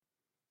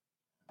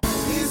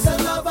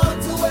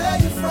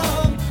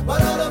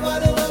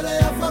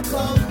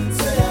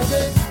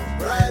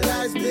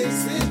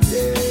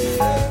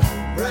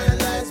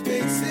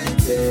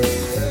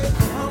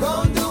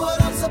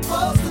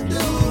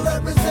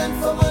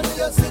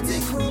York City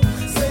crew.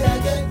 Say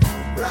that again.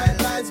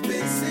 Bright lights,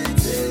 big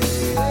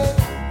city.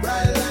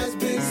 Bright lights,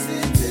 big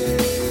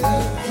city.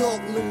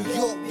 New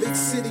York, big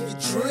city of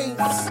dreams.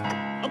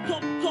 I'm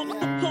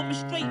coming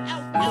straight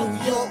out.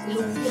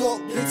 New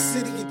York, big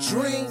city of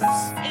dreams.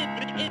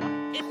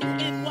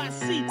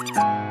 NYC.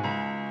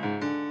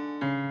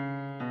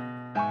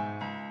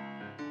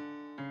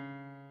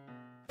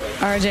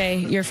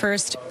 RJ, your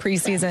first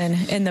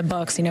preseason in the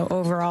books,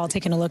 overall,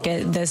 taking a look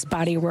at this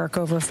body work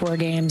over 4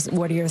 games,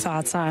 what are your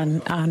thoughts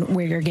on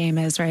where your game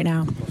is right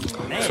now?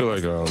 I feel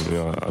like,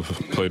 I've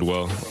played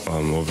well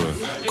over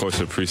the course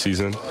of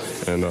preseason,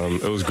 and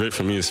it was great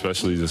for me,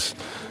 especially just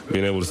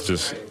being able to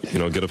just,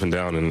 get up and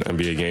down in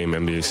NBA game,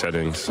 NBA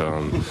settings,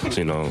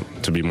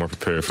 to be more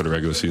prepared for the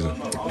regular season.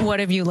 What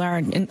have you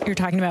learned? And you're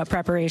talking about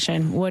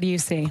preparation. What do you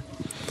see?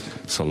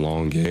 It's a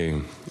long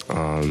game.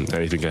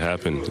 Anything can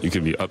happen. You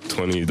could be up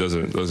 20. It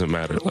doesn't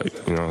matter.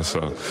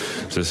 So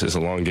it's a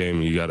long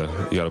game. You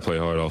gotta play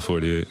hard all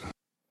 48.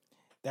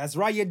 That's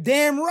right. You're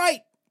damn right.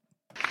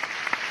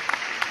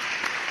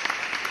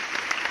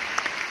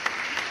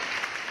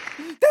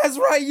 That's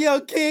right,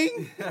 Young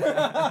King.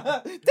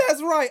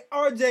 That's right.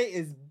 RJ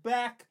is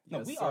back. No,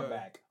 Yes, we sir. are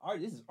back.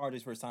 This is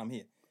RJ's first time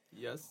here.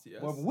 Yes.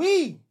 But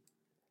we,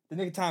 the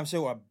Nigga Time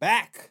Show, are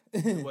back.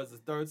 It was the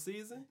 3rd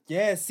season?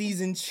 Yeah,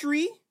 season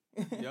 3.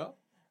 Yep.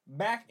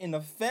 Back in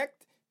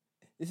effect.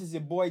 This is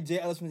your boy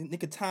J.Ellis from the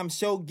Nick of Time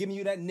Show, giving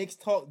you that Knicks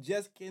talk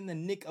just in the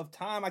nick of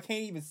time. I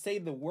can't even say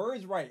the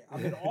words right.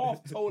 I've been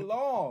off so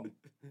long.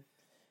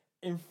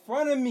 In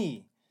front of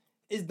me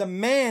is the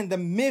man, the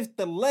myth,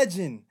 the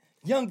legend,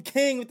 Young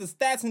King with the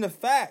stats and the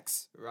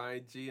facts.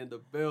 Ryan G in the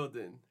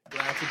building.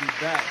 Glad to be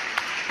back.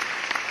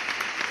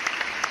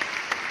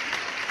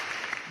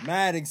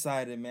 Mad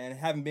excited, man.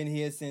 Haven't been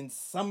here since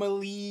Summer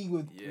League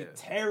with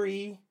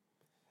Terry.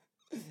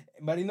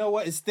 But you know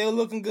what? It's still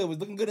looking good. It was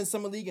looking good in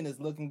Summer League, and it's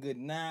looking good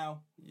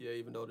now. Yeah,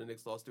 even though the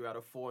Knicks lost 3 out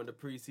of 4 in the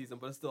preseason,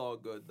 but it's still all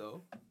good,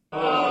 though.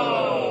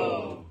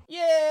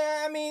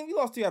 Yeah, we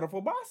lost 3 out of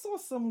 4, but I saw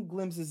some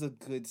glimpses of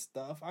good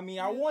stuff. I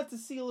want to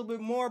see a little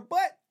bit more,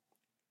 but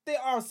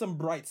there are some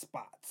bright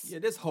spots. Yeah,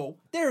 there's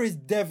hope. There is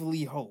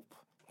definitely hope.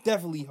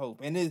 Definitely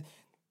hope. And the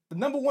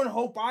number one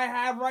hope I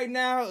have right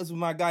now is with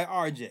my guy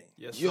RJ.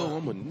 Yes, Yo, sir.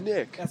 I'm a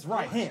Knick. That's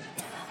right, him.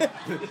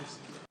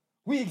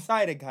 We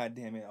excited,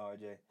 goddammit,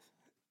 RJ.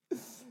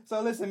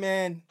 So listen,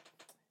 man.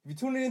 If you're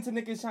tuning into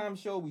Knicks Time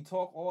Show, we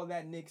talk all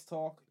that Knicks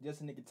talk,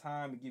 just a nick of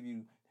time. We give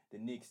you the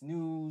Knicks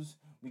news.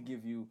 We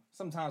give you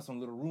sometimes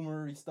some little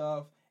rumory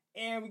stuff.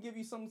 And we give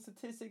you some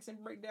statistics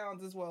and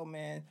breakdowns as well,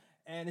 man.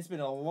 And it's been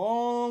a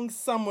long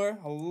summer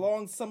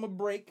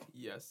break.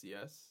 Yes.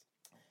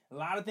 A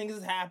lot of things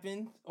has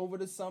happened over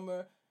the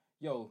summer.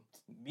 Yo,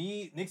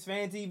 me, Knicks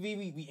Fan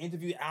TV, we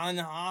interviewed Alan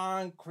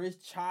Hahn, Chris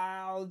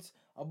Childs,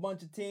 a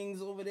bunch of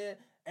things over there.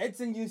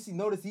 Edson, you see,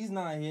 notice he's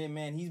not here,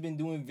 man. He's been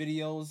doing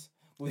videos.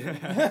 He's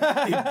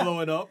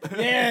blowing up.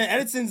 Yeah,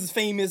 Edison's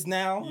famous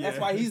now. Yeah. That's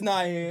why he's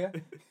not here.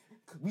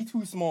 We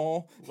too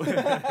small.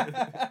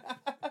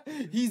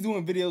 He's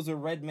doing videos with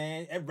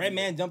Redman.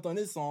 Redman jumped on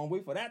this song.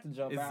 Wait for that to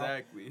jump out.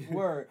 Exactly.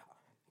 Word.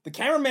 The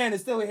cameraman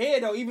is still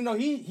here, though, even though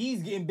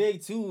he's getting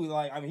big, too.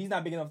 He's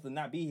not big enough to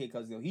not be here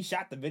because he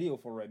shot the video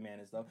for Redman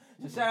and stuff.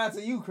 So shout out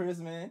to you, Chris,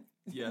 man.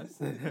 Yes.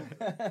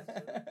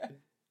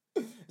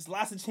 There's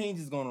lots of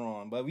changes going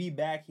on, but we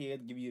back here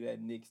to give you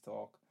that Knicks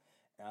talk.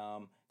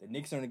 The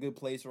Knicks are in a good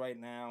place right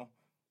now.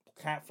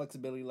 Cap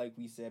flexibility, like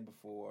we said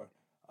before.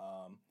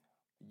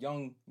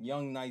 Young,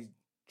 nice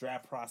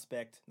draft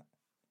prospect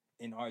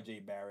in R.J.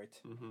 Barrett.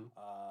 Mm-hmm.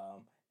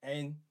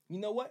 And you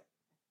know what?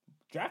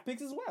 Draft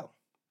picks as well.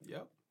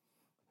 Yep.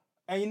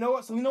 And you know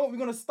what? So we're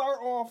going to start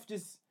off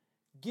just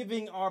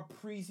giving our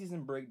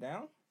preseason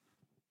breakdown.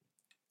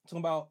 Talking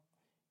about,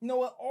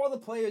 all the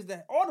players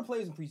in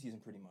preseason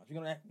pretty much.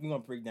 We're gonna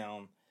break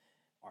down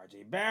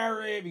R.J.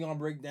 Barrett. We're gonna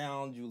break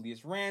down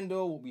Julius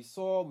Randle, what we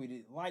saw, we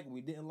didn't like, what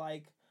we didn't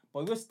like.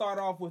 But we'll start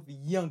off with the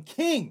Young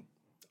King.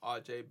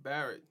 R.J.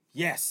 Barrett.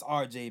 Yes,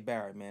 R.J.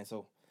 Barrett, man.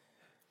 So,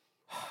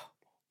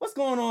 what's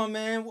going on,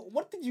 man?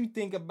 What did you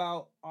think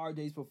about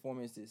R.J.'s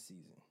performance this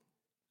season?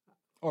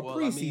 Or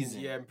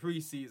preseason? In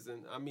preseason.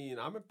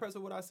 I'm impressed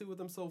with what I see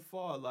with him so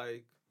far.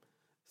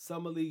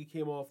 Summer League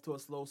came off to a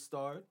slow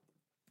start.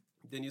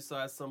 Then you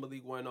saw as Summer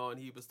League went on,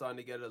 he was starting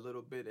to get it a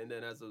little bit, and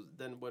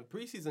then when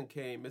preseason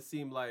came, it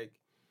seemed like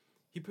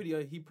he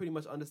pretty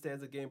much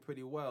understands the game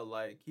pretty well.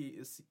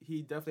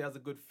 He definitely has a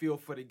good feel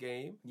for the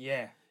game.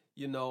 Yeah.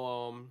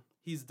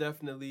 He's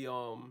definitely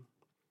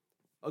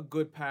a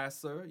good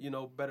passer.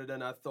 Better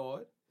than I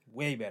thought.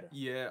 Way better.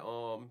 Yeah.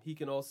 He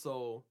can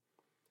also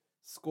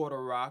score the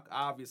rock.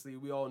 Obviously,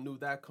 we all knew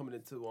that coming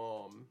into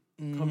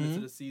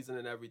the season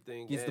and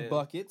everything. Gets the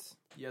buckets.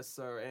 Yes,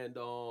 sir. And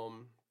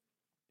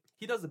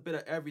he does a bit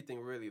of everything,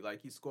 really.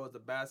 He scores the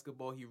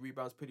basketball. He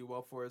rebounds pretty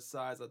well for his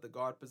size at the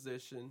guard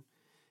position.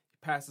 He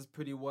passes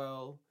pretty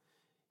well.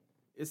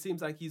 It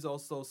seems like he's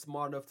also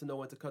smart enough to know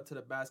when to cut to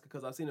the basket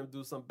because I've seen him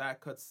do some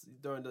back cuts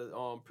during the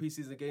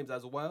preseason games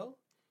as well.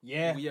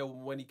 Yeah.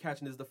 When he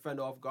catching his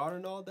defender off guard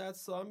and all that.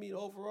 So I mean,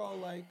 overall,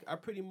 like I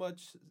pretty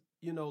much,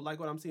 like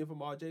what I'm seeing from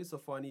RJ so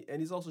far, and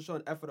he's also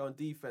showing effort on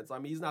defense. I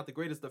mean, he's not the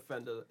greatest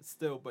defender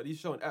still, but he's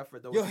showing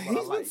effort. Though,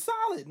 He's been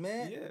solid,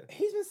 man. Yeah,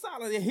 he's been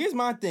solid. And here's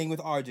my thing with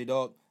RJ,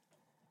 dog.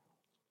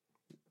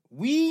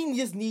 We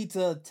just need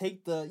to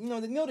take the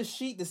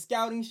sheet, the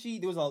scouting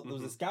sheet. There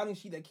was a scouting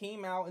sheet that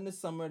came out in the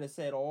summer that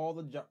said all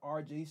the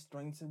RJ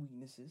strengths and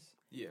weaknesses.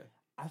 Yeah.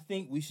 I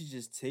think we should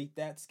just take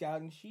that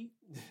scouting sheet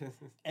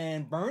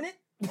and burn it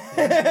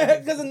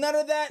because none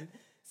of that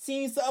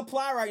seems to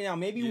apply right now.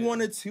 Maybe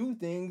one or two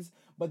things,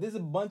 but there's a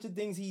bunch of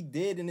things he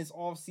did in his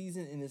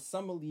offseason, in his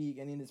summer league,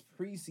 and in his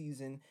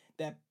preseason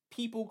that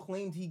people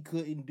claimed he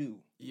couldn't do.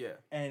 Yeah.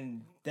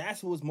 And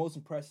that's what was most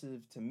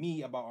impressive to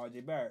me about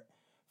RJ Barrett.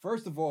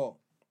 First of all,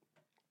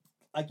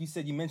 like you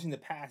said, you mentioned the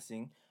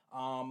passing.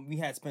 We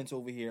had Spence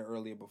over here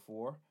earlier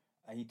before.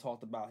 He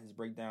talked about his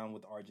breakdown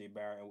with RJ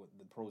Barrett and with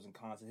the pros and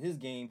cons of his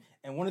game.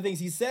 And one of the things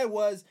he said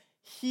was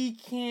he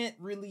can't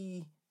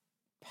really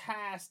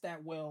pass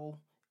that well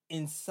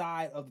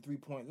inside of the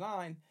three-point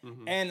line.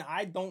 Mm-hmm. And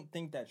I don't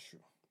think that's true.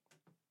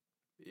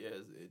 Yeah,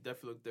 it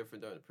definitely looked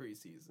different during the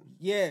preseason.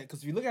 Yeah, because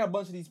if you look at a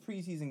bunch of these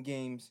preseason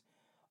games,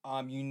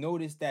 you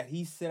notice that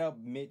he set up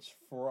Mitch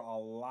for a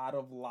lot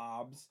of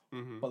lobs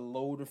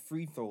below the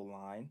free throw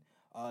line.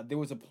 There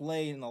was a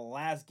play in the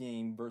last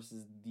game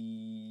versus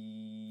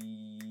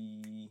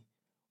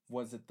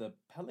was it the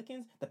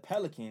Pelicans? The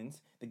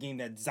Pelicans, the game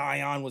that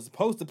Zion was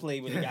supposed to play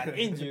when he got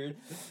injured.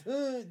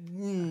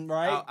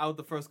 Right? Out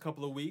the first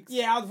couple of weeks.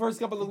 Yeah, out the first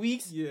couple of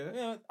weeks.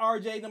 Yeah.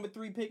 RJ, number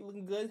 3 pick,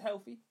 looking good,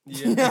 healthy.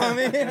 Yeah. You know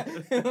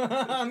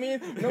what I mean?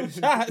 No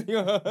shots. You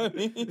know what I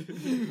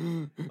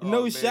mean?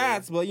 No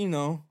shots, but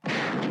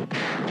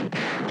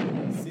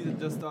Season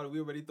just started. We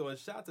already throwing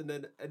shots, and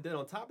then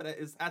on top of that,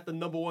 it's at the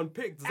number 1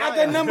 pick. Zion. At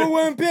the number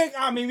 1 pick.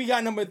 I mean, we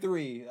got number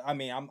 3. I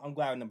mean, I'm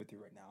glad with number 3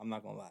 right now. I'm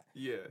not gonna lie.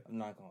 Yeah. I'm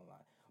not gonna lie.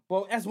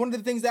 But that's one of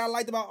the things that I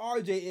liked about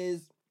RJ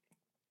is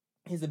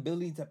his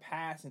ability to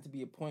pass and to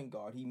be a point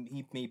guard.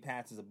 He made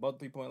passes above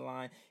the 3-point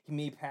line. He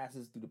made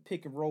passes through the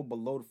pick and roll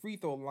below the free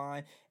throw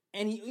line.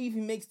 And he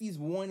even makes these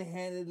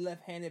one-handed,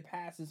 left-handed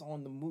passes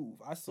on the move.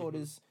 I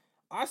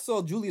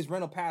saw Julius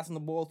Randle passing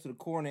the ball to the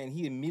corner, and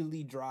he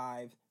immediately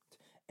drived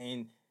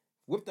and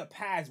whipped a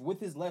pass with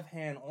his left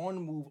hand on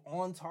the move,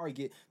 on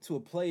target, to a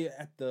player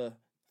at the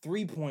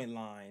 3-point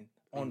line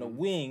on the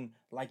wing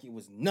like it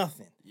was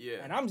nothing. Yeah.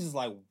 And I'm just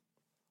like,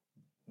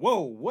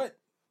 whoa, what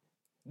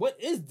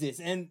is this?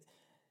 And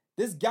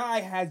this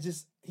guy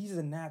he's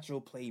a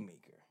natural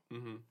playmaker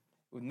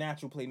with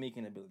natural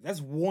playmaking ability.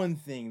 That's one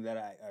thing that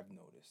I've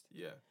noticed.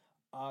 Yeah.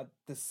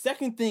 The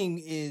second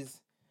thing is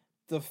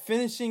the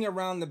finishing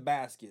around the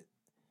basket.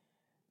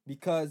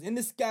 Because in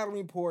the scouting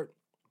report,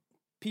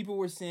 people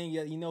were saying,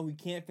 he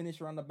can't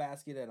finish around the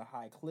basket at a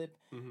high clip.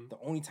 The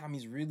only time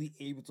he's really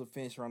able to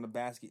finish around the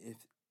basket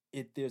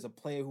if there's a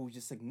player who's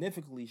just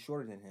significantly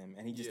shorter than him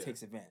and he just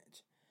takes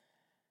advantage.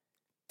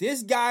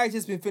 This guy's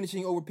just been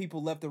finishing over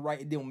people left and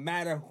right. It don't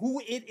matter who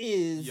it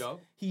is. Yep.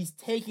 He's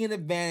taking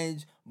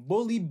advantage,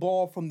 bully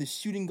ball from the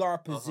shooting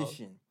guard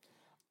position.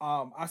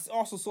 I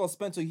also saw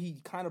Spencer.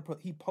 He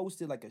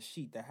posted like a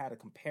sheet that had a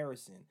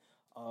comparison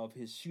of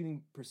his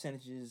shooting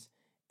percentages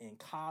in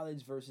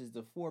college versus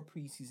the 4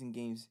 preseason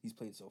games he's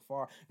played so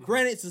far.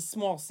 Granted, it's a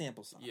small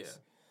sample size,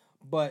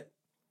 but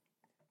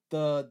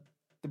the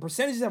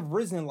percentages have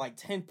risen like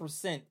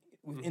 10%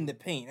 within the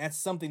paint. That's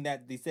something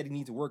that they said he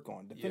needs to work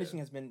on. The finishing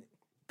has been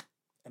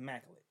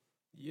immaculate.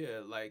 Yeah,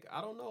 like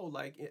I don't know,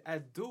 like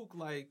at Duke,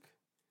 like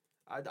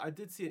I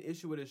did see an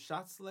issue with his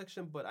shot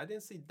selection, but I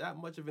didn't see that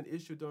much of an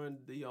issue during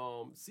the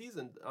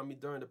season. I mean,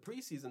 during the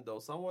preseason though.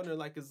 So I'm wondering,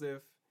 like, as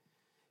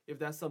if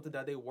that's something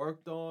that they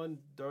worked on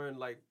during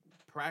like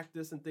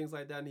practice and things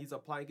like that, and he's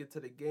applying it to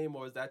the game,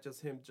 or is that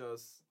just him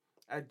just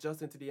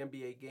adjusting to the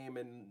NBA game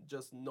and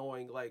just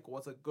knowing like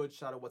what's a good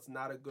shot and what's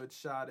not a good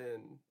shot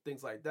and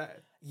things like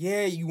that?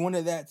 Yeah, you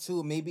wanted that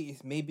too. Maybe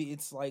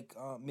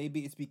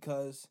it's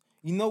because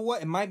you know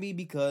what? It might be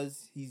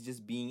because he's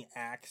just being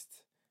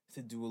asked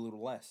to do a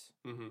little less.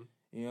 You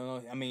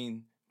know, I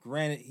mean,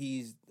 granted,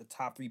 he's the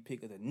top 3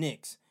 pick of the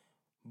Knicks,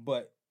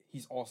 but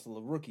he's also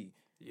a rookie.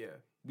 Yeah.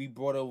 We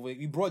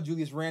brought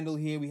Julius Randle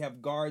here. We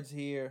have guards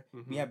here.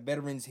 We have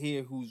veterans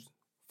here whose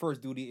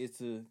first duty is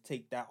to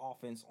take that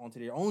offense onto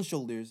their own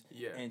shoulders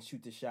and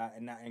shoot the shot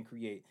and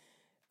create.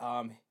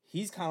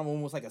 He's kind of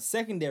almost like a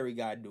secondary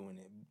guy doing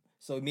it.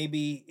 So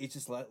maybe it's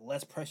just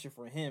less pressure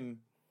for him,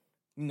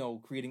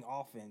 creating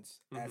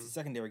offense as a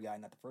secondary guy,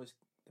 not the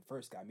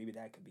first guy. Maybe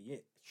that could be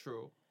it.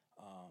 True.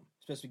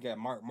 Especially got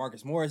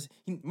Marcus Morris.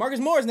 Marcus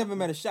Morris never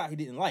met a shot he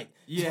didn't like.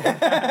 Yeah.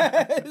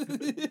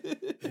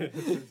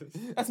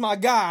 That's my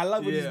guy. I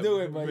love what he's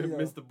doing. But,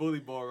 Mr. Bully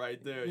Ball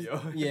right there,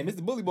 yo. Yeah,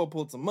 Mr. Bully Ball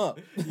pulled some up.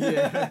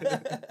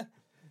 Yeah.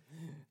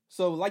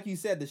 So, like you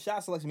said, the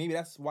shot selection, maybe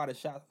that's why the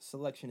shot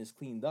selection is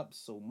cleaned up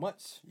so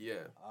much.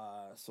 Yeah.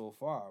 So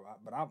far.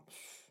 But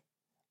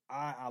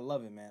I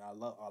love it, man. I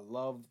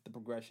love the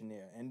progression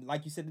there. And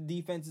like you said, the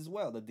defense as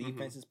well. The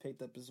defense is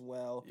picked up as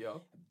well. Yeah.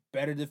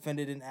 Better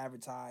defended than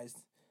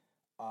advertised.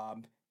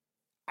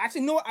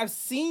 Actually, no, I've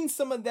seen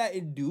some of that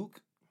in Duke,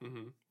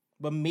 Mm-hmm.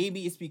 but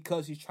maybe it's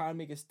because he's trying to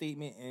make a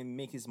statement and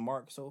make his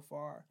mark so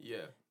far.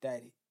 Yeah.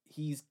 That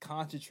he's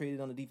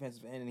concentrated on the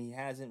defensive end and he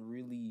hasn't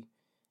really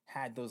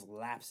had those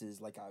lapses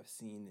like I've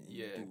seen in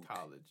Duke. In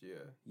college,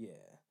 Yeah.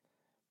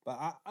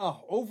 But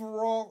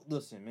overall,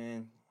 listen,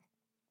 man.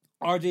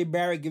 RJ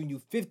Barrett giving you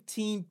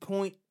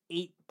 15.8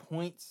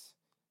 points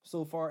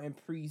so far in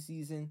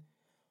preseason.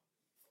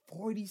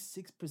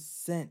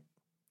 46%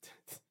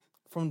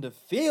 from the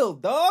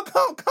field, dog.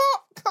 Come.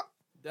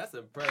 That's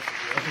impressive,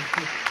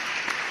 yo.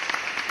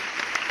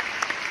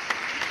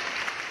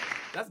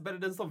 That's better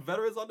than some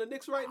veterans on the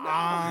Knicks right now.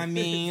 I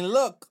mean,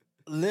 look,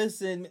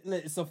 listen,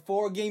 it's a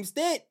 4-game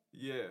stint.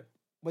 Yeah.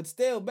 But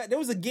still, there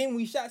was a game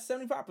we shot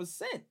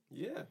 75%.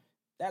 Yeah.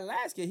 That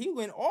last game, he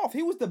went off.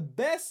 He was the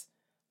best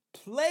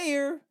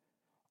player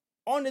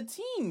on the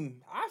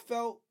team, I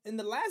felt, in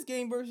the last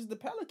game versus the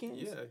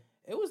Pelicans. Yeah.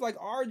 It was like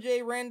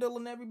RJ, Randall,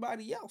 and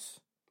everybody else.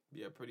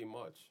 Yeah, pretty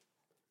much.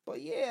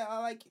 But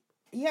yeah,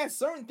 he has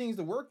certain things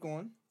to work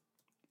on.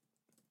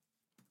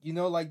 You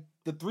know, like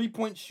the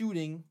 3-point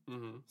shooting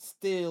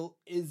still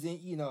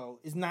isn't,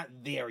 is not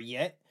there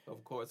yet.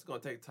 Of course, it's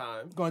going to take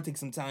time. It's going to take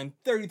some time.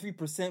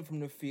 33%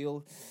 from the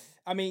field.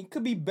 I mean, it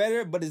could be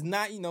better, but it's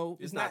not,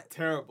 it's not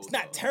terrible. It's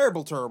not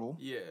terrible.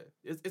 Yeah,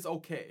 it's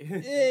okay.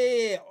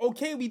 Yeah,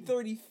 okay, be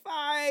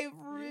 35,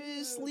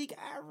 sleek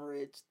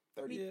average,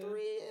 33.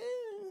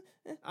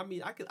 Yeah. I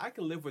mean, I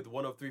can live with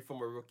 1 of 3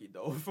 from a rookie,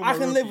 though. I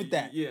can live with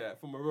that. Yeah,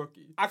 from a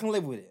rookie. I can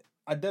live with it.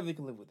 I definitely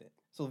can live with it.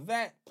 So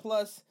that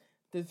plus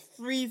the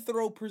free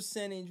throw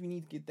percentage, we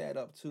need to get that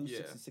up to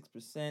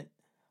 66%.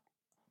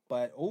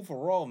 But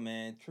overall,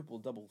 man,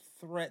 triple-double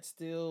threat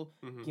still,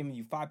 giving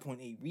you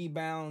 5.8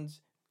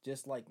 rebounds,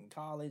 just like in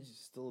college.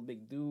 Still a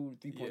big dude.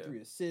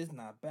 3.3 assists,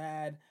 not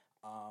bad.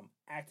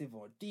 Active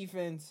on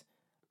defense.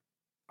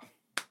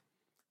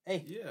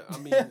 Hey. Yeah, I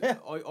mean,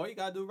 all you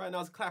gotta do right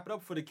now is clap it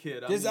up for the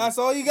kid. That's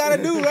all you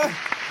gotta do, right?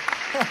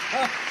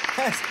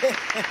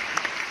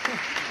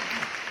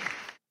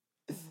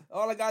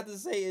 All I got to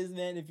say is,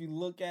 man, if you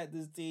look at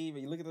this team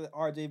and you look at the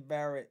RJ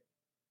Barrett,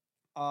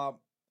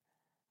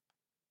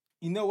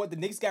 you know what? The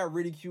Knicks got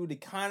ridiculed. They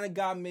kind of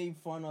got made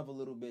fun of a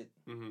little bit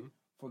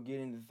for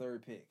getting the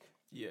 3rd pick.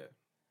 Yeah.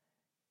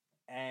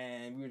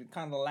 And we were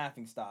kind of the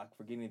laughing stock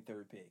for getting the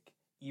 3rd pick.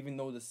 Even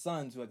though the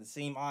Suns, who had the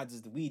same odds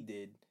as we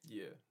did,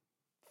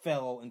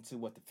 fell into,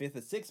 the 5th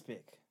or 6th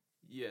pick.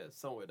 Yeah,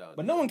 somewhere down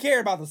But there. no one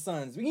cared about the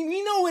Suns.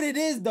 We know what it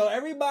is, though.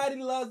 Everybody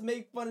loves to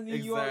make fun of New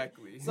York.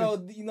 Exactly. So,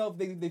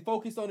 they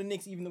focused on the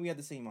Knicks even though we had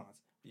the same odds.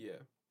 Yeah.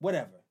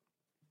 Whatever.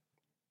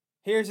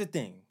 Here's the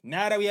thing.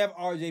 Now that we have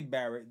RJ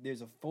Barrett,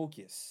 there's a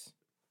focus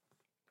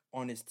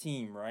on his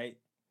team, right?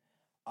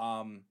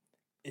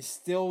 It's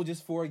still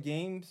just 4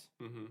 games,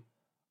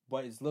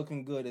 but it's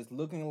looking good. It's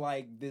looking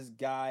like this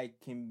guy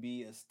can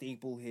be a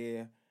staple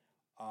here.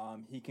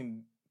 He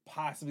can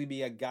possibly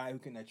be a guy who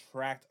can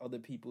attract other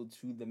people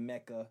to the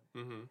Mecca.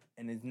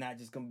 And it's not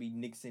just going to be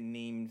Knicks in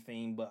name and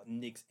fame, but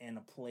Knicks and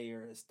a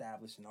player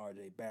established in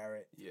RJ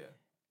Barrett. Yeah.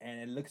 And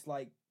it looks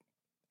like,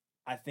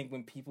 I think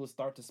when people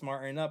start to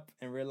smarten up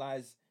and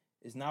realize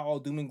it's not all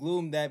doom and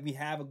gloom, that we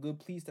have a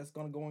good piece that's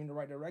going to go in the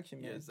right direction,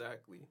 man. Yeah,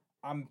 exactly.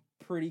 I'm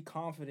pretty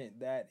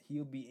confident that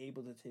he'll be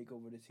able to take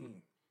over the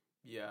team.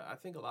 Yeah, I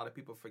think a lot of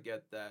people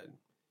forget that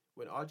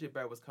when RJ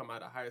Barrett was coming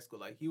out of high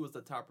school, he was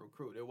the top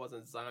recruit. It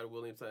wasn't Zion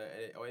Williamson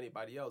or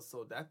anybody else.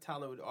 So that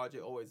talent with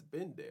RJ always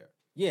been there.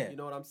 Yeah. You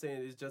know what I'm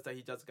saying? It's just that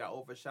he just got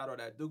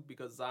overshadowed at Duke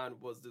because Zion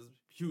was this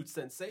huge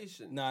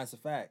sensation. Nah, it's a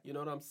fact. You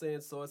know what I'm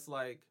saying? So it's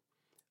like,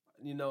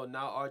 now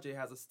RJ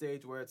has a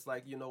stage where it's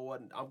like, you know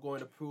what, I'm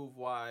going to prove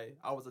why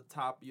I was a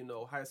top,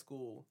 high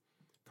school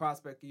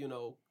prospect,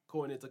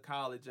 going into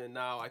college, and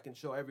now I can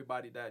show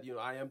everybody that,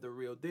 I am the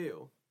real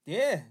deal.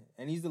 Yeah,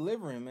 and he's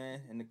delivering,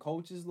 man. And the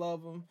coaches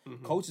love him.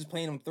 Coaches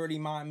playing him 30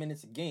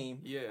 minutes a game.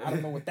 Yeah. I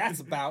don't know what that's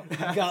about. You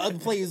got other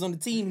players on the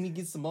team and he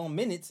gets some more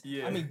minutes.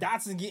 Yeah. I mean,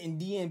 Dotson's getting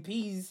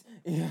DNPs.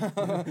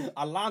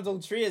 Alonzo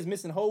Trier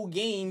missing whole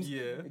games.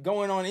 Yeah.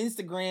 Going on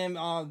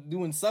Instagram,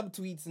 doing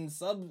subtweets and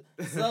sub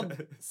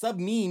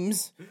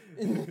memes.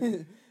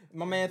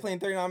 My man playing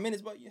 39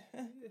 minutes, but yeah,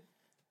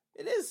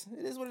 it is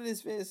what it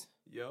is, Fizz.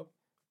 Yep.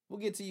 We'll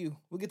get to you.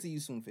 We'll get to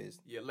you soon,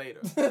 Fizz. Yeah, later.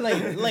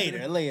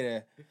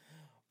 later.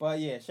 But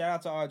yeah, shout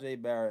out to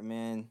RJ Barrett,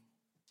 man.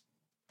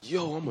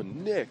 Yo, I'm a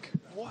Knick.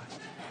 What?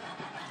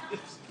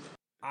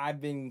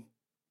 I've been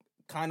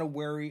kind of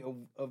wary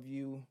of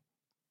you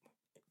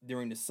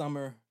during the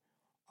summer.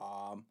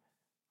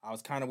 I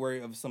was kind of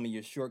wary of some of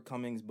your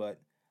shortcomings, but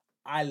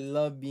I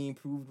love being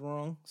proved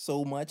wrong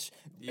so much,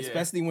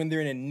 especially when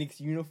they're in a Knicks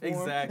uniform.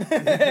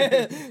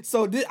 Exactly.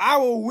 So I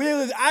will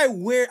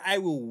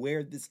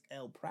wear this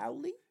L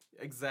proudly.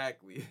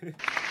 Exactly.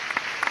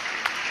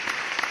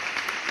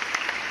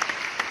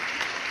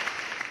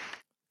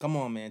 Come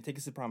on, man. Take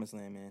us to promised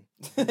land,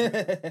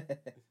 man.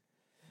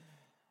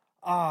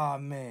 Ah,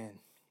 man.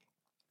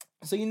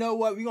 So you know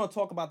what? We're going to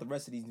talk about the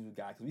rest of these new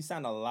guys, because we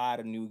signed a lot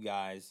of new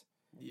guys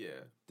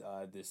Yeah.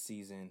 this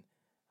season.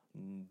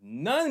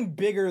 None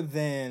bigger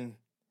than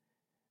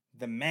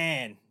the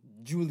man,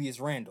 Julius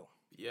Randle.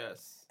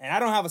 Yes. And I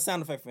don't have a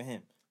sound effect for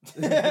him.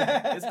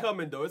 It's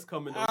coming though. It's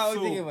coming though. I was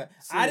thinking about.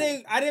 I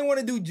didn't want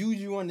to do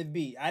Juju on the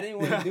beat. I didn't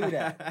want to do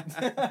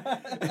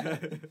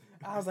that.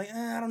 I was like,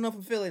 I don't know if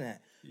I'm feeling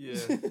that. Yeah.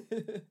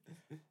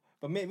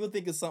 But maybe we'll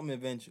think of something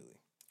eventually.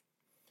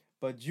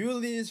 But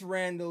Julius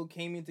Randle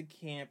came into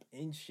camp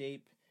in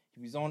shape.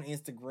 He was on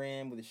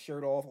Instagram with his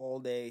shirt off all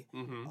day.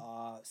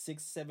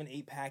 6, 7,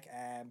 8 pack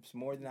abs,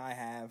 more than I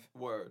have.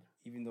 Word.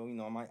 Even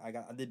though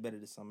I did better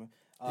this summer.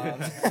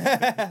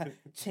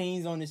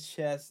 Chains on his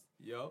chest.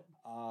 Yup.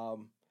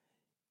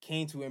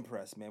 Came to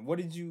impress, man. What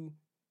did you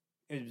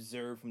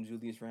observe from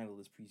Julius Randle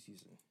this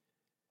preseason?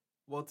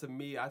 Well, to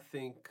me, I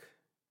think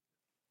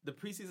the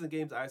preseason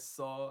games I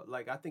saw,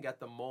 like, I think at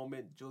the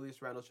moment,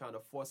 Julius Randle's trying to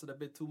force it a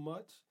bit too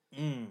much.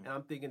 And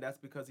I'm thinking that's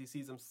because he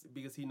sees him,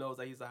 because he knows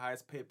that he's the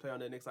highest paid player on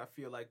the Knicks. I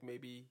feel like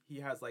maybe he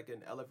has, like,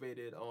 an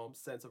elevated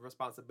sense of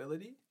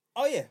responsibility.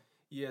 Oh, yeah.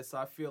 Yeah, so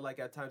I feel like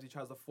at times he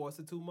tries to force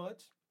it too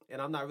much.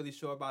 And I'm not really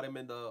sure about him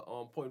in the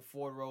point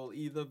forward role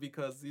either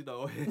because, you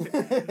know,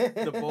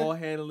 the ball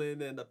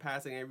handling and the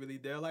passing ain't really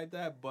there like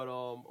that. But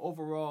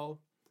overall,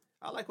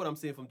 I like what I'm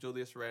seeing from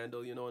Julius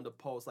Randle, you know, in the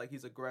post. Like,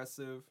 he's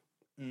aggressive.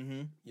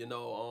 You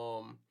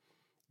know,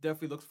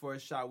 definitely looks for a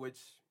shot, which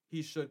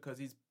he should because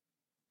he's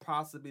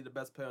possibly the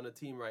best player on the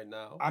team right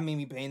now. I mean,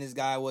 we paying this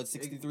guy,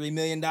 $63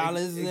 million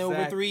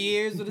over 3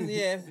 years?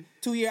 Yeah,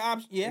 2-year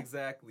option. Yeah.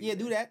 Exactly. Yeah,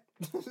 do that.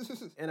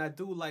 And I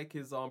do like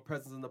his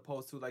presence in the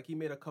post, too. Like, he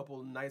made a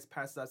couple nice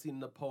passes I've seen in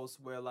the post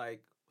where,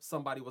 like,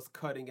 somebody was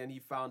cutting and he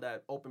found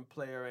that open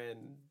player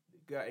and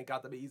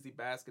got them an easy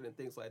basket and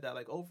things like that.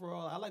 Like,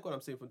 overall, I like what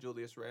I'm seeing from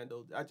Julius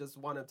Randle. I just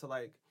want him to,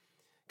 like,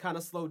 kind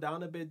of slow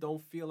down a bit.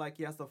 Don't feel like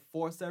he has to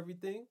force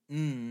everything.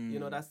 You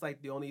know, that's,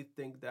 like, the only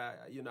thing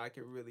that, you know, I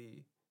can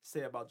really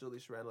say about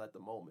Julius Randle at the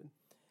moment.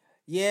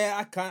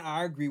 Yeah,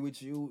 I agree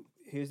with you.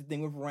 Here's the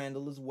thing with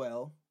Randle as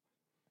well.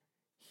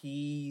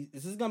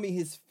 This is gonna be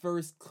his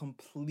first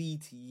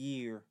complete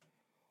year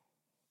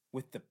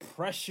with the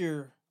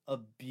pressure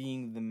of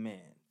being the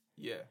man.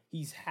 Yeah.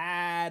 He's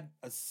had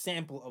a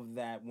sample of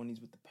that when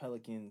he's with the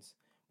Pelicans,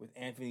 with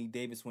Anthony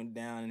Davis went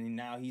down, and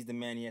now he's the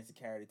man. He has to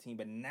carry the team.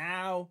 But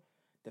now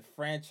the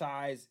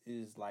franchise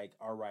is like,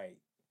 all right,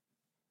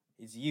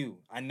 it's you.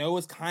 I know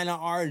it's kind of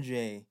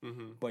RJ,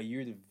 but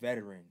you're the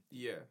veteran.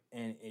 Yeah.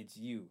 And it's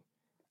you.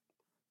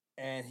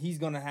 And he's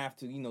going to have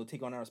to, you know,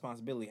 take on that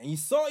responsibility. And you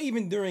saw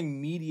even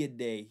during media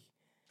day,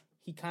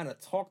 he kind of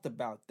talked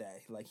about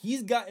that. Like,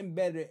 he's gotten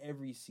better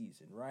every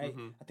season, right?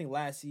 I think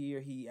last year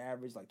he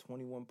averaged like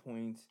 21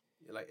 points.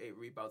 Yeah, like 8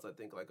 rebounds, I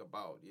think, like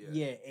about,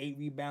 Yeah, 8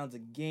 rebounds a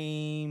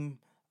game.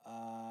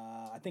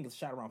 I think it's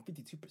shot around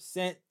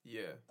 52%.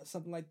 Yeah.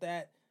 Something like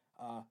that.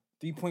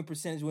 3-point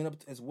percentage went up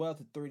as well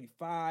to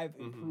 35,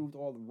 improved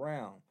all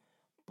around.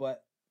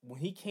 But when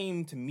he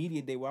came to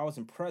media day, what I was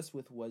impressed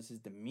with was his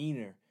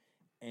demeanor.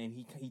 And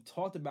he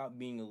talked about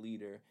being a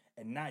leader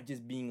and not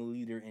just being a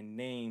leader in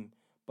name,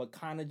 but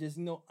kind of just,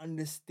 you know,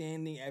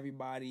 understanding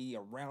everybody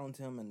around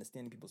him,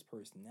 understanding people's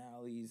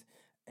personalities,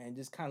 and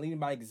just kind of leading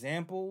by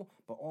example,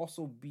 but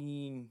also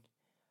being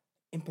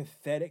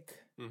empathetic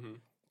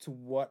to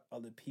what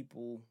other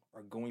people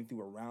are going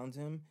through around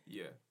him.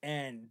 Yeah.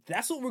 And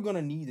that's what we're going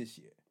to need this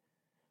year.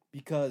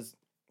 Because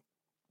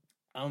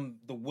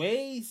the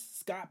way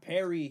Scott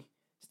Perry,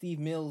 Steve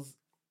Mills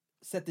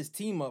set this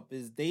team up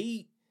is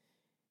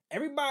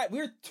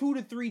we're 2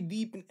 to 3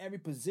 deep in every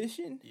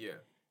position. Yeah.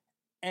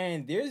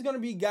 And there's going to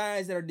be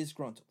guys that are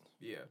disgruntled.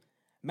 Yeah.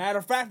 Matter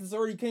of fact, it's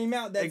already came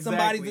out that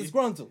somebody's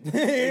disgruntled. You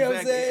know what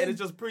I'm saying? And it's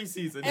just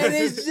preseason.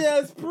 It's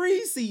just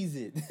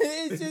preseason.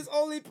 It's just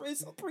only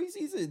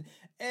preseason.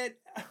 And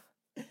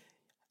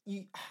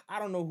I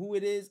don't know who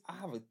it is. I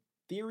have a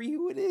theory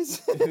who it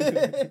is.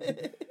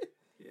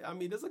 Yeah, I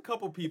mean, there's a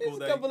couple people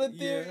there's a couple of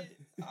theories.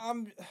 I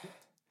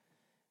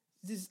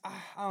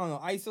don't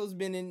know. ISO's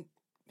been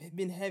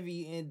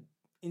heavy in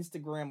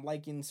Instagram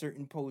liking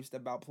certain posts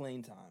about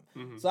playing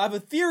time. So I have a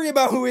theory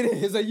about who it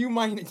is, or you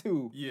might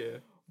too. Yeah.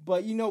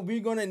 But, you know,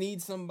 we're going to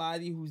need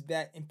somebody who's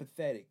that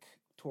empathetic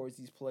towards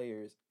these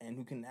players and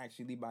who can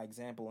actually lead by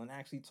example and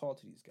actually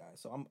talk to these guys.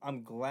 So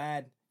I'm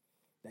glad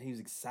that he was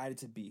excited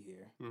to be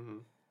here.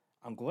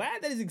 I'm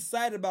glad that he's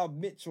excited about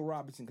Mitchell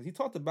Robinson because he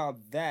talked about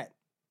that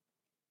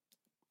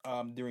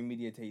during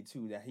Media Day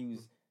too, that he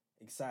was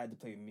excited to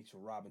play with Mitchell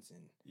Robinson.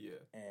 Yeah.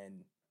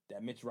 And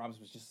that Mitchell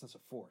Robinson was just such a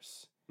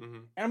force.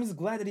 And I'm just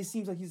glad that he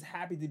seems like he's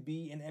happy to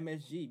be in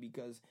MSG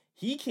because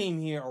he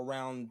came here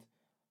around...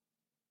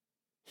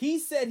 He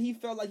said he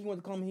felt like he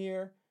wanted to come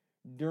here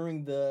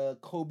during the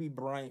Kobe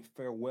Bryant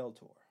farewell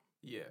tour.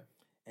 Yeah.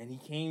 And he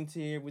came to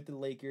here with the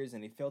Lakers,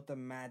 and he felt the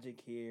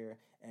magic here.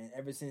 And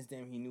ever since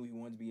then, he knew he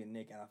wanted to be a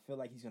Knick. And I feel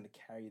like he's going to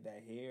carry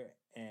that here.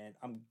 And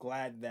I'm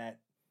glad that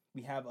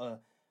we have a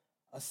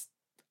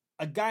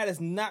guy that's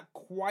not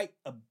quite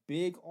a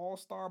big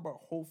all-star, but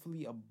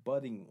hopefully a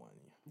budding one.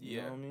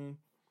 You know what I mean?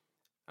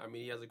 I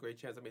mean, he has a great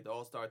chance to make the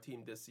All-Star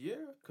team this year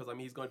because, I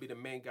mean, he's going to be the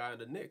main guy on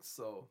the Knicks,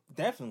 so...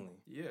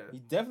 Definitely. Yeah.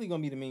 He's definitely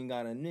going to be the main guy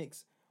on the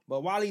Knicks.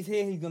 But while he's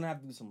here, he's going to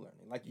have to do some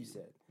learning, like you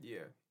said.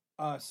 Yeah.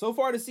 So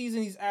far this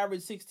season, he's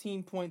averaged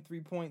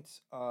 16.3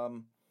 points,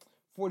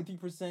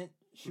 43%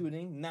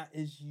 shooting, not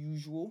his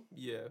usual.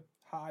 Yeah.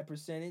 High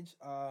percentage.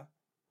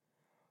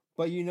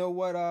 But you know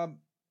what? I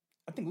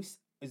think is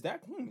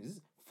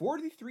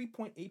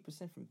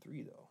 43.8% from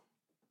three though.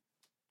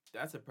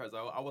 That's impressive.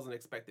 I wasn't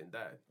expecting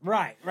that.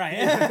 Right.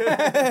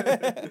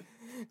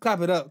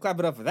 Clap it up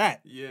for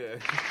that. Yeah.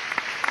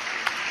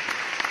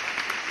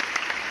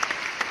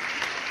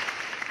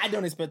 I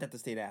don't expect that to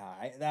stay that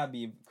high. That'd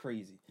be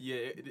crazy.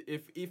 Yeah,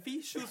 if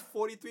he shoots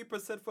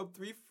 43% from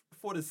three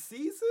for the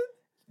season,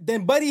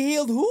 then Buddy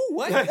Hield who?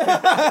 What? We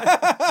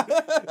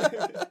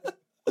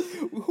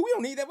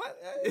don't need that.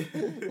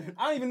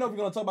 I don't even know if we're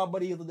gonna talk about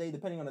Buddy Hield today.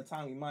 Depending on the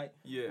time, we might.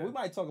 Yeah. We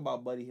might talk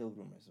about Buddy Hield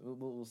rumors.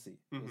 We'll see.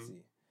 We'll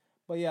see.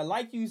 But yeah,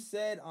 like you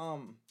said,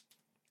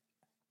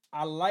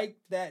 I like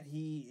that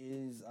he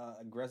is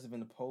aggressive in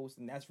the post,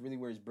 and that's really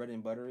where his bread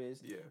and butter is.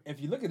 Yeah.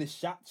 If you look at his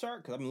shot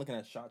chart, because I've been looking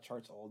at shot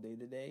charts all day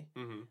today,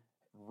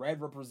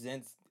 red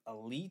represents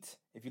elite.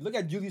 If you look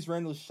at Julius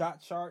Randle's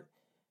shot chart,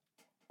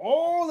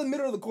 all the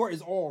middle of the court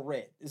is all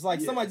red. It's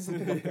like somebody just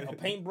picked up a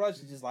paintbrush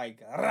and just like,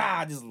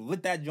 just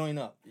lit that joint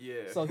up.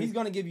 Yeah. So he's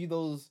going to give you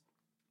those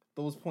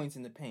points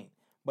in the paint.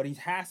 But he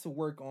has to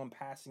work on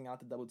passing out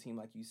the double team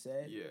like you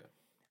said. Yeah.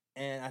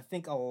 And I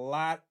think a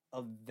lot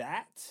of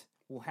that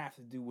will have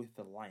to do with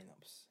the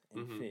lineups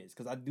in Fizz.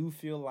 Because I do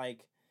feel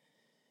like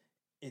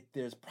if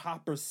there's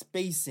proper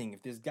spacing,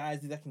 if there's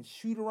guys that can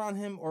shoot around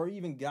him or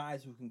even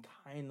guys who can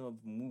kind of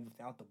move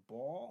without the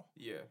ball,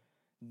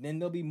 then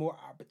there'll be more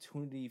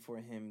opportunity for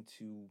him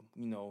to,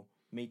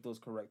 make those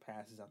correct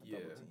passes out the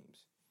double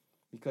teams.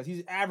 Because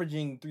he's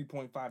averaging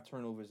 3.5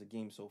 turnovers a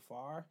game so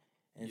far.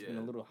 And it's been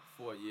a little...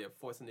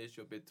 forcing the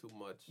issue a bit too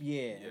much.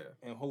 Yeah.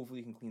 And hopefully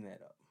he can clean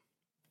that up.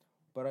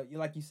 But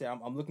like you said,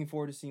 I'm looking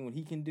forward to seeing what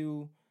he can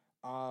do.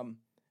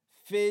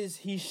 Fizz,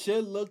 he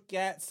should look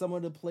at some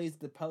of the plays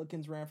the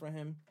Pelicans ran for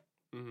him.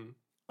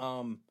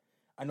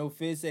 I know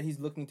Fizz said he's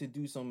looking to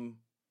do some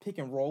pick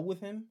and roll with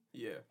him.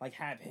 Yeah. Like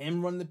have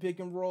him run the pick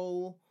and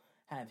roll,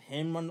 have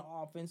him run the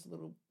offense a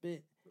little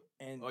bit.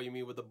 And you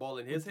mean with the ball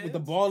in his hands? With the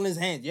ball in his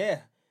hands, yeah.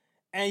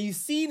 And you've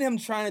seen him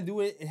trying to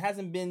do it. It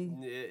hasn't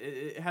been...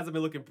 It hasn't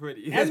been looking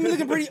pretty. It hasn't been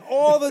looking pretty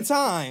all the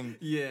time.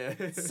 Yeah.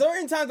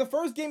 Certain times, the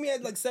first game, he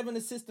had like 7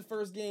 assists the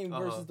first game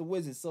versus the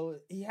Wizards. So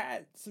he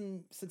had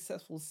some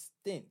successful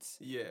stints.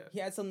 Yeah. He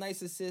had some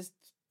nice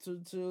assists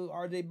to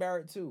R.J.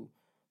 Barrett, too.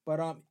 But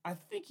I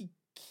think he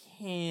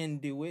can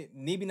do it.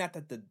 Maybe not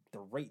at the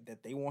rate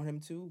that they want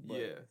him to.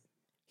 But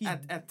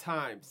at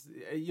times.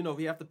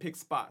 We have to pick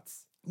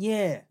spots.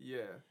 Yeah.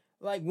 Yeah.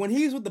 Like, when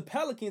he was with the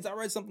Pelicans, I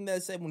read something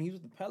that said when he was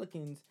with the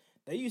Pelicans,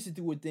 they used to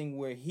do a thing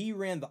where he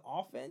ran the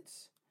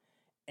offense,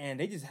 and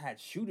they just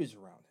had shooters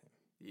around him.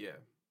 Yeah.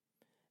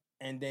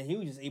 And then he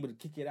was just able to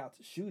kick it out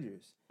to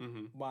shooters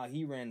while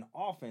he ran the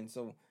offense.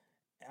 So,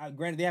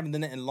 granted, they haven't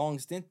done that in long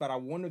stints, but I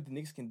wonder if the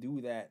Knicks can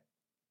do that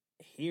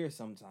here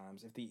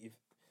sometimes.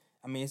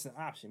 It's an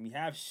option. We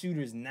have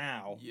shooters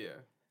now.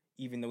 Yeah.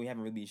 Even though we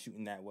haven't really been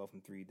shooting that well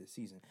from three this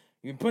season.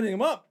 You've been putting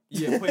them up.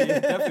 Yeah,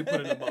 definitely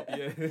putting them up,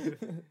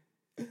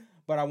 yeah.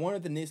 But I wonder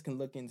if the Knicks can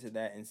look into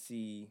that and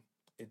see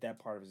if that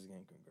part of his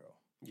game can grow.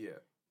 Yeah.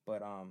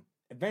 But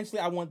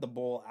eventually I want the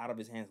ball out of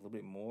his hands a little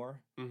bit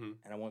more. And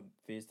I want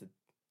Fizz to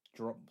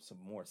drop some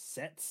more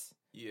sets.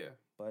 Yeah.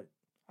 But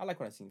I like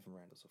what I've seen from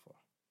Randle so far.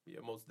 Yeah,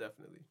 most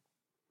definitely.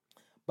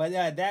 But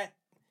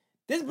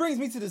this brings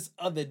me to this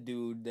other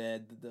dude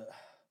that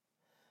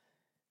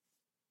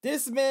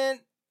this man,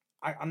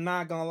 I'm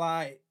not gonna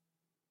lie,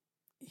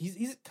 he's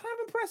kind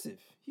of impressive.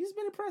 He's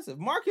been impressive.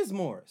 Marcus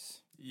Morris.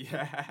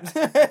 Yeah.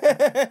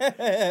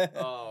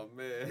 Oh,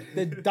 man.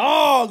 The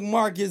dog,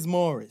 Marcus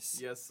Morris.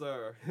 Yes,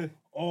 sir.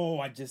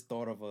 I just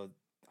thought of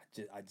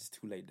too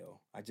late, though.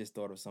 I just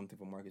thought of something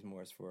for Marcus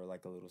Morris for,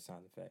 like, a little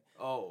sound effect.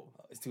 Oh.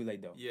 It's too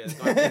late, though. Yeah, it's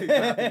going to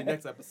be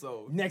next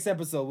episode. Next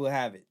episode, we'll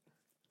have it.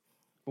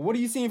 But what are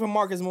you seeing from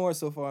Marcus Morris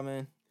so far,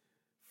 man?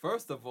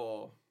 First of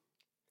all,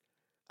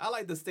 I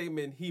like the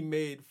statement he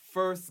made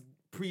first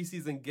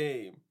preseason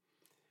game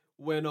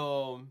when,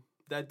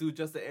 that dude,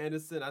 Justin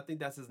Anderson, I think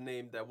that's his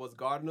name, that was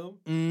guarding him.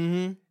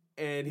 Mm-hmm.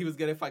 And he was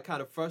getting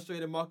kind of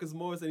frustrated, Marcus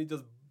Morris, and he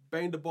just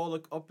banged the ball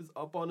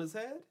up on his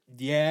head.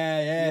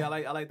 Yeah. Yeah,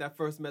 I like that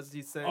first message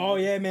he sent. Oh,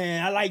 yeah,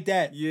 man. I like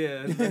that.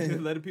 Yeah,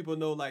 letting people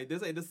know, like,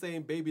 this ain't the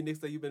same baby Knicks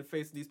that you've been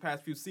facing these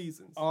past few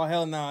seasons. Oh,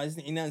 hell no.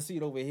 Ain't nothing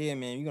sweet over here,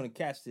 man. You're going to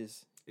catch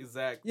this.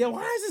 Exactly. Yeah,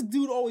 why is this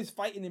dude always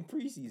fighting in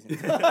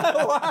preseason? I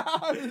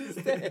don't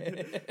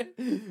understand.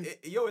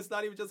 It's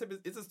not even just him.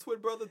 It's his twin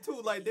brother, too.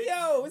 Like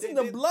it's in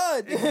the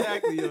blood.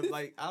 Exactly.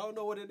 Like, I don't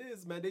know what it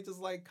is, man. They just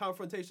like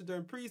confrontation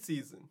during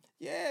preseason.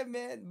 Yeah,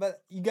 man.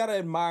 But you got to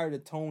admire the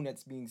tone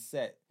that's being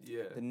set.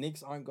 Yeah. The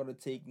Knicks aren't going to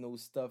take no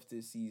stuff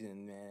this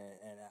season, man.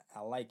 And I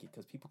like it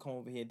because people come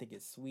over here and think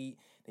it's sweet.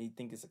 They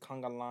think it's a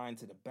conga line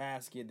to the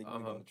basket. They're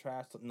going to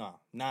trash. No,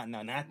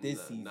 not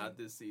this season. Not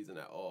this season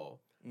at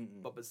all.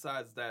 Mm-mm. But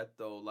besides that,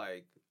 though,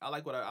 like I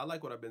like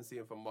what I've been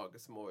seeing from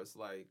Marcus Morris.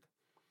 Like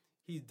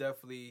he's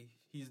definitely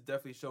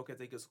showcased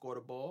they can score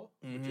the ball,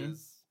 which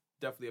is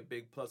definitely a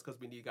big plus because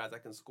we need guys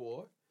that can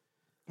score.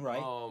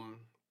 Right.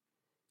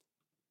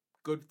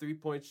 Good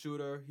 3-point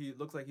shooter. He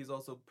looks like he's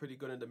also pretty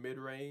good in the mid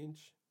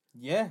range.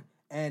 Yeah,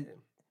 and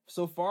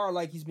so far,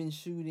 like he's been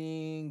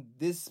shooting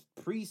this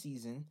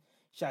preseason,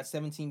 shot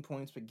 17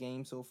 points per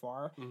game so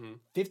far.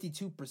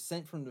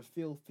 52% from the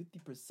field,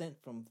 50%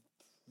 from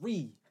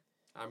three.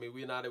 I mean,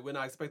 we're not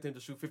expecting him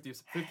to shoot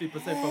 50% from three,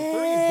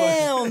 but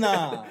hell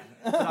nah.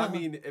 But I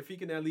mean, if he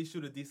can at least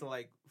shoot a decent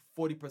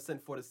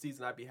 40% for the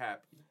season, I'd be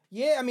happy.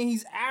 Yeah, I mean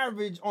he's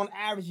on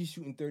average he's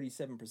shooting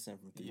 37%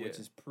 from three, which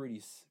is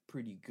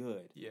pretty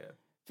good. Yeah.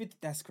 50,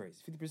 that's crazy.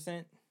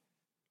 50%.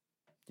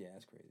 Yeah,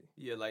 that's crazy.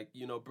 Yeah,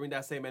 bring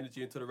that same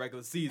energy into the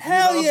regular season.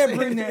 Hell yeah,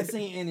 bring that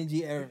same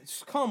energy.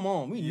 Come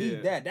on, we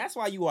need that. That's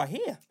why you are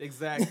here.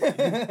 Exactly.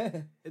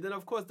 And then,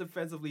 of course,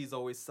 defensively, he's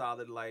always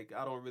solid. Like,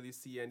 I don't really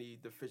see any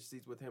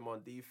deficiencies with him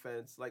on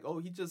defense. Like,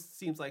 he just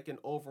seems like an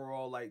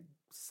overall,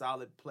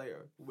 solid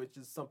player, which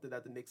is something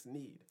that the Knicks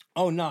need.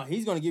 Oh, no,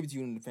 he's going to give it to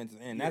you in the defensive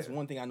end. That's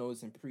one thing I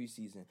noticed in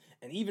preseason.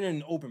 And even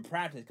in open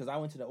practice, because I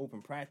went to the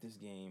open practice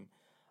game,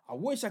 I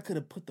wish I could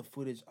have put the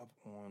footage up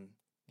on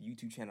the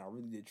YouTube channel. I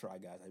really did try,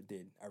 guys.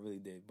 I really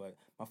did. But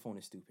my phone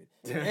is stupid.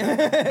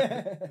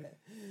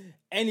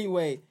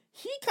 Anyway,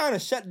 he kind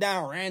of shut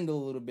down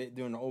Randall a little bit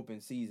during the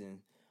open season.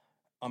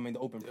 I mean, the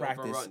open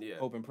practice.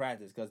 Open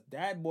practice. Because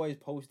that boy's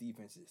post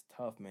defense is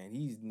tough, man.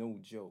 He's no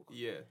joke.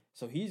 Yeah.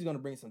 So he's going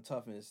to bring some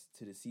toughness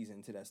to the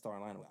season, to that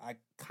starting lineup. I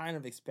kind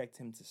of expect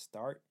him to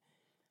start.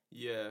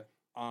 Yeah.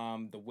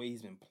 The way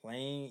he's been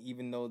playing,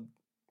 even though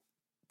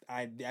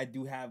I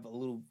do have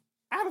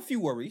I have a few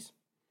worries.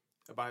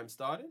 About him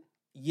starting?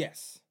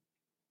 Yes.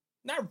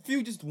 Not a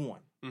few, just one.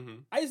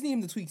 Mm-hmm. I just need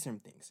him to tweak some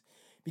things.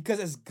 Because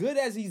as good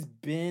as he's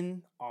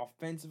been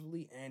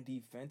offensively and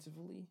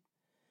defensively,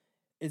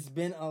 it's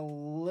been a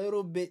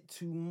little bit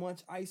too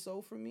much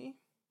ISO for me.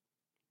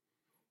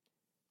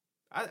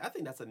 I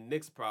think that's a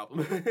Knicks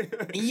problem.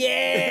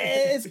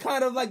 Yeah, it's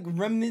kind of like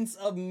remnants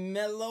of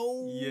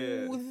Melo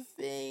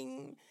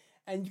thing.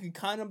 And you can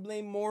kind of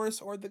blame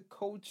Morris or the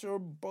coach or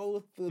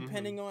both,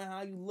 depending on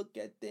how you look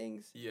at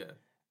things. Yeah.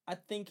 I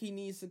think he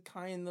needs to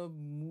kind of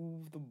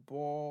move the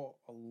ball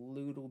a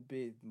little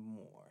bit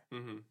more.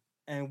 Mm-hmm.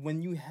 And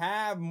when you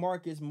have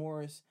Marcus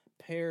Morris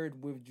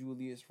paired with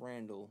Julius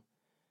Randle,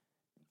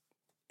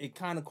 it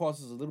kind of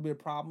causes a little bit of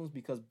problems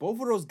because both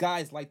of those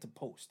guys like to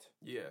post.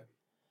 Yeah.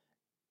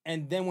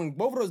 And then when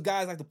both of those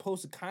guys like to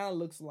post, it kind of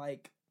looks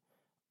like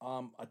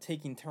a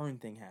taking turn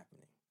thing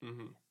happening.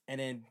 Mm-hmm. And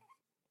then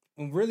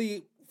when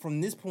really,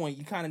 from this point,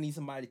 you kind of need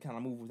somebody to kind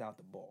of move without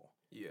the ball.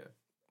 Yeah.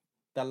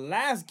 The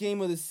last game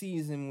of the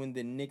season when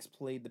the Knicks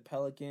played the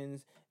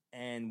Pelicans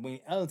and Wayne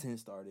Ellington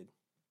started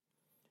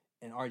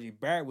and R.J.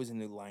 Barrett was in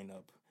the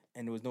lineup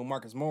and there was no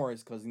Marcus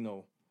Morris because,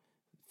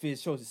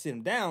 Fizz chose to sit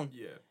him down.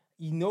 Yeah.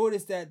 You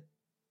notice that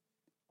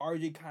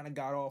R.J. kind of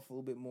got off a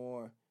little bit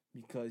more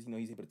because,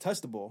 he's able to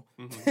touch the ball.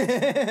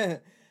 Mm-hmm.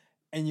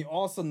 And you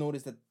also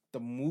notice that the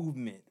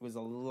movement was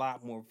a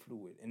lot more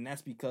fluid. And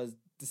that's because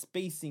the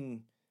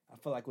spacing, I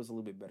feel like, was a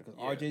little bit better because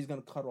R.J. is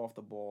going to cut off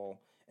the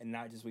ball and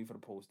not just wait for the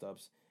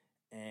post-ups.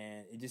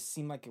 And it just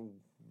seemed like it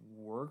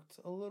worked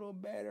a little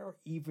better,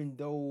 even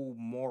though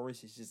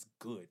Morris is just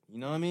good. You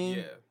know what I mean?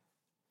 Yeah.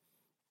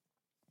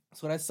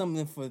 So that's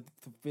something for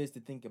Fizz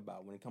to think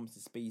about when it comes to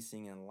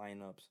spacing and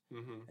lineups.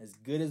 Mm-hmm. As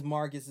good as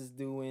Marcus is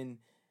doing,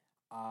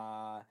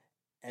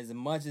 as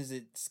much as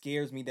it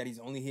scares me that he's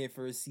only here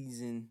for a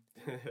season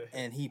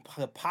and he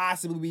could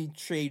possibly be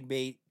trade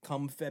bait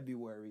come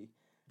February.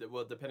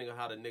 Well, depending on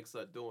how the Knicks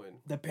are doing.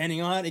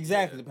 Depending on Knicks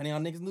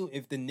do.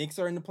 If the Knicks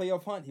are in the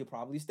playoff hunt, he'll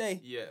probably stay.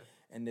 Yeah.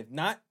 And if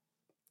not,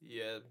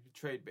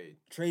 trade bait.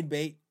 Trade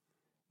bait.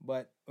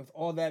 But with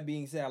all that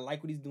being said, I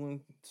like what he's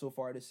doing so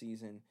far this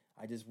season.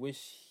 I just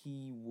wish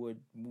he would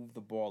move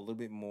the ball a little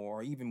bit more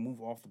or even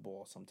move off the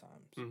ball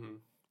sometimes. Mm-hmm.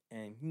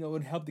 And, it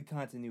would help the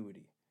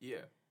continuity.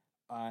 Yeah.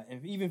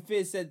 And even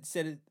Fizz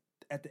said it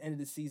at the end of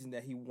the season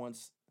that he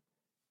wants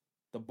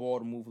the ball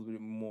to move a little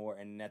bit more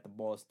and that the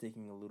ball is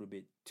sticking a little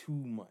bit too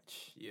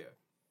much. Yeah.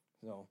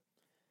 So,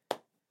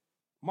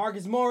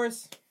 Marcus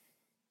Morris,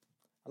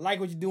 I like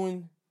what you're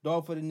doing.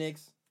 Dog for the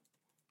Knicks.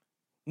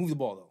 Move the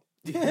ball, though.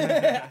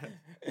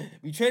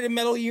 We traded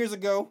Melo years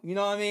ago. You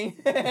know what I mean?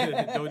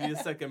 Don't need a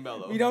second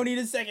Melo. We don't need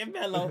a second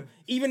Melo.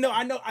 Even though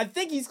I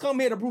think he's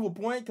come here to prove a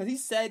point because he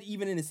said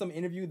even in some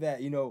interview that,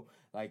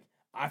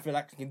 I feel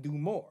like I can do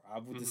more. I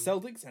was with the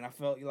Celtics and I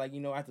felt like,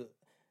 I have to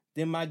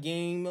dim my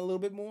game a little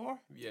bit more.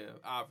 Yeah,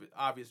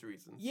 obvious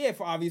reasons. Yeah,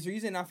 for obvious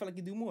reasons. I feel like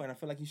he do more and I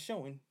feel like he's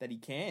showing that he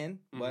can,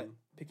 but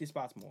pick his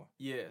spots more.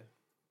 Yeah.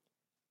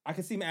 I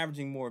can see him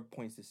averaging more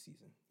points this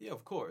season. Yeah,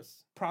 of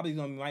course. Probably he's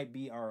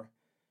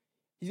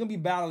gonna be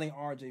battling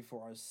RJ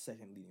for our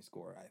second leading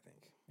scorer, I think.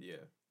 Yeah.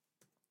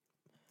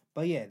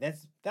 But yeah,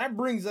 that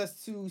brings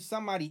us to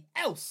somebody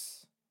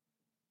else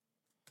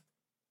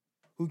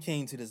who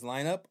came to this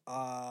lineup.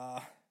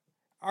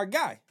 Our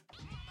guy.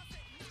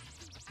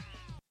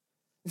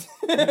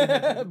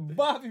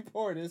 Bobby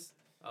Portis.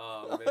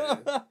 Oh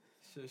man.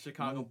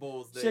 Chicago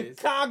Bulls days.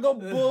 Chicago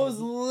Bulls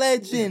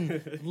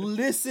legend.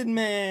 Listen,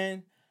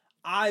 man.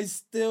 I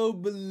still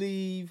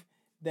believe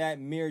that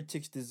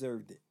Mirotic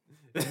deserved it.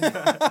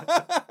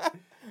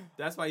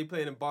 That's why he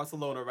playing in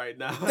Barcelona right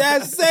now.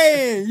 That's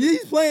saying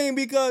he's playing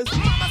because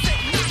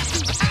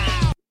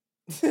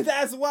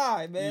that's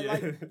why, man. Yeah.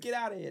 Like, get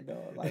out of here,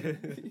 dog. Like,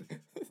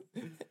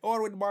 all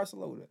the way to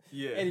Barcelona.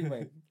 Yeah.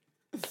 Anyway,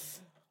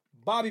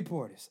 Bobby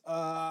Portis.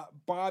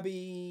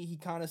 Bobby, he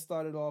kind of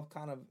started off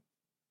kind of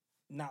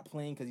not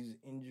playing because he was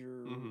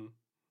injured,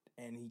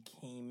 and he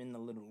came in a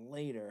little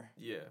later.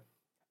 Yeah.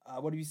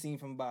 What have you seen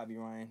from Bobby,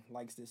 Ryan?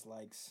 Likes,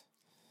 dislikes?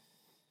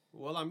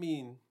 Well, I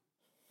mean,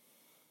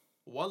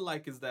 one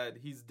like is that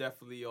he's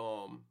definitely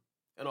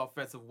an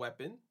offensive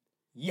weapon.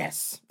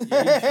 Yes.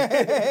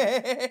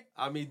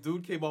 I mean,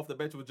 dude came off the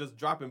bench with just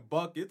dropping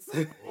buckets.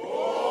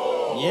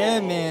 Yeah,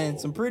 man.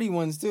 Some pretty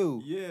ones,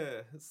 too.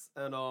 Yeah.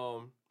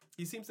 And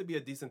he seems to be a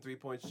decent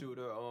 3-point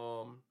shooter.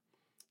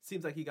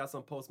 Seems like he got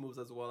some post moves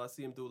as well. I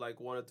see him do like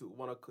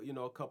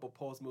a couple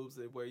post moves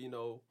where,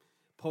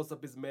 post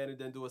up his man and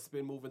then do a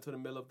spin move into the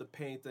middle of the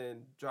paint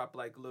and drop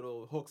like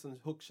little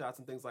hook shots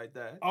and things like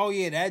that. Oh,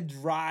 yeah. That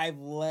drive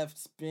left,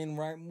 spin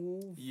right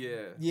move.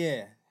 Yeah.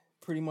 Yeah.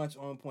 Pretty much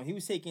on point. He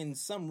was taking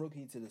some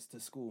rookie to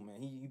school,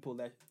 man. He pulled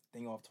that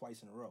thing off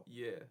twice in a row.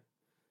 Yeah.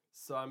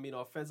 So, I mean,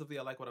 offensively,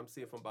 I like what I'm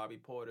seeing from Bobby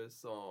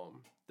Portis.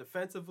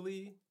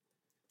 Defensively,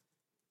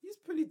 he's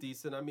pretty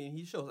decent. I mean,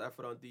 he shows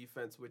effort on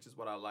defense, which is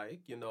what I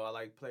like. I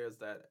like players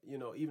that,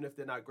 even if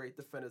they're not great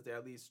defenders, they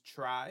at least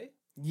try.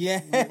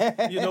 Yeah.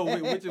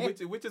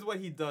 Which is what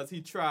he does.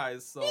 He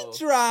tries. So he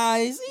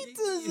tries. He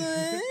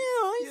doesn't.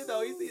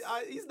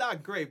 He's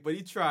not great, but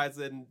he tries,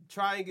 and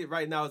trying it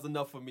right now is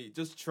enough for me.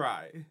 Just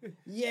try.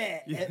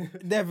 Yeah.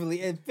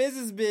 Definitely. And Fizz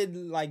has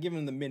been like giving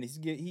him the minutes.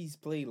 He's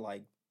played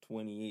like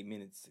 28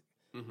 minutes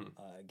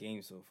a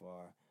game so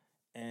far,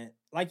 and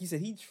like you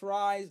said, he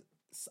tries.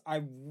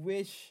 I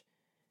wish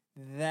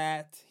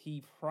that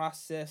he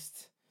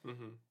processed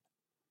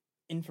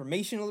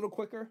information a little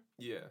quicker.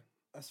 Yeah.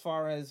 As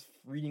far as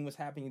reading what's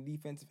happening in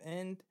defensive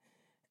end,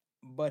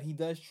 but he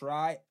does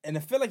try, and I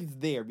feel like it's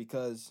there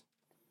because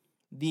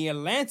the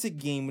Atlantic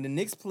game when the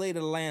Knicks played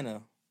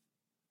Atlanta,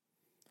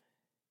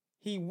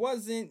 he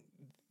wasn't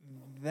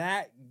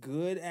that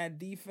good at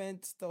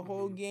defense the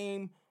whole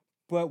game,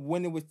 but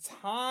when it was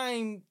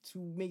time to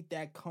make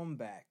that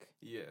comeback,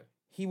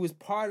 he was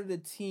part of the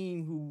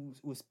team who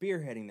was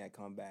spearheading that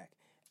comeback,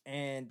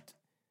 and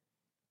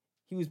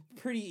it was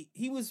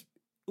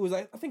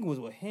like, I think it was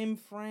with him,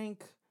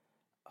 Frank.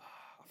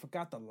 I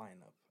forgot the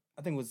lineup.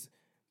 I think it was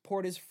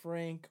Portis,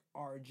 Frank,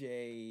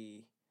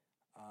 RJ.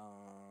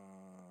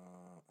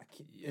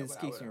 It's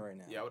Casey right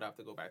now. Yeah, I would have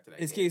to go back to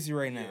that. It's Casey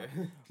right now.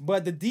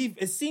 But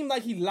it seemed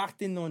like he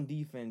locked in on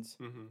defense.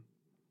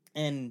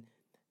 And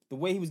the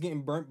way he was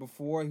getting burnt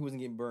before, he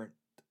wasn't getting burnt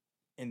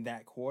in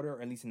that quarter,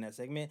 or at least in that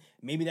segment.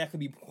 Maybe that could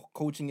be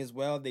coaching as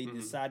well. They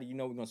decided, we're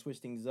going to switch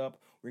things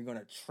up. We're going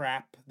to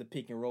trap the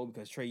pick and roll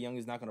because Trae Young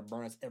is not going to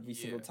burn us every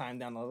single time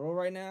down the road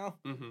right now.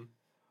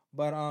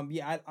 But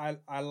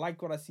I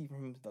like what I see from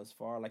him thus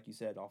far, like you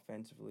said,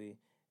 offensively,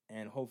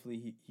 and hopefully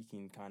he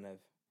can kind of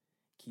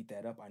keep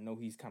that up. I know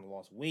he's kind of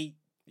lost weight,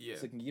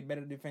 so he can get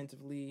better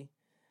defensively,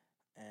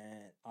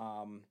 and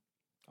I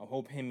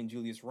hope him and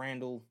Julius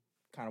Randle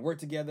kind of work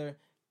together,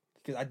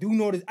 because I did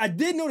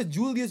notice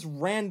Julius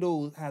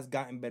Randle has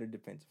gotten better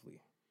defensively.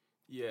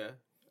 Yeah.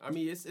 I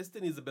mean, it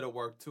still needs a bit of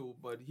work too,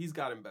 but he's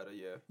gotten better,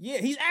 yeah. Yeah,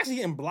 he's actually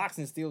getting blocks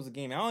and steals a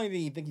game. I don't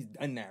even think he's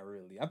done that,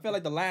 really. I feel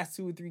like the last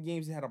 2 or 3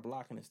 games he had a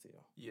block and a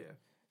steal. Yeah.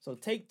 So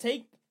take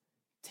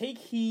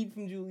heed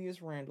from Julius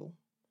Randle,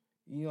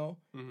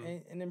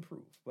 and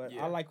improve. But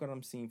I like what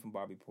I'm seeing from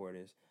Bobby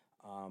Portis.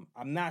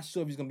 I'm not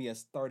sure if he's going to be a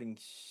starting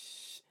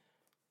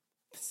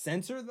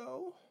center,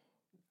 though.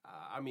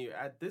 I mean,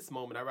 at this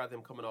moment, I'd rather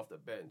him coming off the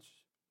bench.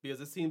 Because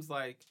it seems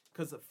like,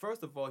 because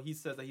first of all, he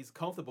says that he's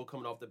comfortable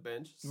coming off the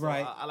bench. So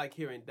right. I like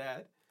hearing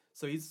that.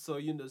 So you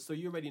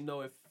already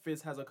know if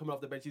Fizz hasn't come off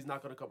the bench, he's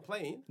not going to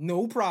complain.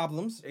 No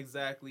problems.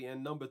 Exactly.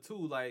 And number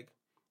 2,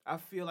 I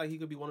feel like he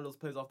could be one of those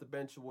players off the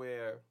bench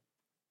where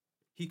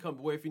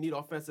if you need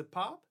offensive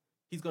pop,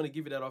 he's going to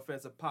give you that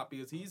offensive pop,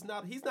 because he's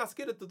not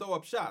scared to throw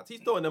up shots.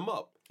 He's throwing them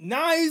up.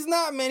 Nah, he's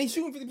not, man. He's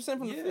shooting 50%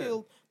 from the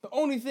field. The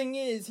only thing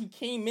is he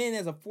came in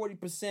as a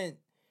 40%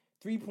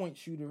 3-point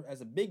shooter as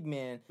a big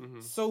man.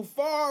 So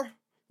far,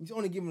 he's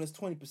only giving us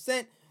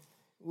 20%,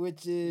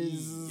 which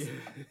is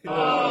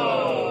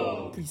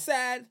pretty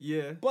sad.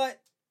 Yeah.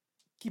 But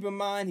keep in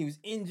mind, he was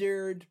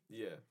injured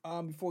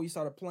Yeah. Before he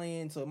started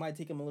playing, so it might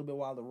take him a little bit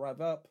while to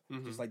rev up,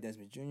 just like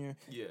Desmond Jr.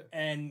 Yeah.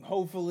 And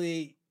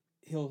hopefully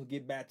he'll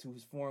get back to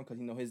his form, because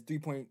his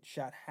 3-point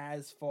shot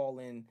has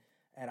fallen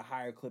at a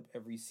higher clip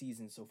every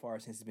season so far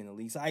since he's been in the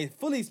league. So I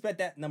fully expect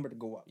that number to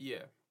go up.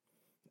 Yeah.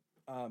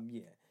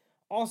 Yeah.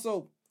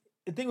 Also,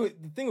 the thing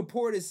with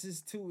Portis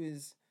is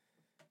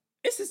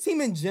it's his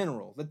team in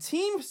general. The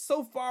team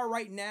so far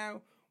right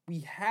now, we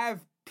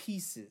have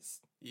pieces.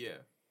 Yeah.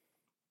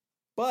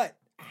 But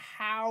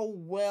how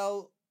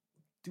well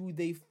do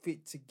they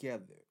fit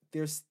together?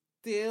 There's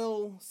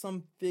still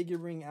some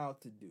figuring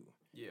out to do.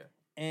 Yeah.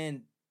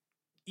 And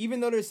even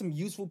though there's some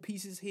useful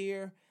pieces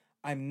here,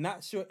 I'm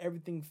not sure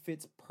everything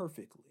fits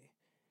perfectly.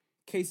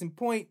 Case in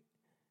point,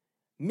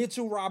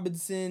 Mitchell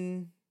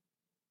Robinson,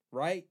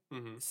 right?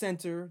 Mm-hmm.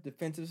 Center,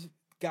 defensive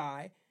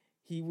guy.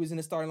 He was in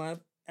the starting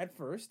lineup at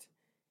first.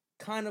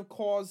 Kind of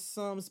caused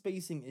some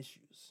spacing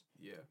issues.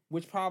 Yeah.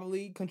 Which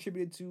probably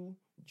contributed to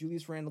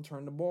Julius Randle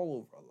turning the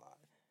ball over a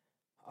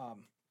lot.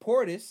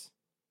 Portis,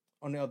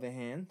 on the other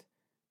hand,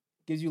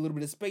 gives you a little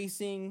bit of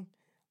spacing.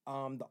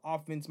 The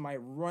offense might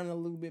run a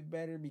little bit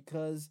better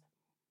because,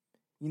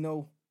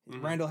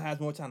 Randle has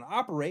more time to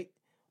operate.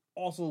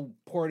 Also,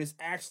 Portis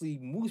actually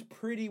moves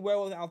pretty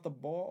well without the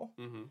ball.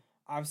 Mm-hmm.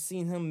 I've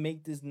seen him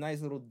make this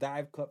nice little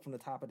dive cut from the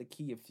top of the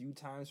key a few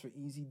times for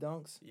easy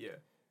dunks. Yeah.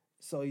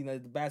 So, the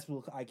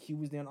basketball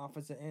IQ is there on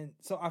offensive end.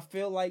 So, I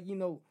feel like,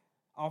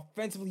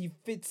 offensively, he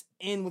fits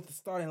in with the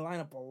starting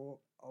lineup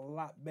a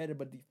lot better.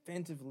 But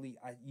defensively,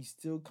 you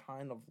still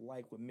kind of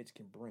like what Mitch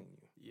can bring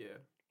you. Yeah.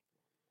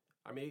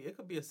 I mean, it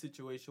could be a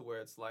situation where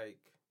it's like,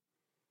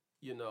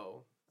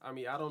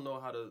 I don't know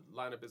how the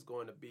lineup is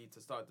going to be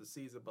to start the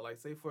season, but like,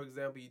 say, for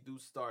example, you do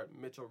start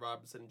Mitchell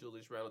Robinson and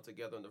Julius Randle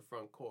together in the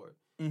front court.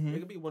 Mm-hmm. It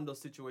could be one of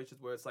those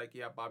situations where it's like,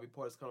 Bobby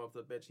Portis coming off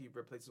the bench, he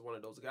replaces one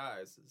of those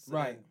guys. So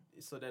right.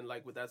 Then,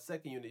 like, with that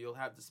second unit, you'll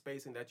have the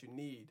spacing that you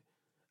need,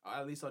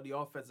 at least on the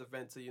offensive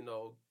end,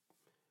 to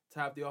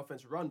have the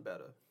offense run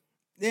better.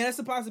 Yeah, that's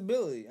a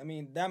possibility. I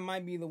mean, that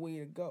might be the way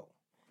to go.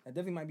 That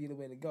definitely might be the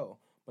way to go.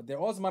 But there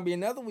also might be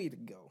another way to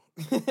go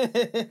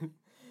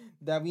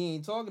that we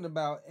ain't talking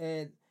about,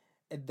 and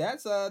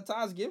that's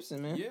Taj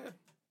Gibson, man. Yeah.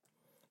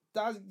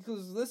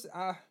 Because listen,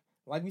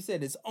 like we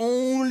said, it's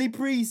only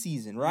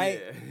preseason,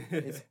 right? Yeah.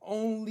 It's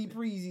only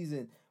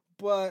preseason.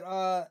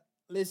 But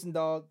listen,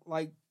 dog,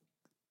 like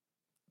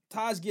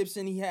Taj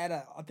Gibson, I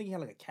think he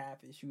had like a calf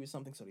issue or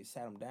something, so they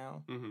sat him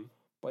down. Mm-hmm.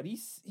 But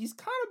he's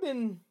kind of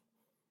been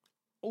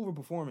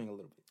overperforming a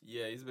little bit.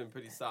 Yeah, he's been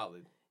pretty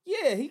solid.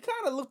 Yeah, he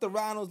kind of looked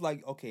around and was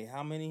like, okay,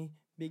 how many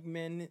big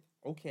men?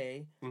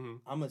 Okay, mm-hmm.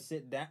 I'm going to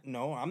sit down.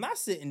 No, I'm not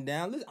sitting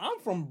down. Listen, I'm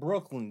from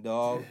Brooklyn,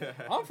 dog.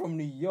 I'm from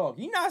New York.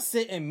 You're not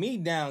sitting me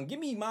down. Give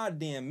me my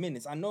damn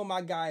minutes. I know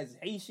my guy is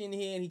Haitian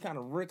here, and he kind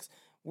of works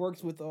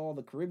with all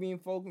the Caribbean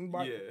folk.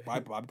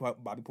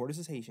 Bobby Portis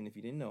is Haitian, if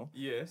you didn't know.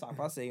 Yeah. So if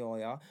I say all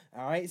y'all.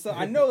 All right, so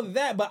I know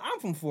that, but I'm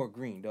from Fort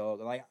Greene,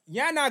 dog. Like,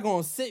 y'all not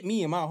going to sit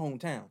me in my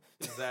hometown.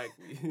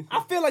 Exactly.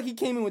 I feel like he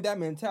came in with that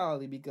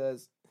mentality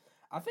because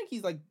I think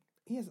he's a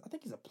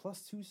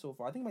 +2 so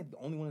far. I think he might be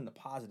the only one in the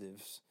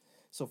positives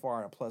so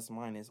far, a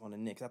plus-minus on the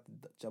Knicks. I have to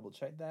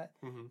double-check that.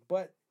 Mm-hmm.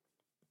 But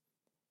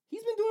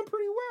he's been doing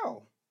pretty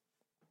well.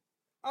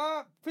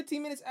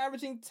 15 minutes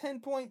averaging 10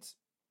 points.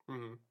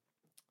 Mm-hmm.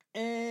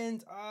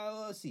 And,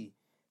 let's see,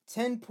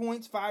 10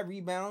 points, 5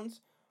 rebounds.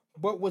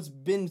 But what's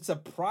been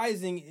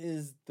surprising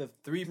is the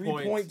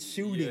three-point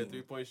shooting. Yeah,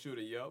 three-point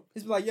shooting, yo.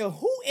 It's like, yo,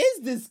 who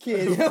is this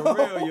kid? For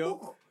real,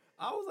 yo.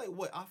 I was like,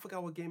 what? I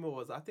forgot what game it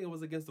was. I think it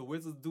was against the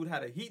Wizards. Dude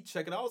had a heat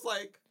check, and I was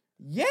like,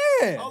 yeah.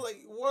 I was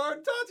like,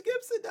 word, Taj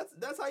Gibson.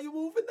 That's how you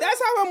moving.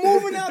 That's how I'm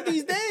moving out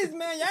these days,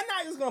 man. Y'all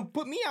not just gonna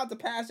put me out the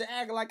pasture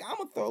acting like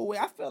I'm a throwaway.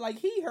 I feel like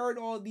he heard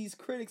all these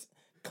critics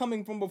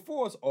coming from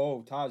before us.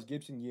 Oh, Taj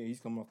Gibson, yeah, he's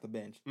coming off the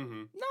bench.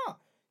 Mm-hmm. Nah,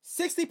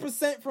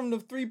 60% from the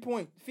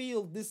 3-point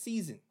field this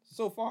season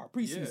so far,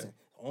 preseason. Yeah.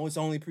 Oh, it's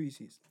only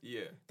preseason.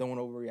 Yeah. Don't want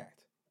to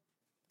overreact.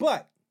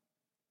 But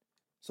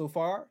so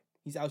far,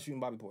 he's out shooting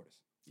Bobby Portis.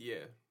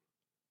 Yeah.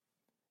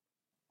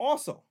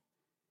 Also,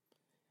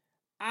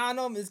 I don't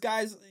know, this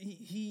guy's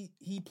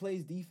he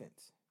plays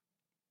defense.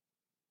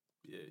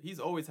 Yeah, he's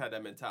always had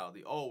that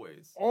mentality.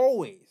 Always.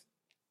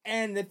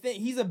 And the thing,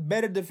 he's a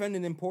better defender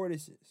than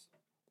Portis is.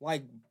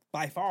 Like,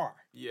 by far.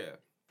 Yeah.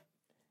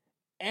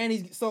 And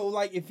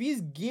if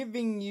he's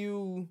giving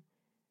you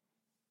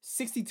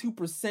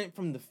 62%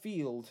 from the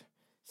field,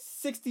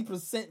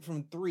 60%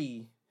 from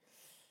 3,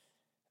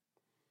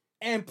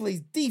 and plays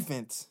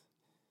defense.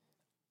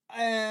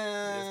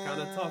 It's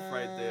kind of tough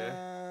right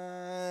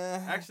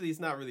there. Actually, it's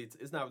not really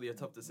a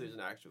tough decision,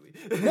 actually.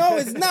 No,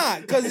 it's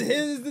not. Because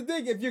here's the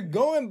thing. If you're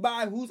going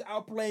by who's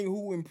outplaying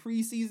who in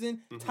preseason,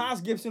 mm-hmm.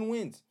 Taj Gibson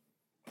wins.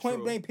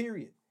 Point blank,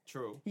 period.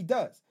 True. He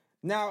does.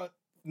 Now,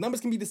 numbers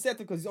can be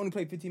deceptive because he's only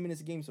played 15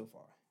 minutes a game so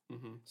far.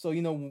 Mm-hmm. So,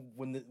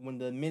 when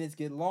the minutes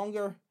get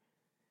longer,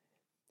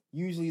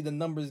 usually the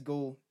numbers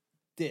go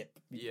dip.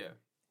 Yeah.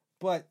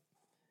 But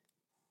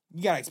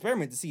you got to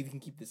experiment to see if you can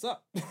keep this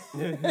up.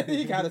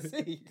 You got to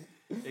see.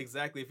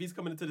 Exactly. If he's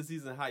coming into the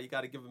season high, you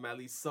got to give him at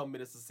least some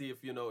minutes to see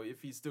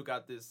if he's still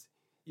got this,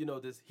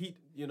 this heat,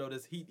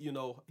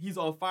 he's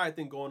on fire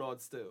thing going on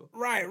still.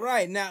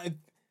 Right. Now,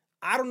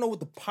 I don't know what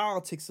the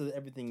politics of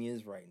everything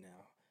is right now.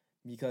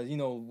 Because,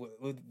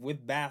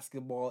 with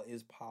basketball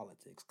is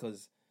politics.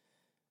 Because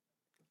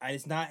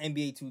it's not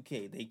NBA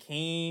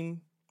 2K.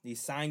 They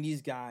signed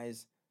these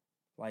guys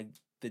like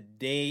the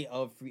day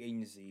of free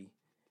agency.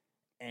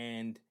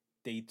 And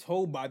they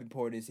told Bobby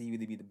Portis he would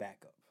be the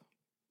backup.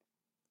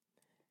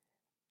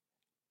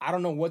 I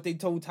don't know what they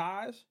told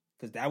Taj,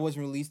 because that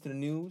wasn't released to the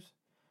news.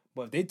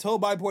 But if they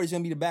told Bobby Portis he's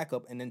going to be the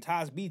backup, and then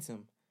Taj beats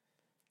him,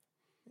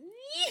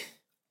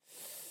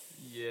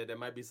 yeah, there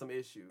might be some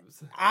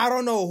issues. I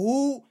don't know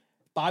who.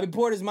 Bobby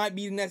Portis might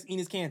be the next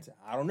Enes Kanter.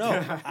 I don't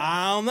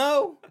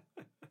know.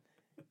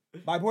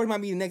 Bobby Portis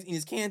might be the next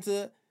Enes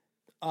Kanter,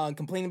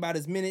 complaining about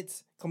his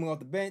minutes coming off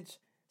the bench.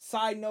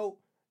 Side note,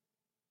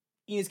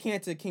 Enes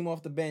Kanter came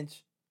off the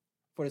bench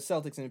for the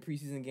Celtics in the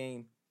preseason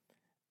game,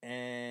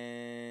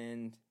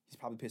 and he's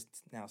probably pissed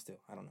now still.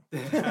 I don't know.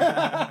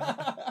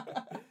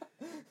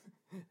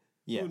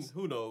 Yes.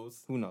 Who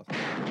knows? Who knows? Yeah,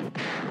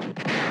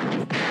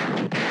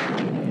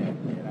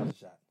 that was a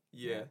shot.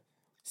 Yeah.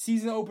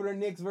 Season opener,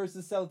 Knicks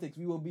versus Celtics.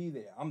 We will be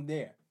there. I'm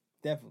there.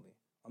 Definitely.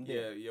 I'm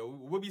there. Yeah.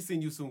 We'll be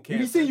seeing you soon, Kanter. We'll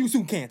be seeing you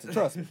soon, Kanter.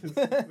 Trust me.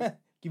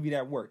 Give you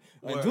that work.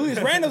 And Julius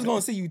Randle's going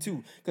to see you,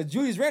 too, because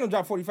Julius Randle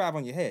dropped 45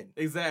 on your head.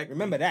 Exactly.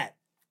 Remember that.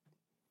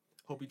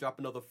 Hope he drop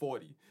another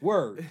 40.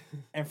 Word.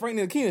 And Frank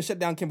Ntilikina shut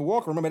down Kemba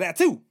Walker. Remember that,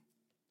 too.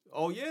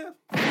 Oh, yeah.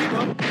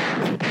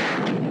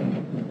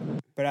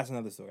 But that's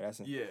another story.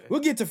 Yeah.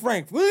 We'll get to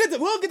Frank.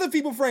 We'll get to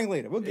people Frank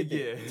later. We'll get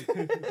there.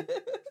 Yeah.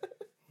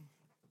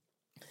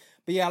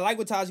 But yeah, I like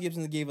what Taj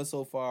Gibson gave us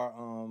so far.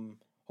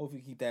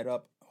 Hopefully keep that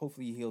up.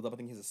 Hopefully he healed up. I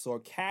think he has a sore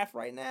calf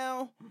right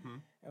now. Mm-hmm.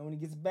 And when he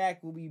gets back,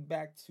 we'll be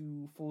back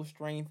to full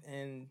strength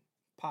and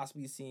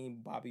possibly seeing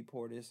Bobby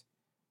Portis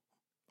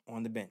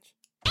on the bench.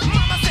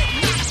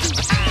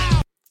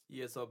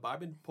 Yeah, so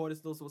Bobby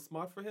Portis knows what's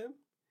smart for him.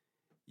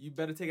 You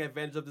better take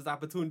advantage of this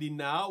opportunity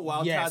now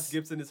while Taj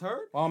Gibson is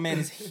hurt. Oh, man,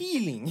 is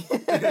healing.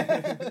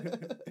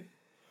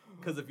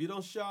 Because if you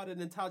don't shot it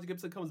and then Taj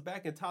Gibson comes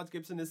back and Taj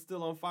Gibson is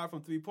still on fire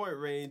from 3-point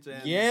range.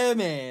 And yeah,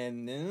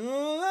 man. I don't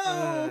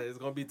know. It's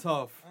going to be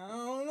tough. I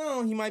don't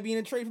know. He might be in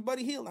a trade for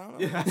Buddy Hield. I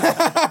don't know. Yeah.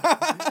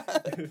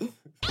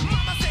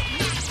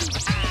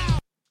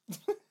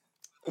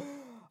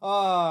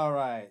 All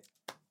right.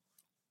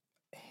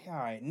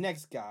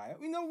 Next guy.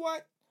 You know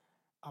what?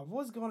 I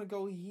was going to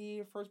go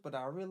here first, but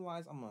I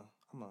realized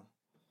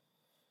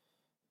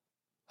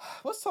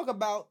let's talk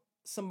about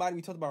somebody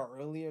we talked about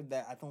earlier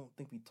that I don't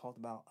think we talked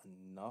about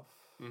enough.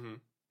 Mm-hmm.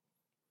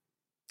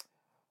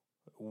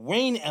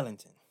 Wayne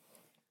Ellington.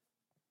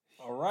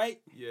 All right?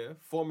 Yeah,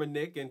 former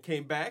Knick and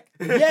came back.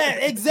 Yeah,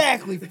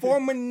 exactly.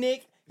 Former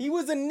Knick. He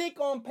was a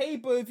Knick on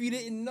paper if you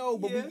didn't know,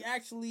 but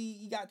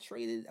he got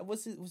traded.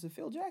 Was it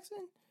Phil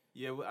Jackson?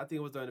 Yeah, I think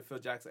it was during the Phil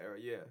Jackson era,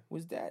 yeah. I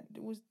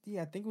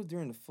think it was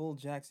during the Phil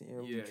Jackson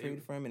era. We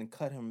traded for him and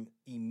cut him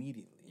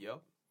immediately.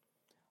 Yep.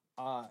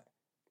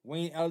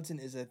 Wayne Ellington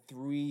is a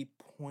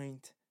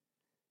 3-point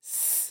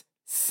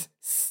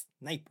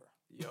sniper.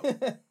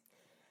 Yep.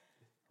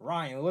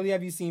 Ryan, what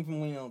have you seen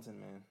from Wayne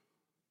Ellington, man?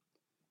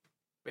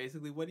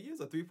 Basically what he is,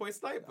 a 3-point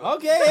sniper.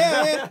 Okay,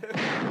 yeah.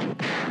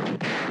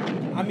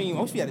 I mean,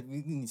 most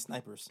we need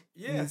snipers.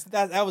 Yeah.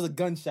 That was a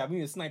gunshot. We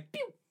need to snipe.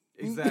 Pew!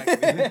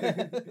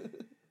 Exactly.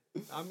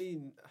 I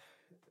mean,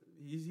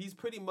 he's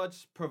pretty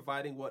much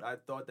providing what I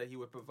thought that he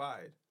would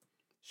provide.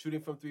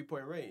 Shooting from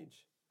 3-point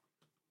range.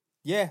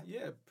 Yeah.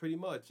 Yeah, pretty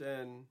much.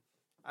 And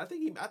I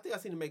think I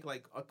seen him make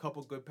like a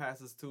couple good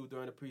passes too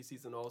during the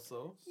preseason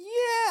also.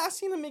 Yeah, I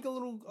seen him make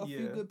a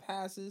few good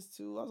passes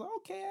too. I was like,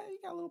 okay, he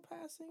got a little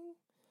passing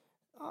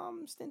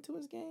stint to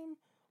his game.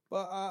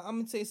 But I'm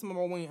gonna say something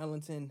about Wayne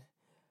Ellington.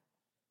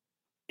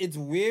 It's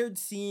weird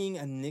seeing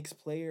a Knicks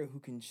player who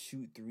can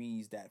shoot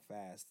threes that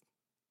fast,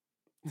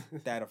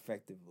 that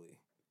effectively.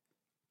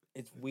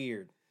 It's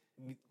weird.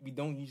 We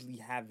don't usually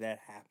have that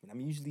happen.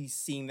 I'm usually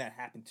seeing that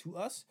happen to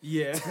us.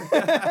 Yeah.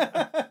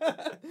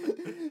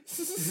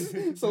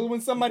 So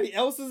when somebody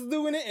else is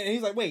doing it, and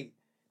he's like, wait,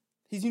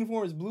 his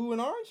uniform is blue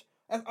and orange?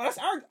 That's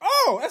our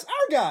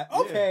guy.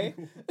 Okay.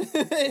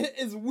 Yeah.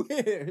 It's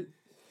weird.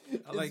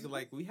 Like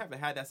we haven't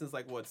had that since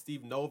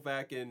Steve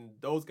Novak and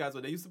those guys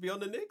when they used to be on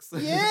the Knicks.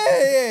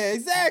 Yeah,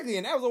 exactly.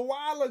 And that was a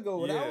while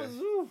ago. Yeah.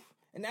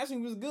 And that's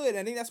when he was good.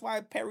 I think that's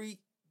why Perry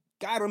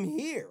got him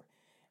here.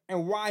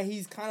 And why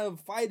he's kind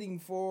of fighting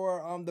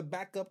for the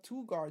backup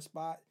 2-guard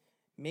spot.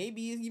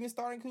 Maybe he's even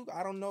starting Cook.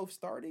 I don't know if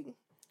starting.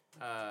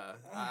 I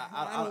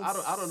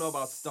don't know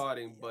about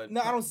starting, but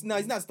no, he's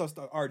not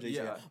starting RJ.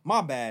 Yeah.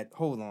 My bad.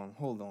 Hold on.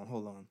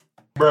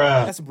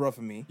 Bruh. That's a bruh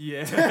for me.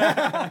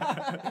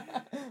 Yeah.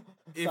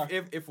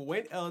 If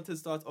Wayne Ellington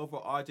starts over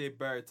RJ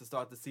Barrett to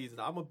start the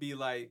season, I'm gonna be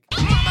like,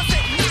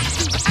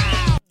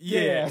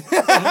 yeah.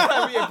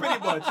 Yeah, pretty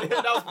much.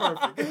 That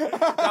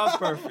was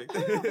perfect.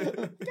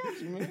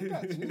 Got you, man.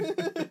 Got you.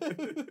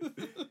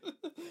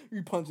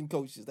 You punching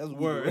coaches. That's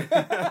word.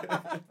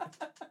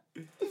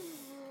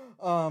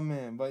 Oh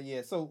man, but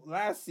yeah. So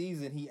last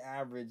season he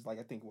averaged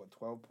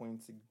 12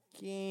 points a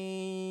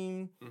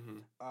game. Mm-hmm.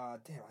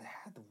 Damn, I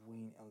had the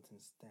Wayne Ellington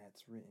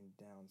stats written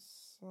down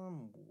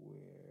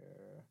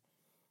somewhere.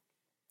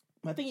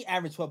 I think he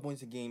averaged 12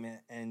 points a game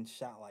and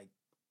shot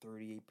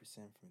 38%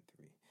 from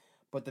three.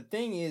 But the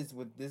thing is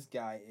with this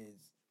guy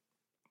is,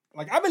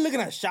 I've been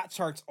looking at shot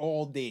charts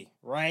all day,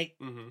 right?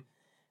 Mm-hmm.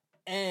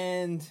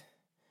 And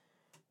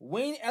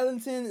Wayne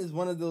Ellington is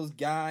one of those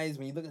guys,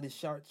 when you look at his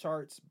shot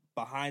charts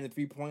behind the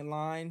 3-point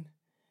line,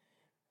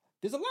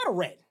 there's a lot of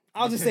red.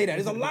 I'll just say that.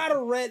 There's a lot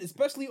of red,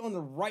 especially on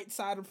the right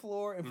side of the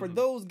floor. And for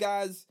those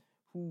guys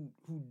who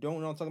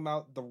don't know what I'm talking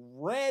about, the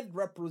red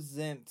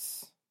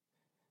represents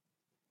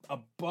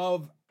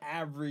above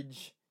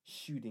average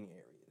shooting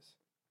areas.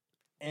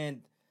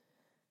 And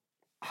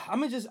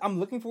I'm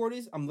looking for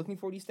these. I'm looking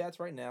for these stats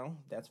right now.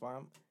 That's why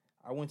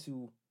I went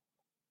to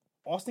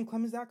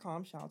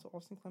AustinClemens.com. Shout out to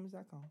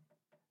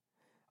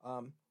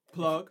AustinClemens.com.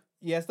 Plug.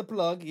 Yes, the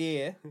plug.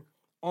 Yeah.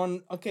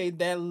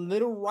 That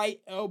little right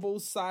elbow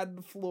side of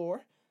the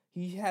floor,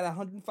 he had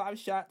 105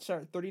 shots,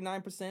 shot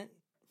 39%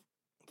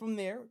 from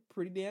there.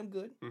 Pretty damn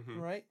good,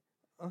 right?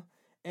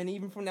 And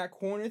even from that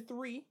corner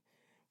three,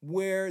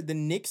 where the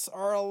Knicks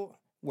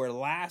were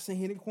last in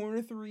hitting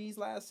corner threes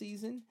last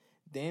season,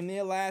 damn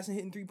near last in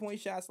hitting 3-point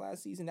shots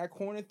last season. That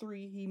corner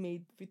three, he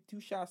made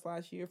 52 shots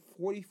last year,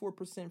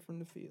 44% from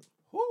the field.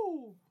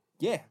 Woo!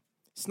 Yeah,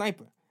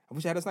 sniper. I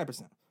wish I had a sniper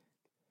sound.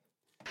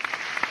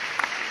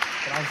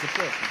 But I was the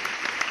first.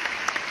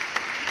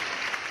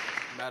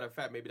 Matter of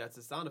fact, maybe that's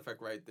a sound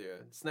effect right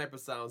there. Sniper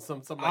sound,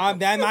 something like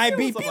that might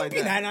be something like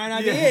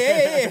that.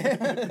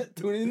 Yeah.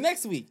 Tune in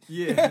next week.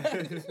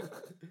 Yeah.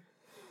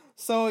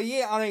 So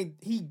yeah, I mean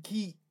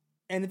he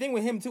and the thing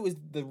with him too is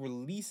the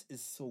release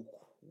is so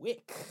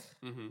quick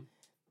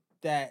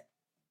that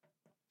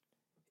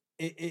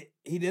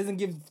he doesn't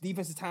give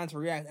defenses time to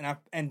react,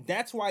 and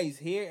that's why he's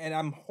here. And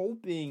I'm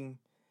hoping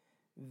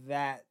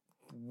that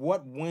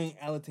what Wayne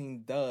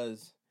Ellington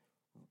does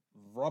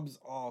rubs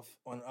off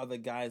on other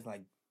guys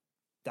like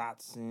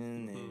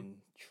Dotson and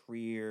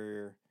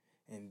Trier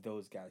and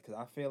those guys, because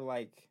I feel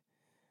like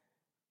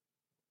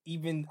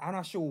even I'm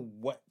not sure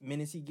what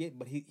minutes he get,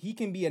 but he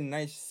can be a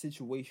nice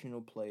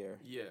situational player.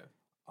 Yeah.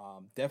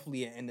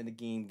 Definitely an end of the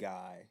game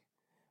guy,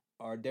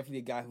 or definitely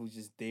a guy who's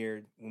just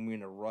there when we're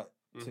in a rut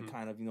to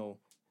kind of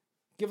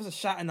give us a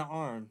shot in the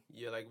arm.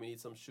 Yeah, like we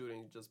need some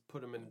shooting, just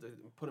put him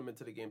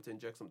into the game to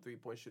inject some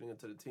 3-point shooting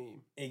into the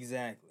team.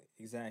 Exactly,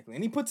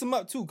 and he puts him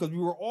up too, because we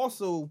were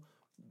also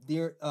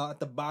there at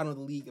the bottom of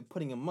the league and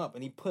putting him up,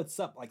 and he puts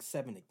up like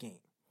 7 a game.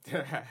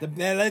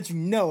 That lets you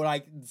know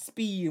like the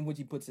speed in which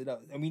he puts it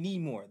up, and we need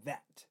more of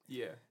that.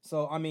 Yeah.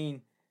 So I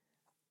mean,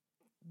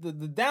 the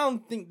down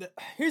thing.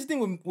 Here's the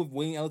thing with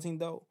Wayne Ellington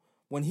though.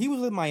 When he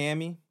was with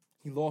Miami,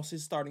 he lost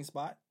his starting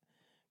spot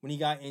when he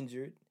got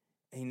injured,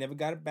 and he never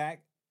got it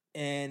back.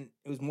 And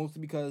it was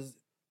mostly because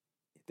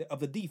of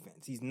the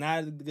defense. He's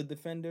not a good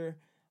defender,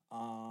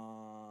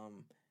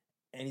 and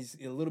he's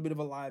a little bit of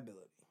a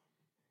liability.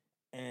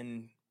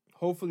 And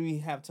hopefully we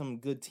have some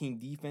good team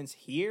defense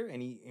here,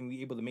 and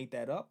we're able to make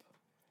that up.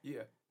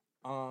 Yeah.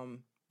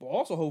 But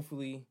also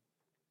hopefully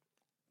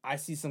I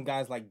see some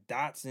guys like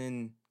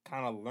Dotson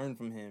kind of learn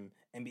from him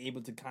and be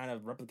able to kind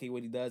of replicate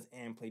what he does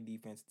and play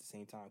defense at the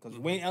same time. Because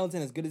Wayne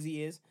Ellington, as good as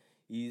he is,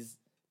 he's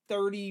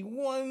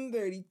 31,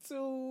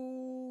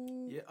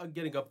 32. Yeah,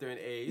 getting up there in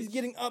age. He's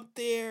getting up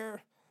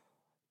there.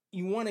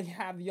 You want to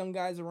have the young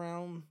guys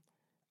around.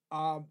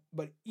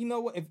 But you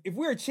know what? If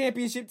we're a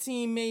championship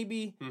team,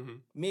 maybe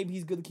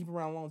he's good to keep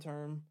around long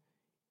term.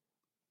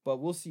 But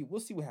we'll see.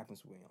 We'll see what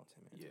happens with Wayne Ellington,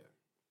 man. Yeah.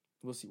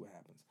 We'll see what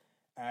happens.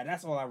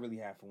 That's all I really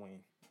have for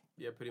Wayne.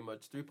 Yeah, pretty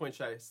much. 3-point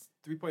shot,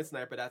 3-point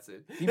sniper, that's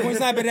it. 3-point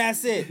sniper,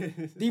 that's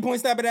it. 3-point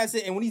sniper, that's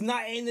it. And when he's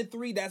not in the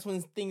 3, that's when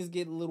things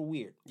get a little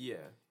weird. Yeah.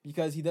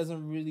 Because he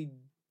doesn't really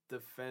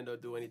defend or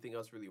do anything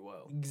else really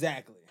well.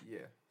 Exactly.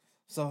 Yeah.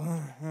 So,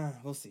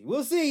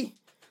 we'll see.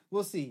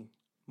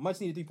 Much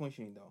needed 3-point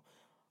shooting, though.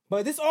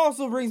 But this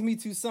also brings me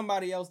to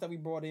somebody else that we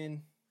brought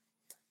in.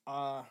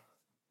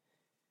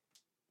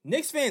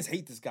 Knicks fans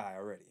hate this guy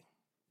already.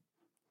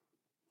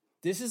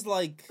 This is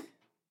like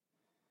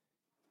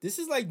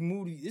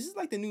Moody. This is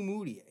like the new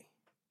Moody.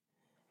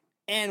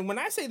 And when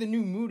I say the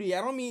new Moody,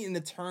 I don't mean in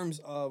the terms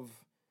of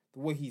the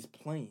way he's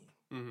playing.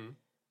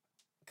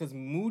 Because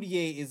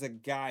Moody is a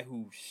guy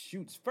who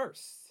shoots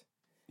first.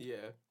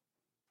 Yeah.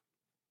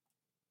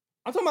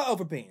 I'm talking about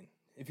Elfrid Payton,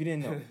 if you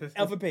didn't know.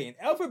 Elfrid Payton.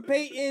 Elfrid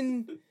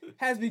Payton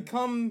has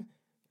become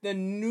the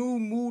new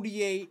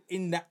Moody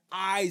in the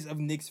eyes of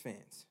Knicks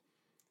fans.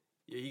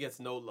 Yeah, he gets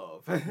no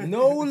love.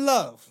 No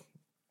love.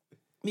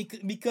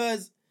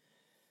 Because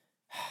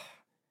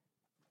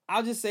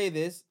I'll just say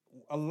this.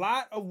 A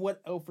lot of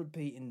what Elfrid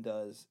Payton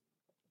does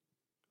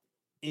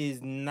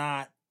is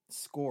not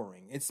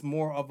scoring. It's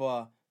more of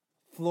a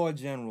floor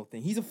general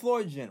thing. He's a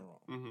floor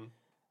general.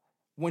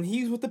 When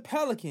he was with the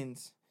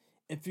Pelicans,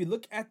 if you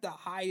look at the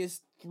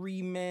highest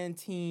 3-man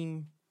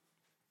team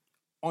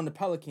on the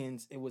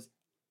Pelicans, it was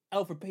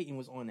Elfrid Payton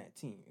was on that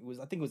team.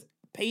 I think it was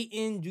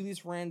Payton,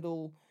 Julius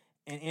Randle,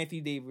 and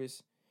Anthony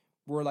Davis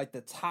were like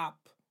the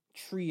top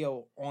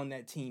trio on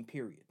that team,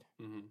 period.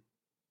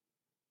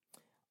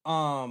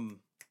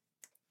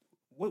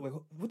 Wait,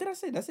 what did I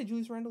say? Did I say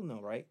Julius Randle? No,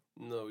 right?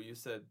 No, you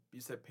said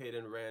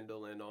Payton,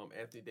 Randle, and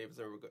Anthony Davis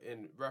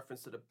in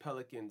reference to the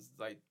Pelicans.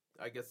 Like,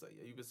 I guess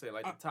you would say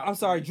like the top. I'm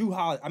sorry, Drew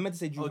Holiday. I meant to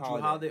say Drew Holiday.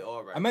 Drew Holiday.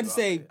 All right. I meant to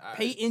say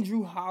Payton,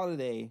 Drew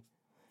Holiday,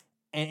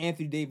 and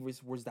Anthony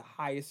Davis was the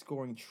highest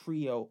scoring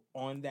trio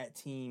on that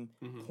team,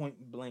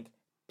 point blank,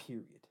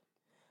 period.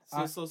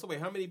 So wait,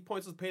 how many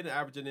points was Payton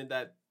averaging in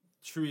that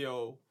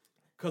trio?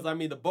 Because, I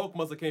mean, the bulk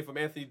must have came from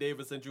Anthony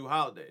Davis and Drew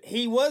Holiday.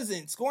 He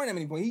wasn't scoring that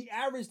many points. He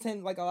averaged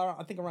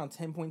around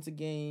 10 points a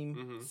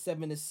game,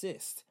 7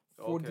 assists,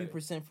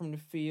 43% from the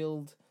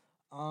field.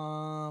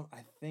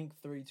 I think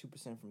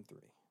 32% from three.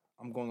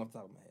 I'm going off the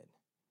top of my head.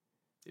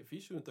 If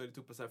he's shooting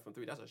 32% from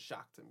three, that's a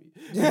shock to me.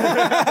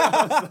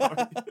 I'm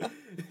sorry.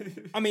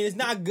 I mean, it's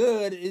not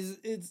good.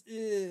 It's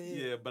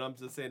Yeah, but I'm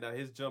just saying that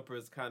his jumper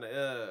is kind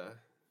of.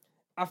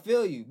 I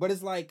feel you, but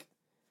it's like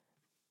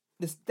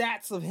the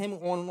stats of him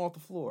on and off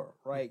the floor,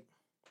 right?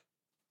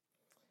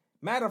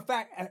 Matter of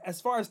fact, as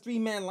far as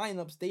 3-man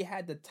lineups, they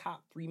had the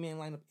top 3-man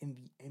lineup in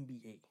the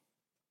NBA.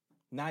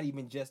 Not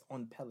even just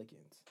on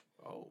Pelicans.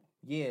 Oh.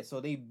 Yeah, so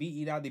they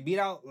beat out. They beat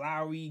out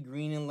Lowry,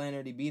 Green, and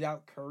Leonard. They beat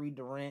out Curry,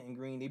 Durant, and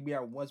Green. They beat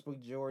out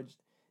Westbrook, George.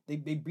 They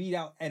beat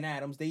out and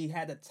Adams. They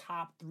had the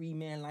top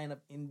 3-man lineup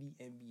in the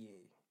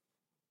NBA.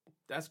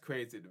 That's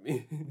crazy to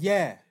me.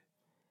 Yeah.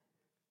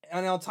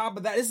 And on top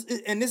of that,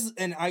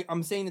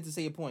 I'm saying it to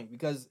say a point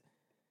because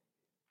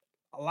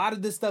a lot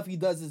of this stuff he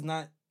does is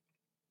not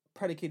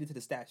predicated to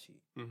the stat sheet.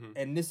 Mm-hmm.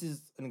 And this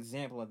is an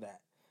example of that.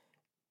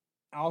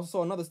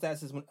 Also, another stat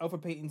says when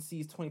Elfrid Payton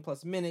sees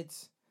 20-plus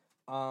minutes,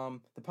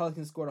 the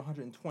Pelicans scored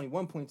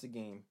 121 points a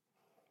game,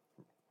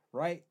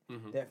 right?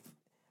 Mm-hmm. That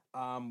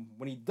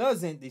when he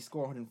doesn't, they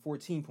score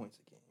 114 points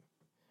a game.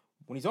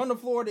 When he's on the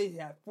floor, they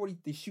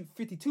shoot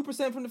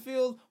 52% from the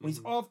field. When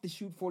he's off, they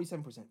shoot 47%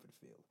 from the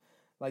field.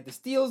 Like the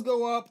steals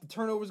go up, the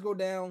turnovers go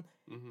down.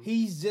 Mm-hmm.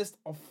 He's just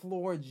a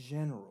floor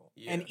general.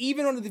 Yeah. And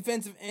even on the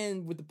defensive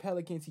end with the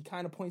Pelicans, he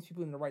kind of points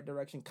people in the right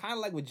direction. Kind of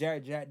like what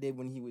Jared Jack did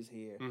when he was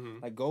here. Mm-hmm.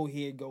 Like, go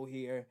here, go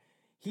here.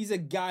 He's a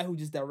guy who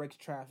just directs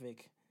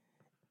traffic.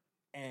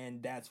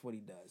 And that's what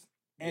he does.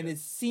 And it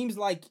seems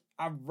like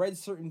I've read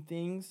certain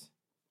things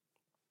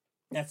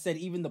that said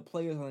even the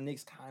players on the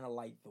Knicks kind of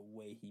like the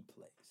way he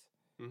plays.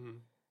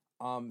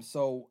 Mm-hmm.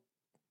 So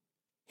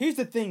here's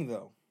the thing,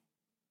 though.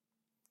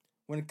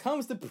 When it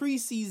comes to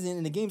preseason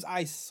and the games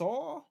I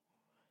saw,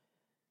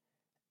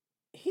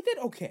 he did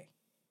okay.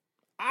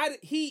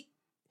 He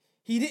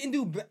didn't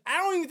do. I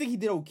don't even think he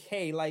did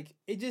okay. Like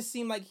it just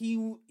seemed like he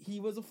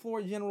was a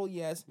floor general.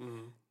 Yes,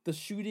 the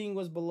shooting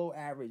was below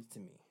average to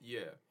me.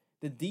 Yeah,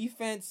 the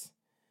defense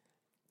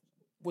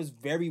was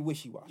very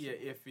wishy-washy.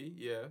 Yeah, iffy.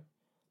 Yeah,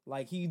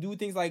 like he would do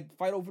things like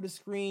fight over the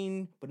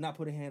screen, but not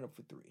put a hand up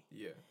for three.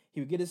 Yeah, he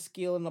would get a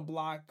steal in the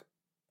block,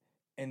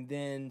 and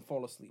then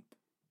fall asleep.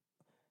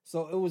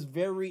 So it was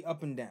very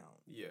up and down.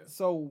 Yeah.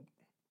 So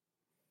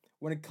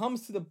when it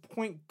comes to the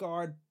point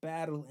guard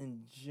battle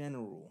in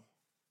general,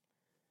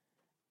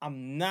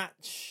 I'm not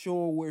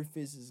sure where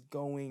this is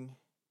going,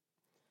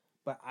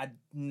 but I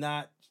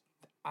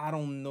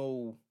don't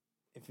know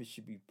if it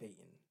should be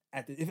Payton.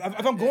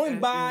 If I'm going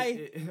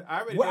by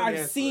what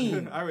I've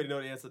seen, I already know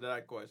the answer to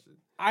that question.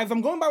 If I'm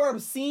going by what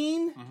I've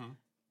seen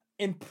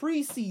in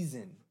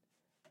preseason,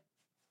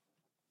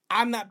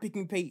 I'm not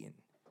picking Payton.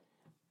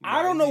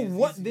 I don't know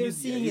what they're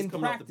seeing in practice. He's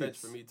coming off the bench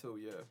for me too,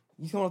 yeah.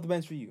 He's coming off the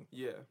bench for you?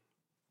 Yeah.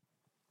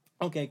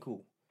 Okay,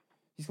 cool.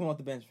 He's coming off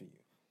the bench for you.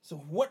 So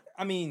what,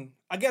 I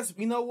guess,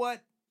 you know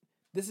what?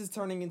 This is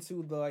turning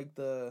into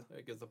the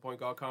point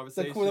guard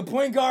conversation. The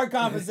point guard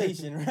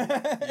conversation,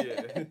 right?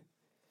 Yeah.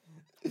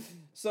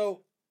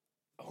 So,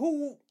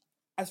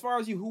 as far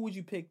as you, who would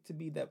you pick to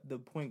be the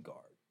point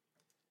guard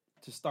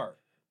to start?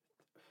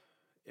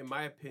 In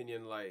my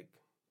opinion,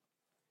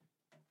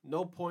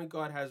 no point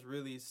guard has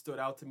really stood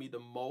out to me the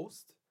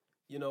most.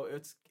 You know,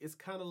 it's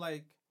kind of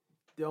like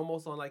they're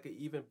almost on like an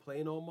even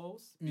plane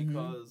almost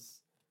because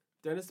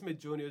Dennis Smith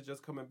Jr. is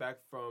just coming back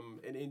from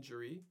an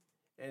injury,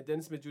 and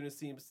Dennis Smith Jr.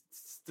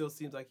 still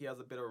seems like he has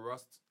a bit of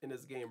rust in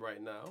his game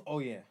right now. Oh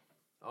yeah.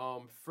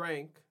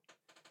 Frank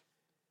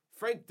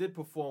did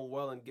perform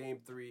well in Game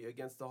 3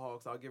 against the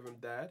Hawks. I'll give him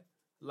that.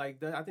 I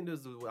think there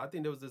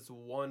was this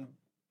one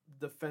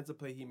defensive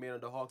play he made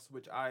on the Hawks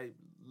which I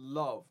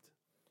loved.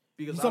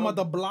 Because you talking about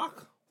the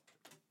block?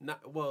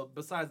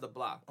 Besides the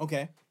block.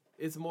 Okay.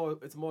 It's more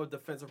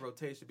defensive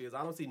rotation because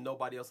I don't see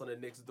nobody else on the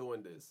Knicks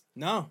doing this.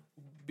 No.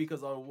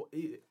 Because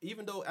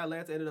even though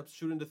Atlanta ended up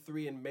shooting the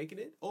 3 and making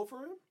it over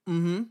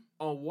him,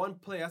 on one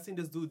play I seen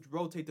this dude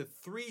rotate to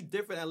 3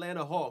 different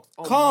Atlanta Hawks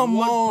on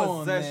one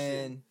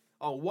possession. Man.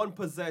 On one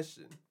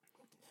possession.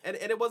 And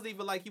it wasn't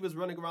even like he was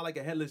running around like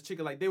a headless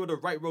chicken. Like they were the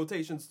right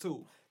rotations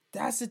too.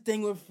 That's the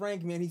thing with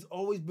Frank, man. He's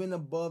always been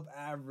above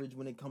average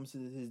when it comes to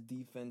his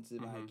defensive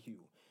IQ.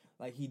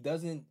 Like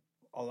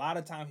a lot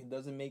of times he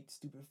doesn't make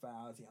stupid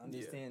fouls. He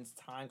understands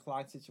time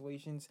clock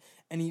situations,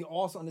 and he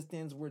also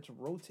understands where to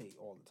rotate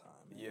all the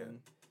time, man. Yeah.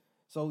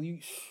 So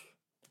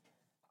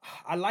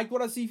I like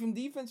what I see from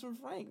defense with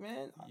Frank,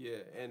 man.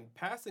 Yeah, and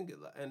passing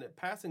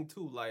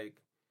too.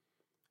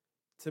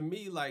 To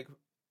me,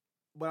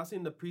 what I've seen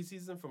in the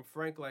preseason from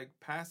Frank,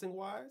 passing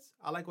wise,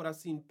 I like what I've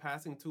seen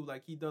passing too.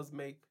 He does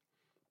make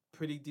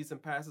pretty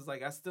decent passes.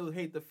 I still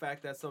hate the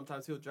fact that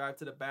sometimes he'll drive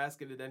to the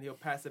basket and then he'll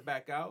pass it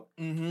back out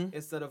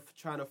instead of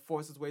trying to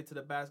force his way to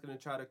the basket and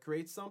try to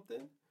create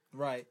something.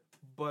 Right.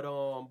 But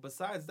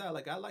besides that,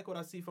 I like what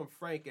I see from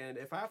Frank. And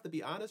if I have to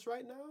be honest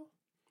right now,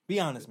 be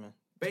honest, man.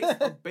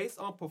 Based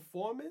on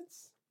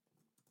performance,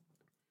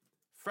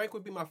 Frank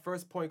would be my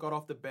first point guard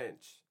off the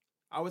bench.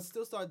 I would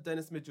still start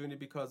Dennis Smith Jr.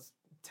 because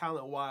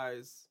talent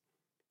wise,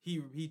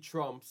 he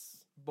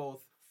trumps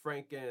both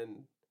Frank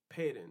and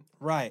Payton.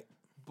 Right.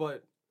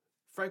 But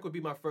Frank would be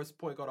my first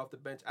point guard off the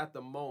bench at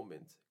the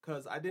moment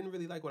because I didn't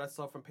really like what I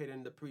saw from Payton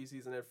in the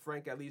preseason, and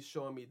Frank at least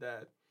showing me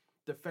that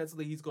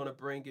defensively he's going to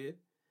bring it.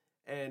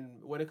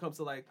 And when it comes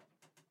to, like,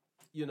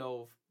 you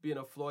know, being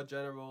a floor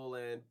general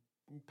and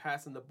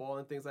passing the ball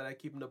and things like that,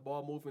 keeping the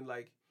ball moving,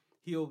 like,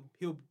 he'll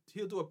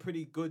do a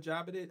pretty good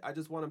job at it. I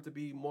just want him to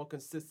be more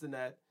consistent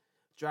at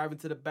driving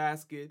to the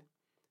basket,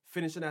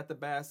 finishing at the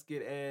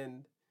basket,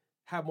 and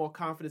have more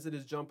confidence in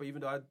his jumper.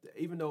 Even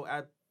though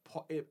at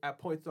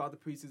points throughout the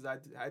preseason,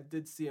 I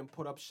did see him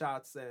put up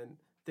shots and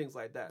things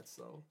like that.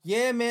 So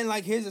yeah, man.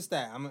 Like, here's a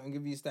stat. I'm gonna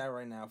give you a stat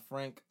right now,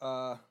 Frank.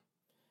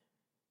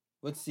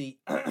 Let's see.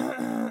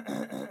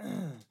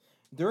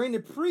 During the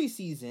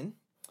preseason,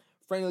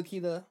 Frank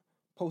Ntilikina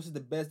posted the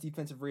best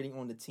defensive rating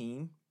on the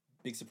team.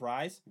 Big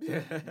surprise.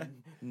 yeah,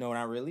 No,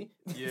 not really.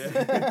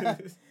 yeah.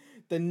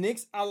 The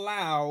Knicks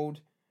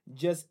allowed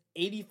just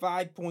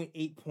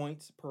 85.8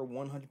 points per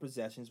 100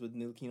 possessions with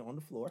Ntilikina on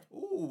the floor.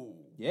 Ooh,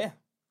 Yeah.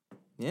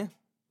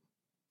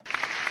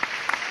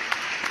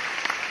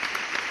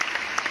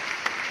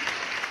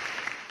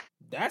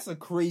 That's a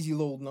crazy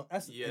low.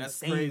 That's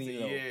insanely crazy.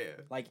 low.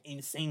 Yeah, Like,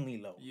 insanely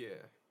low. yeah,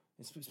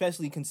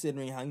 Especially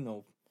considering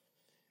how,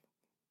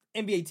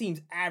 NBA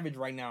teams average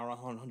right now around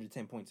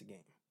 110 points a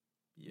game.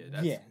 yeah.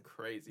 That's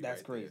crazy. That's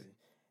right crazy.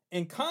 there.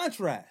 In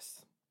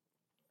contrast,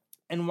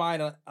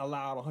 NY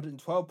allowed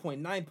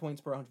 112.9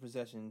 points per 100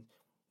 possessions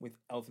with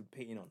Elfrid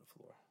Payton on the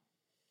floor.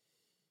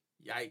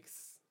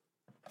 Yikes.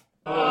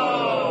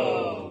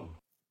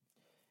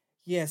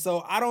 Yeah,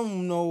 so I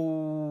don't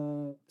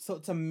know. So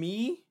to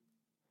me,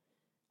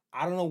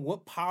 I don't know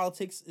what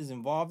politics is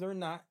involved or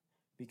not,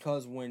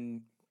 because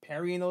when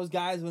Perry and those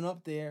guys went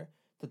up there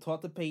to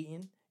talk to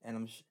Payton,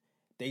 and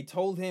they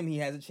told him he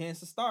has a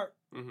chance to start.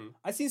 Mm-hmm.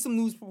 I see some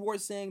news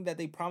reports saying that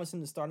they promised him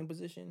the starting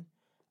position.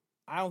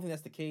 I don't think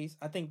that's the case.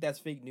 I think that's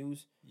fake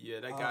news. Yeah,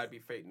 that gotta be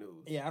fake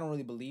news. Yeah, I don't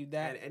really believe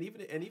that. And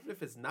even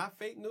if it's not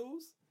fake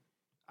news,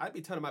 I'd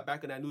be turning my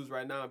back on that news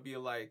right now and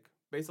being like,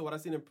 based on what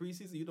I've seen in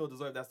preseason, you don't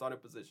deserve that starting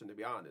position, to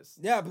be honest.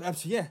 Yeah,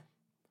 but yeah.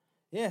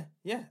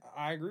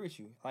 I agree with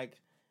you.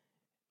 Like,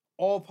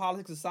 all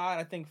politics aside,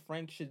 I think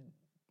Frank should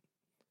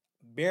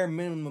bare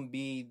minimum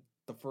be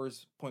the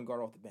first point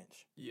guard off the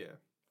bench. Yeah.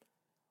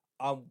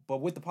 But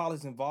with the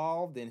politics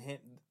involved, and him,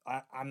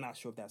 I'm not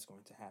sure if that's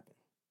going to happen.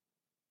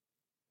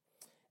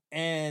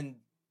 And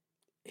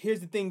here's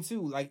the thing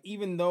too, like,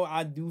 even though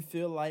I do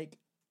feel like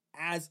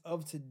as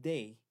of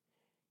today,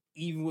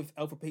 even with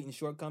Elfrid Payton's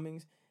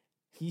shortcomings,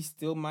 he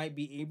still might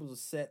be able to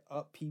set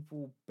up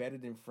people better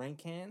than Frank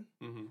can.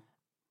 Mm-hmm.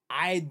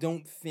 I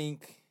don't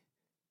think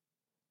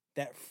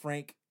that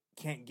Frank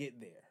can't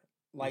get there.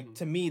 Like,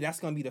 to me, that's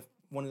going to be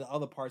one of the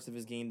other parts of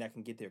his game that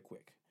can get there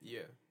quick.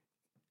 Yeah.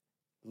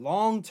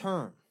 Long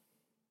term,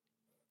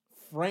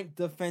 Frank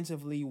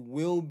defensively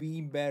will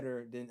be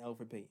better than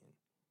Elfrid Payton.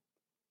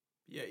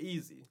 Yeah,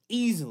 easily.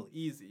 Easily,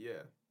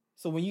 yeah.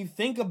 So when you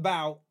think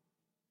about,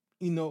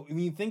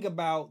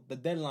 the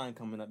deadline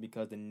coming up,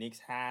 because the Knicks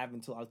have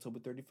until October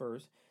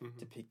 31st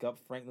to pick up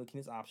Frank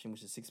Ntilikina's option,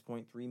 which is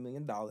 $6.3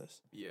 million.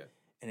 Yeah.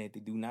 And if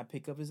they do not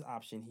pick up his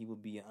option, he will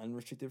be an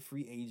unrestricted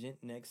free agent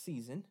next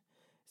season.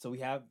 So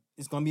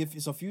it's going to be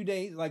a few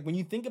days. Like, when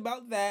you think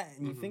about that,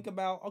 and you think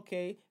about,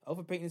 okay,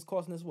 Elfrid Payton is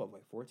costing us what,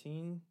 like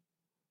 14?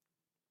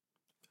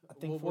 I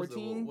think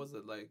 14. Was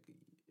it like,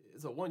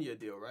 it's a 1-year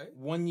deal, right?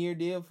 1 year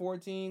deal,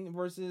 14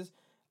 versus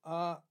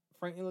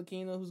Frank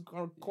Ntilikina, who's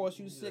going to cost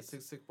you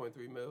 $6.3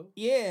 million.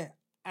 Yeah,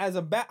 as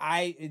a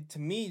to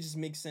me, it just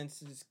makes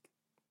sense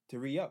to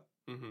re-up.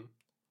 Mm-hmm.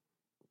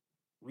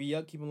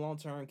 Re-up, keep him long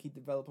term, keep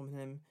developing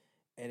him,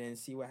 and then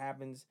see what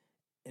happens,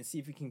 and see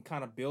if we can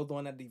kind of build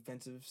on that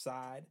defensive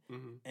side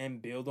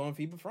and build on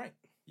FIBA Frank.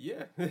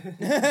 Yeah.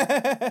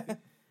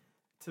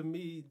 To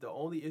me, the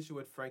only issue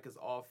with Frank is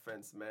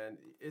offense, man.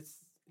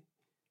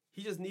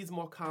 He just needs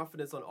more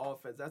confidence on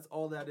offense. That's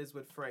all that is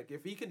with Frank.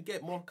 If he can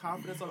get more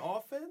confidence on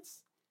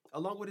offense,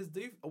 along with his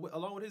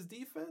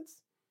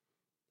defense,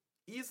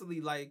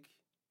 easily, like,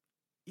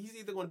 he's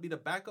either going to be the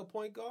backup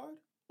point guard,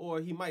 or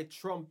he might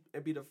trump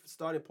and be the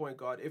starting point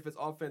guard if his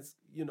offense,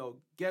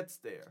 gets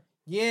there.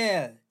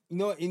 Yeah,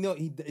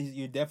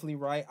 you're definitely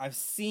right. I've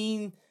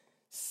seen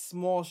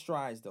small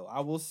strides, though.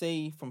 I will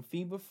say, from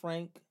FIBA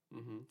Frank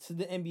to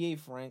the NBA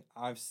Frank,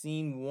 I've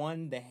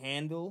seen the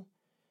handle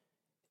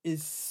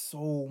is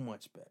so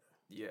much better.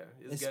 Yeah,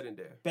 it's getting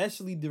there.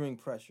 Especially during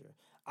pressure.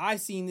 I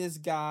seen this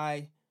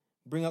guy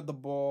bring up the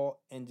ball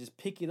and just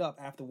pick it up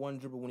after one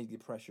dribble when he get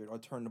pressured, or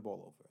turn the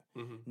ball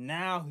over.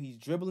 Now he's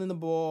dribbling the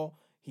ball.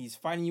 He's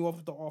fighting you off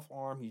with the off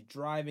arm. He's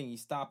driving.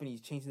 He's stopping.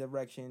 He's changing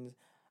directions.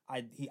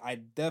 I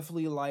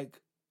definitely like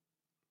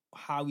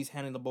how he's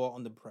handling the ball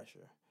under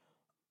pressure.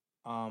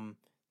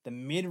 The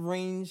mid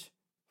range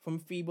from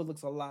FIBA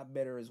looks a lot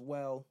better as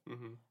well.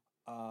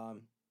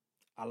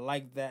 I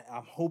like that.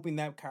 I'm hoping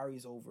that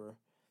carries over.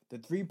 The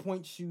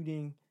 3-point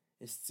shooting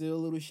is still a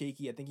little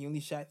shaky. I think he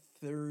only shot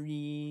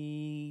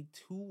 32%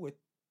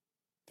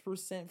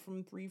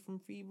 from 3 from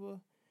FIBA.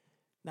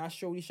 Not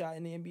sure what he shot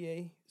in the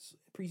NBA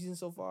preseason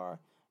so far.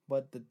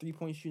 but the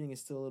 3-point shooting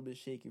is still a little bit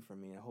shaky for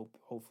me. And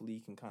hopefully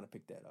he can kind of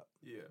pick that up.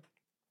 Yeah.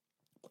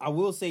 I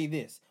will say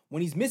this: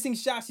 when he's missing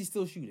shots, he's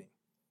still shooting.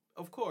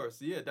 Of course,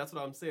 yeah, that's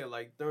what I'm saying.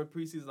 Like during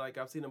preseason, like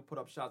I've seen him put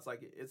up shots.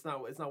 Like it's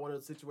not one of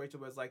those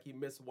situations where it's like he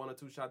missed 1 or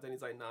 2 shots and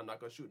he's like, nah, I'm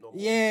not gonna shoot no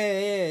more.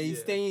 Yeah.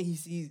 He's staying.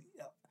 He's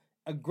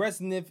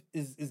aggressiveness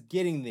is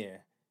getting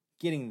there,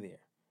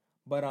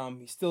 but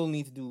he still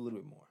needs to do a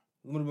little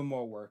bit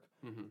more work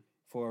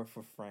for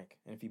Frank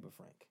and FIBA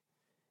Frank,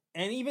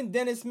 and even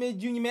Dennis Smith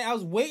Jr. Man, I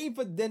was waiting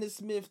for Dennis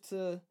Smith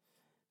to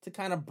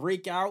kind of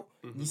break out.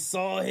 You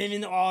saw him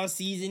in the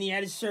offseason. He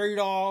had his shirt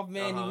off,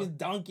 man. He was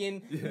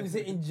dunking. He was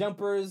hitting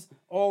jumpers,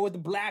 all with the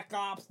black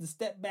ops, the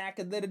step back,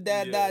 and da. None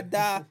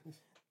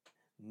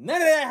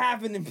of that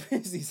happened in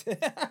preseason.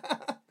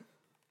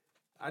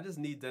 I just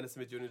need Dennis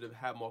Smith Jr. to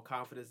have more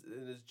confidence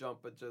in his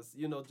jumper. Just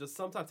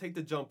sometimes take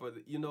the jumper.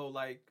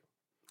 Like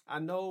I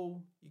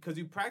know because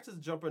you practice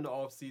jumper in the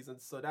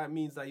offseason, so that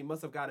means that you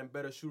must have gotten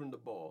better shooting the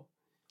ball.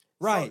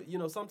 Right.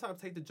 So,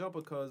 sometimes take the jumper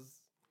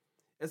because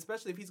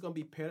especially if he's going to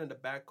be paired in the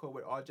backcourt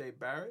with R.J.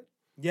 Barrett.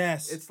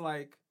 Yes. It's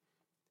like,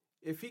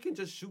 if he can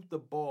just shoot the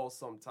ball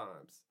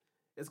sometimes,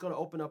 it's going to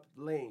open up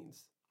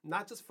lanes.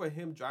 Not just for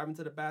him driving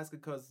to the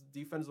basket because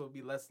defenders will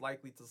be less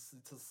likely to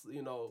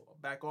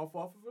back off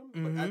of him.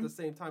 But at the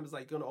same time, it's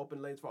like going to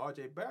open lanes for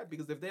R.J. Barrett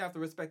because if they have to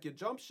respect your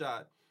jump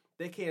shot,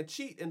 they can't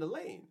cheat in the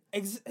lane.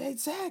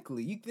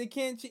 Exactly. They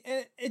can't cheat.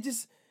 And it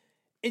just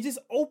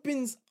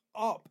opens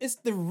up. It's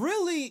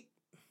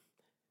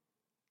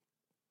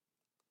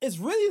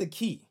really the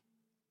key.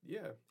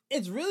 Yeah.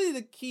 It's really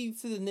the key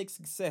to the Knicks'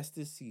 success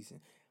this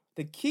season.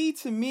 The key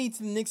to me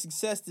to the Knicks'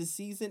 success this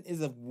season is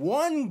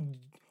one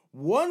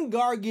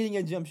guard getting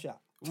a jump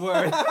shot.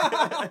 Word.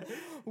 Just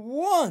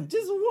one.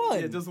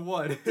 Yeah, just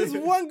one. Just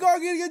one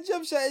guard getting a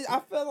jump shot. I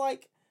feel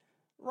like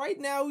right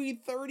now we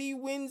 30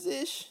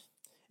 wins-ish.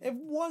 If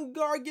one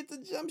guard gets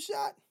a jump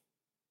shot,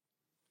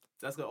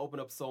 that's going to open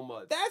up so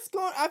much. I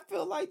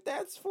feel like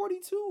that's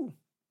 42.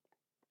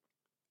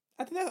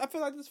 I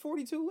feel like there's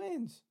 42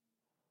 wins.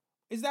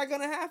 Is that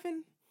gonna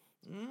happen?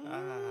 At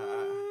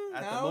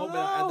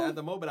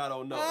the moment, I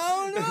don't know.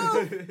 I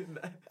don't know.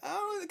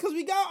 Because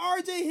we got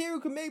RJ here who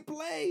can make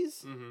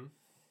plays.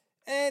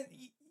 And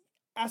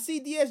I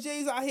see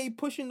DSJ's out here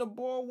pushing the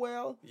ball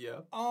well. Yeah.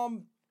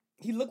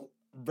 He looked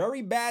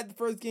very bad the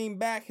first game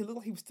back. He looked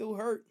like he was still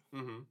hurt.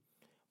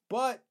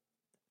 But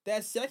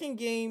that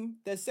second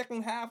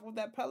half of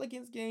that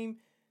Pelicans game,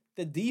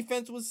 the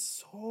defense was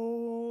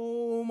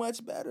so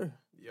much better.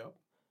 Yep.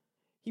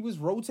 He was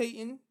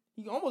rotating.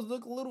 He almost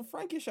looked a little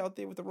Frankish out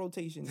there with the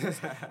rotations.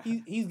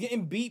 He's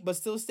getting beat, but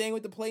still staying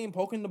with the play and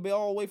poking the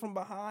ball away from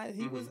behind.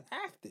 He was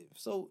active.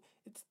 So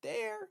it's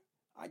there.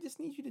 I just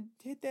need you to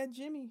hit that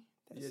Jimmy.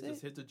 That's it.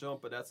 Just hit the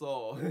jumper. That's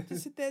all.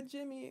 Just hit that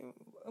Jimmy,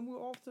 and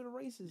we're off to the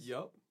races.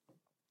 Yep.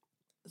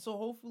 So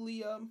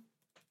hopefully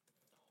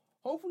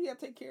that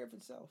take care of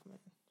itself, man.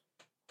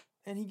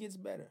 And he gets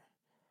better.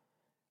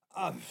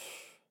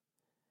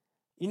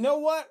 You know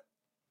what?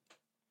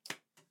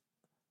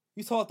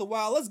 You talked a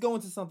while. Let's go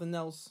into something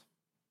else.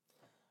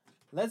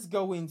 Let's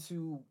go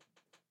into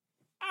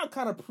our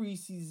kind of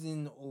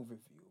preseason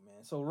overview,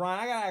 man. So,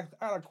 Ryan,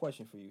 I got a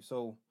question for you.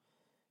 So,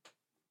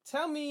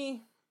 tell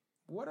me,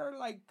 what are,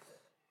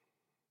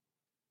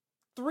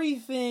 3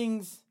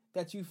 things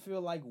that you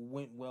feel like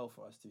went well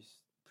for us this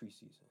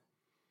preseason?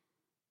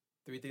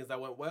 3 things that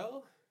went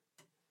well?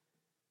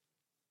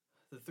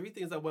 The 3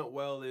 things that went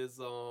well is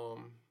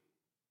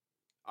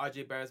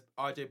RJ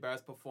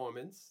Barrett's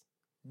performance.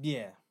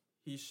 Yeah.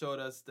 He's showing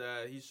us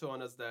that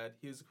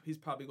he's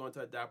probably going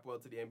to adapt well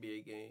to the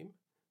NBA game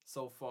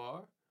so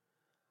far.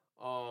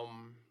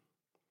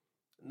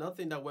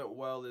 Nothing that went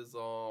well is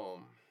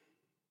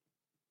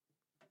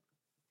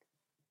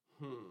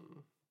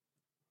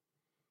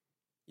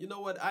You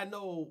know what? I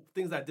know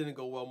things that didn't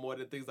go well more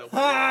than things that went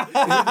well. To be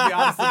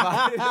honest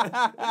about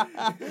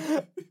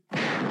it.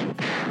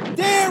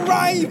 Damn,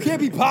 Ryan, you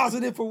can't be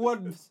positive for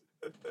once.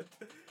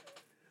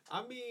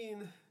 I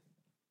mean,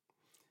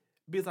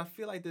 because I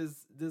feel like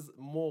there's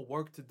more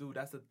work to do.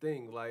 That's the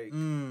thing.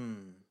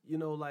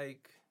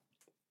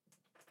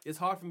 It's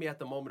hard for me at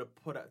the moment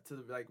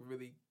to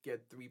really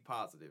get 3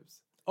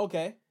 positives.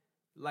 Okay.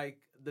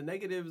 The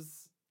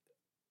negatives,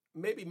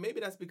 maybe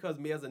that's because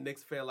me as a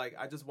Knicks fan,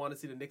 I just want to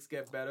see the Knicks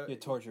get better. You're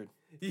tortured.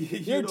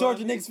 You're a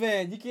tortured Knicks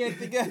fan. You can't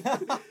think of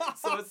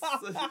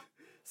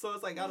So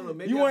it's I don't know.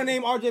 Maybe you want to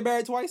name RJ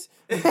Barrett twice?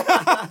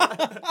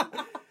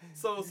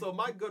 So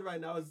my good right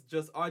now is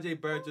just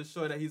RJ Barrett just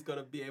showing that he's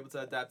gonna be able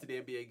to adapt to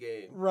the NBA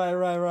game. Right.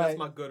 That's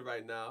my good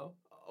right now.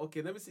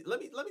 Okay, let me see.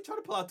 Let me try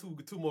to pull out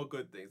two more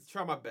good things.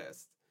 Try my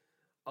best.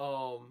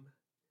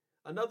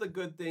 Another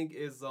good thing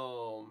is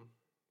You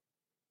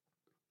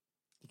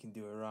can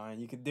do it, Ryan.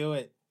 You can do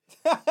it.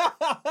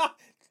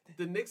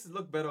 The Knicks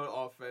look better on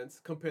offense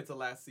compared to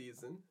last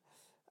season.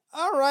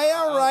 All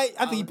right.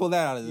 I think you pulled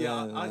that out of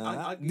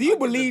yeah. Do you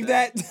believe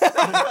that?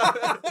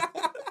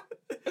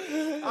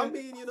 I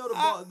mean,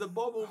 the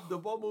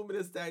ball movement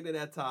is stagnant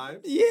at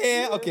times.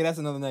 Yeah, okay, that's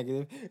another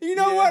negative. You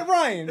know what,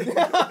 Ryan?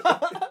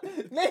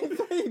 Name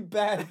 3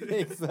 bad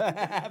things that are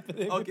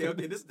happening. Okay,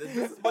 this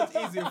is much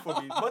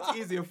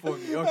easier for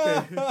me.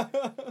 Okay.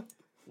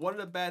 One of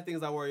the bad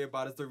things I worry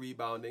about is the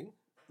rebounding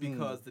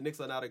because the Knicks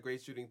are not a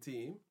great shooting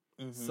team.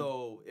 Mm-hmm.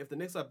 So if the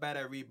Knicks are bad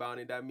at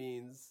rebounding, that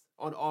means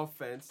on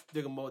offense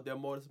they're more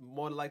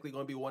likely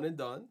going to be one and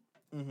done.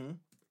 Mm-hmm.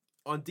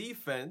 On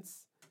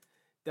defense,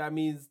 that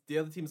means the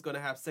other team's going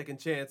to have second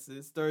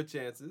chances, third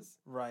chances.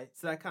 Right.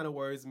 So that kind of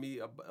worries me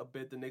a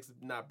bit. The Knicks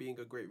not being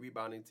a great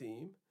rebounding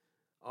team.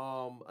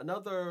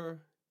 Another.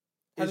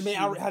 Have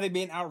they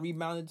been out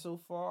rebounded so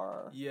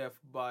far? Yeah,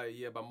 by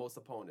most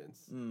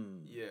opponents.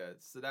 Yeah,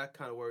 so that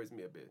kind of worries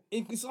me a bit.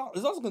 It's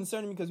also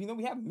concerning because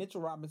we have Mitchell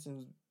Robinson,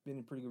 who's been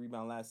a pretty good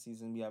rebound last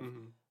season. We have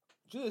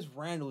Julius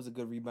Randle is a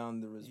good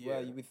rebounder as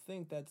well. You would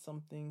think that's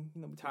something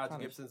Taj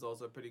Gibson's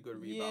also a pretty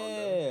good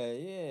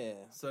rebounder. Yeah.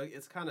 So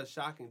it's kind of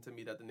shocking to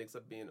me that the Knicks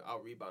are being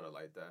out rebounded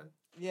like that.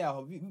 Yeah,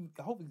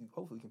 hopefully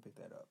we can pick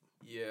that up.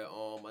 Yeah.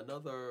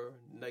 Another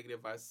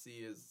negative I see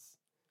is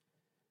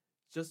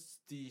just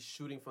the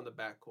shooting from the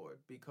backcourt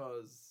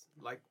because,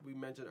 like we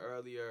mentioned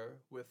earlier,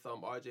 with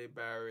R.J.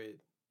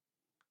 Barrett,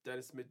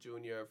 Dennis Smith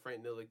Jr.,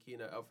 Frank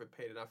Ntilikina, Elfrid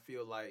Payton, I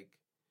feel like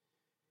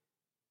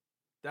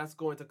that's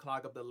going to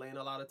clog up the lane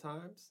a lot of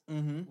times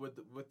with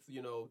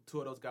two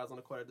of those guys on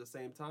the court at the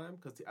same time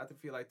because I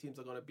feel like teams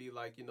are going to be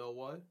like, you know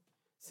what?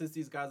 Since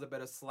these guys are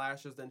better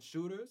slashers than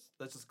shooters,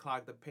 let's just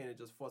clog the paint and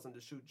just force them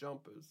to shoot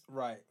jumpers.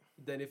 Right.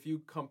 Then if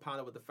you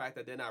compound it with the fact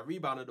that they're not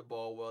rebounding the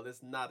ball well,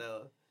 it's not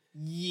a...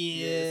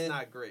 Yeah, it's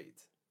not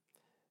great.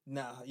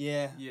 Nah,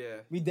 yeah. Yeah.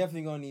 We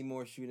definitely gonna need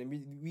more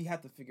shooting. We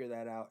have to figure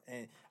that out.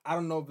 And I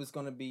don't know if it's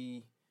gonna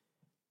be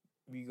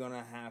we're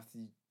gonna have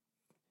to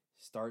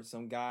start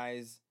some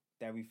guys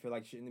that we feel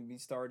like shouldn't be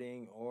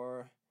starting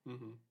or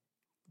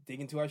dig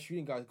into our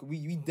shooting guys.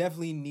 We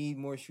definitely need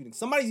more shooting.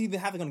 Somebody's either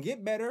gonna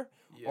get better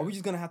or we're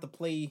just gonna have to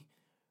play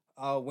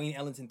Wayne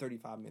Ellington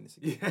 35 minutes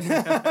again.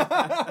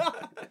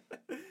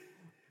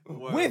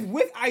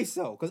 With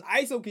ISO, because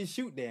ISO can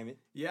shoot, damn it.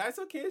 Yeah,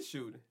 ISO can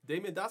shoot.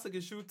 Damian Dawson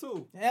can shoot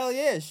too. Hell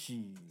yeah,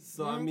 she.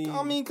 So I mean,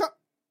 we're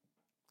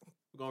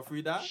going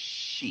free dot.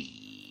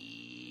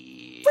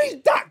 Free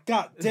dot,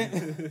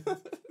 goddamn.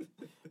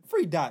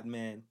 Free dot,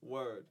 man.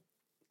 Word.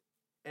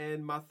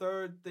 And my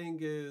third thing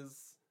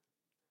is,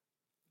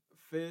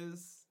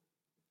 Fizz.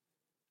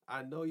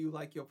 I know you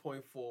like your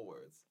point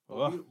forwards,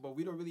 but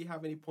we don't really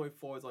have any point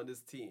forwards on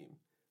this team.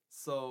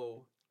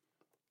 So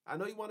I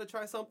know you want to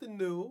try something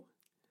new.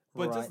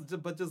 But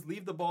just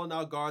leave the ball in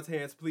our guards'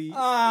 hands, please.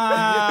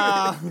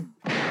 Let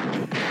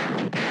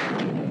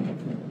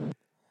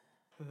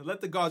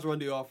the guards run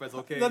the offense,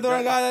 okay? Let the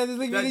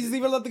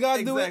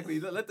guards do it.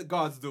 Exactly. Let the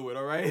guards do it,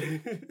 all right?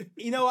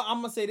 You know what?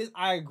 I'm gonna say this.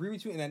 I agree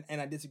with you, and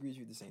I disagree with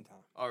you at the same time.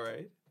 All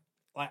right.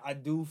 Like I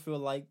do feel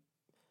like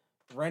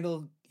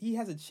Randall, he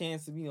has a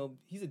chance to,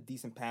 he's a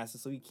decent passer,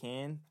 so he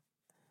can.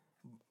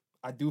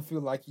 I do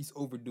feel like he's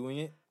overdoing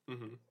it.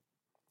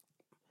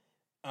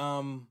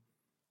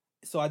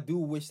 So I do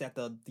wish that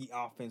the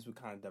offense would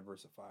kind of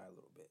diversify a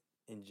little bit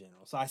in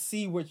general. So I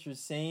see what you're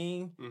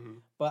saying,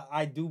 but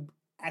I do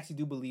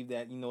believe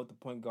that, the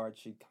point guard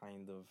should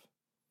kind of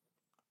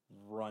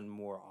run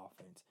more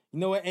offense. You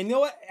know what?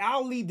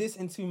 I'll lead this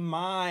into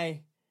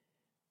my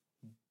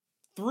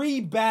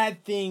 3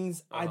 bad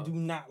things I do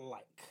not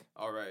like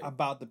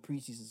about the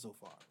preseason so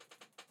far.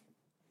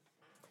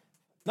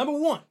 Number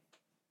 1,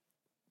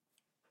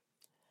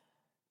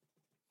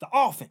 the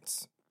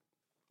offense.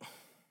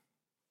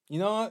 You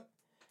know what?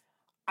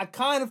 I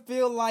kind of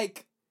feel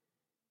like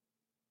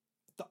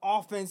the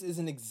offense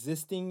isn't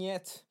existing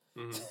yet.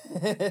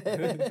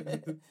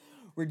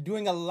 We're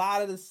doing a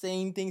lot of the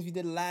same things we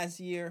did last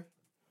year.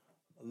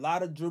 A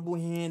lot of dribble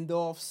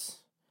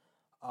handoffs.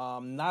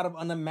 Not of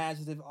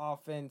unimaginative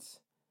offense.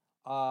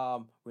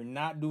 We're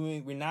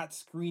not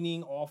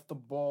screening off the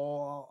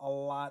ball a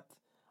lot.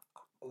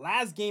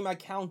 Last game I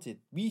counted.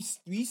 We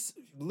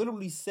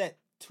literally set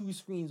 2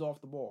 screens off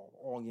the ball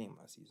all game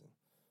last season.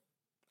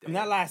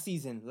 Not last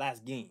season,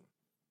 last game.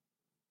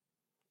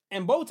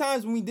 And both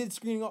times when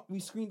we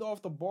screened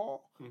off the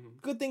ball,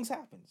 good things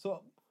happened.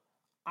 So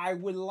I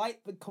would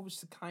like the coach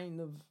to kind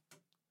of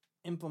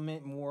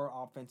implement more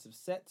offensive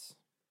sets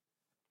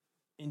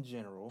in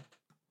general.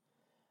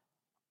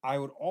 I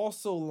would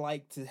also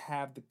like to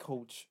have the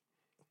coach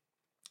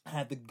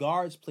have the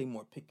guards play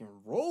more pick and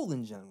roll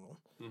in general.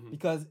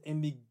 Because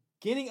in the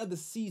beginning of the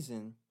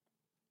season,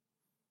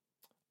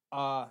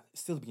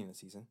 still the beginning of the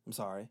season, I'm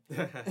sorry.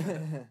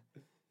 A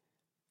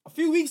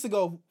few weeks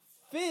ago,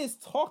 Fizz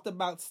talked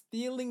about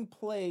stealing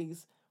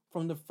plays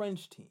from the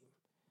French team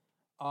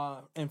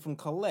and from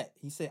Colette.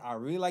 He said, I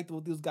really liked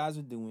what those guys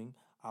are doing.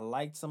 I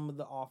liked some of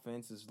the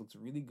offenses. It looks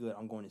really good.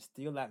 I'm going to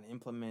steal that and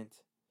implement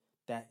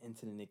that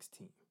into the Knicks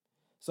team.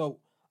 So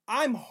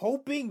I'm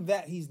hoping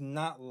that he's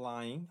not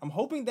lying. I'm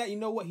hoping that,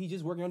 he's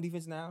just working on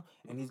defense now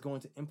and he's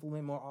going to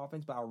implement more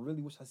offense, but I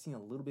really wish I'd seen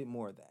a little bit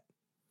more of that.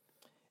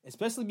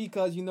 Especially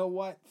because,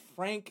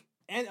 Frank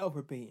and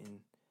Elfrid Payton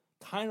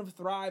kind of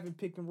thrive in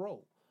pick and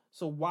roll.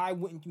 So why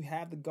wouldn't you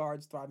have the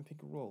guards thrive in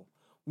pick and roll?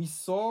 We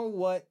saw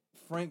what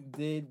Frank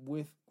did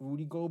with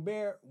Rudy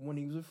Gobert when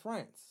he was with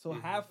France. So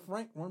have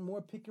Frank run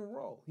more pick and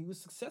roll. He was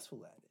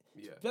successful at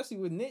it. Yeah. Especially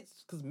with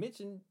Knicks, because Mitch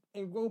and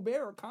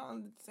Gobert are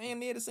kind of saying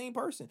they're the same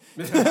person.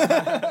 You know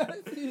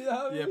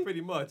what I mean?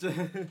 Pretty much.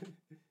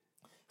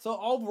 So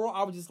overall,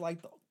 I would just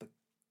like the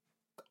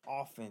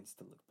offense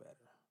to look better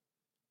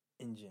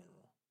in general.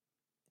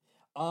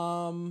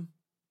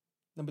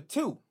 Number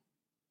 2.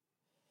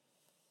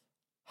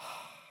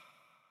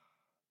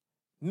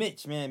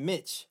 Mitch, man,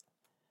 Mitch.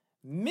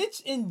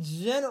 Mitch in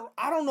general,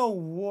 I don't know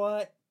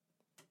what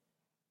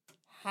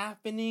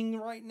happening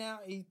right now.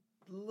 He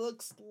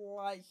looks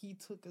like he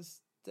took a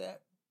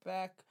step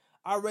back.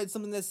 I read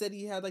something that said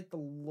he had like the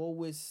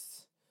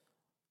lowest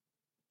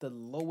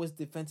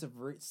defensive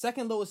rate,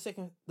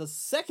 the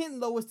second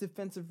lowest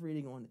defensive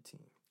rating on the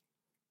team.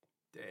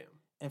 Damn.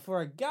 And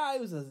for a guy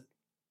who's a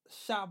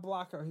shot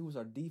blocker, he was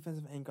our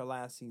defensive anchor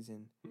last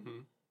season.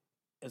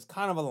 It's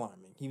kind of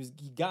alarming. He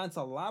got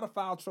into a lot of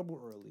foul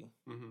trouble early.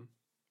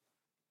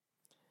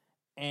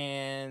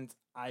 And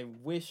I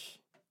wish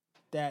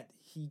that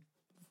he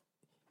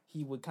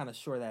would kind of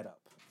shore that up.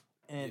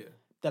 And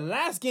the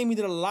last game he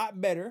did a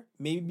lot better,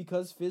 maybe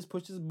because Fizz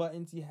pushed his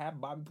buttons. He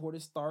had Bobby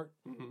Portis start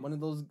one of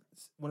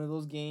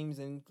those games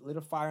and lit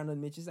a fire under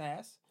Mitch's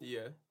ass.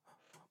 Yeah.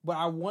 But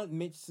I want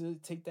Mitch to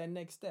take that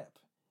next step.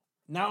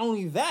 Not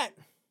only that,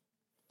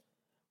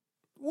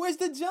 where's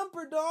the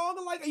jumper, dog?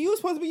 Like, you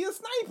supposed to be a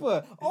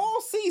sniper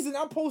all season.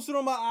 I posted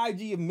on my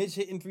IG of Mitch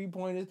hitting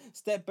 3-pointers,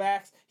 step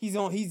backs. He's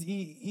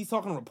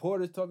talking to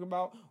reporters, talking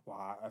about,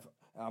 well,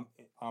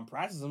 I'm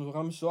practicing.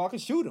 I'm sure I can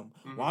shoot him.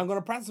 Well, I'm going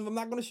to practice him. I'm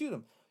not going to shoot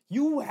him.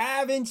 You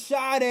haven't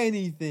shot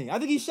anything. I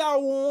think he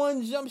shot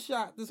one jump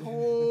shot this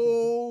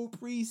whole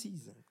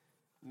preseason.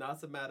 Now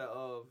it's a matter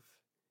of,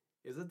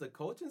 is it the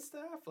coaching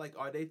staff? Like,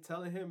 are they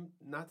telling him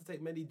not to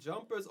take many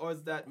jumpers, or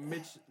is that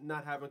Mitch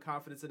not having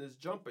confidence in his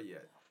jumper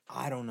yet?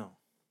 I don't know.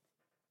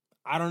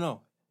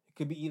 It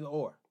could be either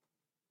or.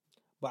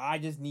 But I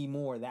just need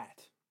more of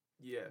that.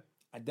 Yeah.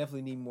 I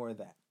definitely need more of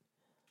that.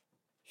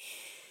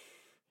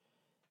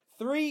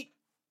 3,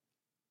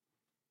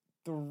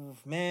 the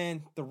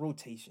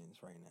rotations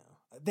right now.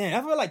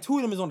 Damn, I feel like 2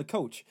 of them is on the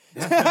coach.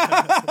 2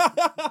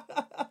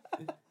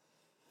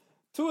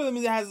 of them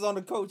is on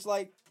the coach.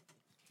 Like,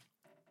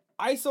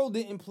 ISO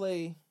didn't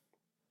play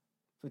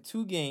for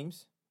 2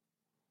 games.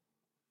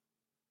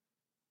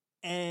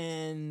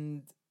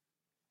 And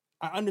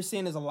I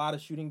understand there's a lot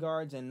of shooting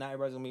guards and not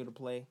everybody's going to be able to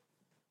play.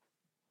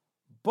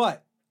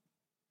 But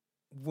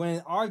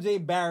when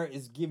RJ Barrett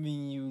is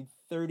giving you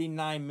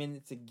 39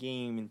 minutes a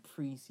game in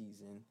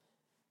preseason,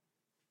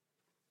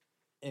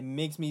 it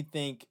makes me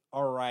think,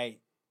 all right,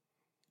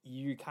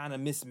 you're kind of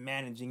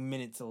mismanaging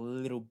minutes a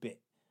little bit.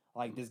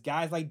 Like, there's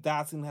guys like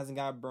Dotson hasn't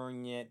got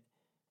burned yet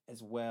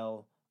as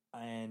well.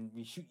 And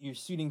you're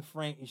shooting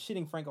Frank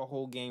a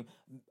whole game.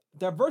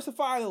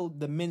 Diversify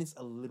the minutes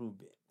a little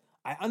bit.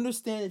 I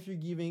understand if you're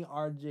giving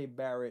RJ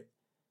Barrett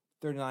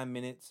 39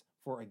 minutes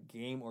for a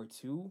game or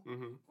 2,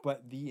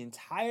 but the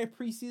entire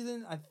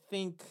preseason, I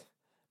think,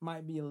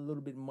 might be a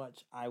little bit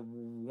much. I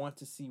want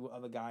to see what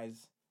other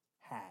guys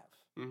have.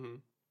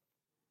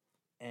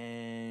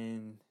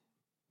 And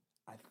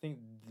I think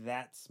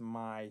that's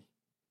my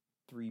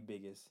 3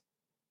 biggest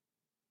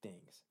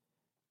things.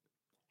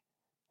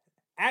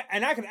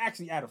 And I could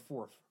actually add a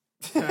 4th.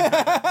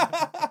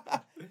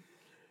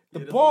 The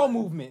ball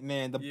movement,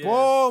 man. The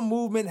ball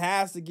movement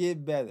has to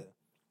get better.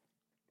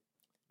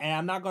 And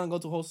I'm not going to go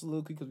to whole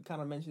soliloquy because we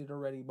kind of mentioned it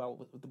already about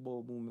with the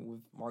ball movement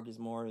with Marcus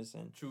Morris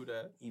and True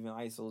that. Even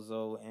Iso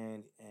Zoe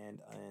and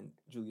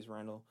Julius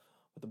Randle.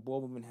 But the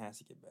ball movement has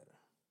to get better.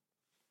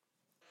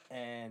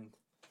 And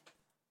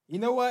you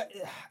know what?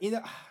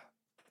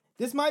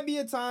 This might be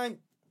a time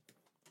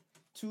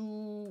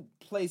to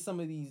play some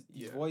of these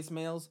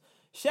voicemails.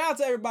 Shout out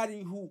to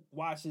everybody who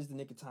watches the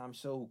Nick of Time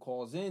show, who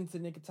calls in to the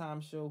Nick of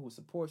Time show, who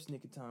supports the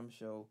Nick of Time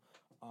show.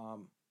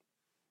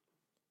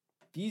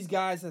 These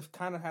guys have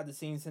kind of had the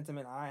same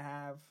sentiment I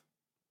have.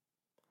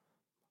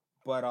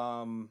 But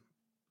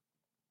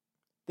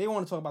they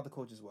want to talk about the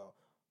coach as well.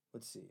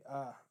 Let's see.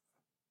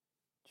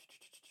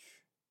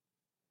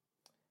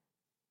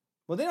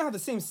 Well, they don't have the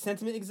same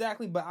sentiment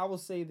exactly, but I will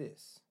say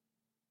this.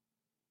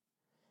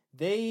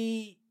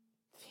 They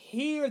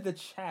hear the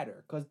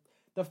chatter because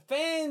the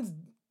fans,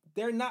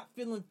 they're not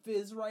feeling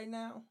Fizz right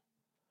now.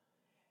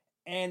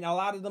 And a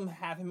lot of them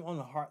have him on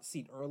the hot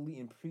seat early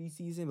in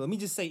preseason. Let me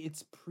just say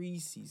it's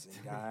preseason,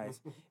 guys.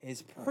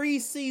 It's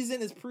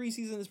preseason.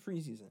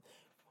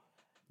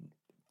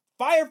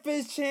 Fire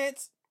Fizz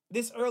chance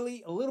this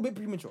early, a little bit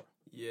premature.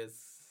 Yes,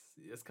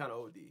 it's kind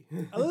of OD.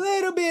 A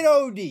little bit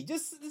OD.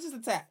 Just a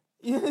tap.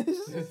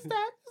 Just a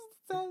tap.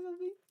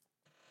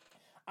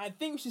 I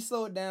think we should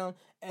slow it down.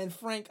 And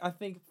Frank, I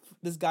think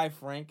this guy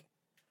Frank,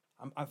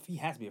 he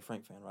has to be a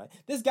Frank fan, right?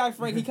 This guy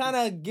Frank, he kind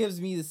of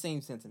gives me the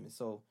same sentiment.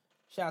 So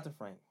shout out to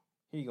Frank.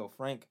 Here you go,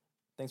 Frank.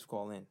 Thanks for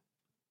calling in.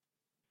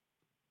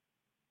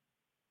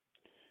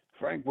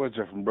 Frank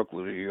Woodser from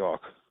Brooklyn, New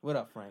York. What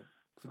up, Frank?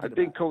 I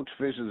think Coach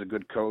Fizz is a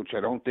good coach. I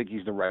don't think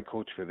he's the right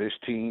coach for this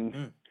team.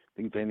 I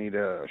think they need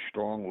a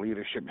strong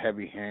leadership,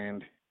 heavy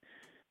hand.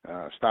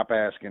 Stop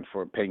asking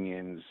for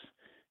opinions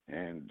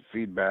and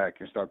feedback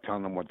and start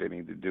telling them what they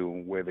need to do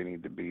and where they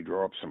need to be.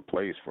 Draw up some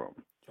plays for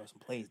them. Draw some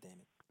plays, damn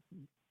it.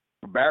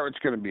 Barrett's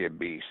going to be a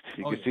beast.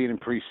 You can see it in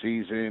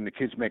preseason. The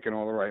kid's making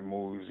all the right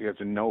moves. He has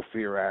a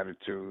no-fear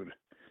attitude.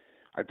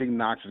 I think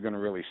Knox is going to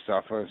really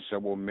suffer. So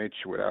will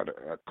Mitch without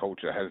a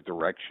coach that has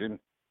direction.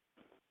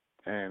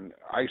 And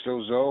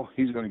ISO Zoe,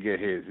 he's going to get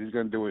his. He's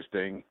going to do his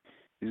thing.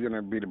 He's going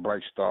to be the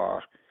bright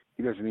star.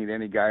 He doesn't need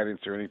any guidance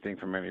or anything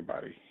from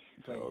anybody.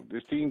 So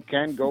this team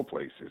can go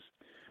places.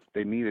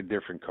 They need a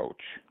different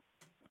coach.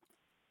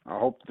 I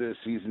hope the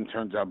season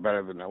turns out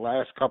better than the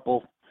last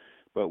couple,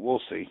 but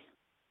we'll see.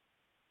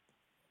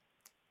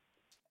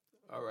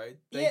 All right.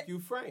 Thank you,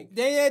 Frank.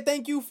 Yeah,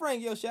 thank you,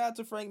 Frank. Yo, shout out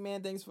to Frank,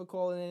 man. Thanks for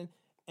calling in.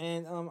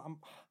 And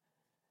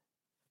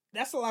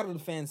that's a lot of the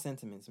fan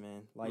sentiments,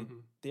 man. Like,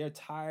 they're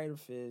tired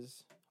of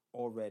Fizz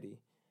already.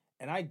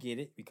 And I get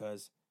it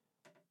because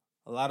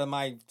a lot of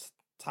my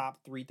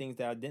top 3 things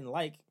that I didn't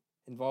like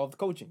involved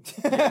coaching.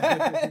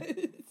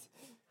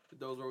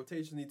 Those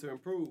rotations need to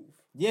improve.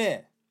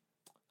 Yeah.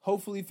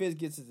 Hopefully Fizz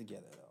gets it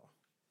together, though.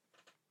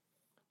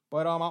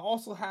 But I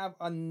also have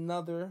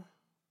another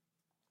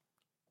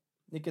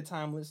Nick of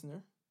Time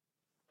listener.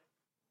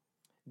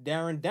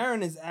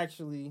 Darren is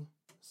actually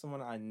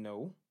someone I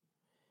know.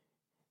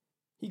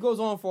 He goes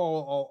on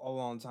for a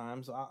long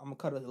time, so I'm going to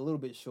cut it a little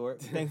bit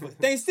short.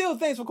 Thanks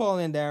for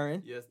calling in,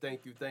 Darren. Yes,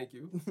 thank you.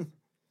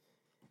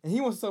 And he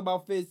wants to talk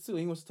about Fizz, too.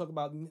 He wants to talk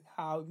about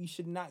how we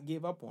should not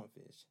give up on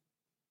Fizz.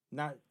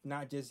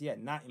 Not just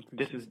yet, not in preseason.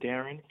 This is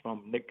Darren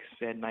from Knicks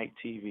at Night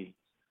TV.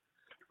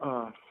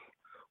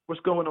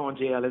 What's going on,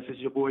 J.Ellis? It's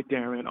your boy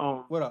Darren.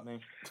 What up,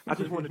 man? I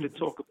just wanted to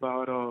talk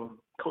about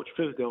Coach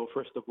Fizdale,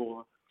 first of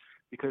all,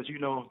 because,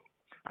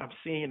 I'm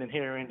seeing and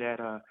hearing that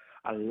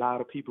a lot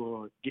of people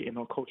are getting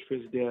on Coach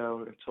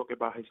Fizdale and talking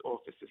about his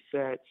offensive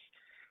sets,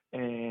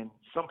 and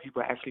some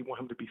people actually want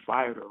him to be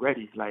fired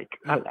already. Like,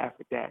 I laugh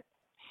at that.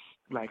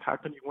 Like, how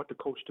can you want the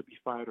coach to be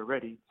fired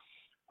already?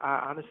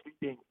 I honestly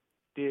think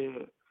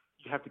you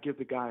have to give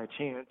the guy a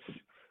chance.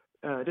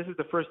 This is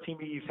the first team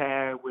he's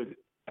had with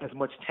as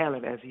much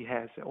talent as he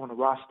has on the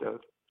roster.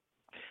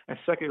 And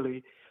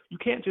secondly, you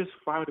can't just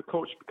fire the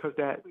coach because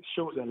that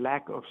shows a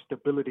lack of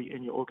stability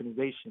in your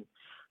organization.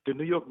 The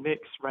New York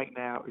Knicks right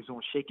now is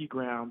on shaky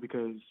ground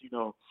because,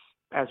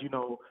 as you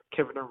know,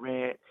 Kevin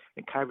Durant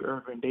and Kyrie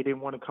Irving, they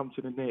didn't want to come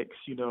to the Knicks.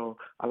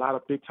 A lot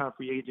of big-time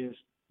free agents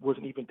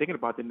wasn't even thinking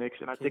about the Knicks,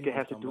 and I think it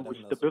has to do with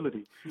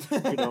stability.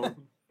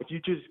 If you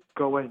just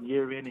go in and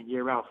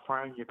year out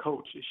firing your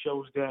coach, it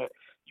shows that,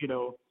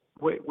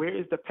 where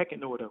is the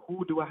pecking order?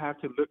 Who do I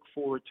have to look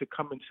forward to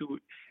coming to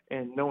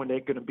and knowing they're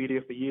going to be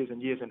there for years and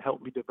years and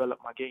help me develop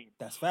my game?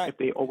 That's fact. If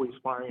they always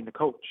firing the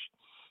coach,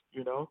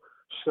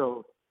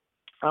 So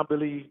I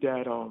believe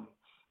that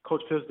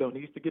Coach Fizdale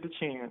needs to get a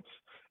chance,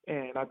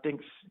 and I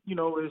think,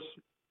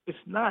 it's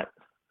not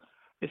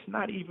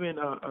even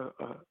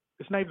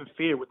it's not even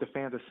fair what the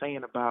fans are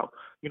saying about,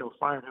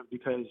 firing him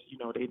because,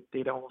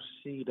 they don't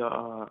see the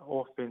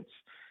offense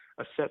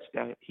sets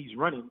that he's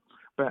running.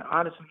 But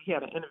honestly, he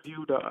had an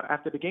interview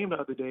after the game the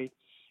other day,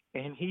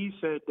 and he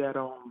said that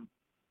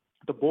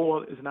the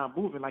ball is not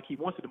moving like he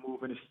wants it to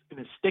move, and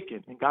it's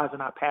sticking, and guys are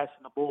not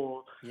passing the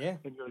ball. Yeah.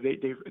 And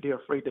they're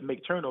afraid to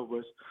make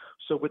turnovers.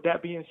 So with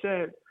that being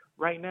said,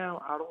 right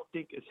now I don't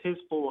think it's his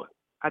fault.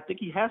 I think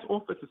he has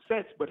offensive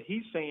sets, but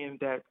he's saying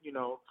that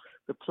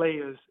the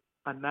players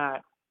are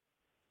not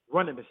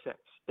running the sets.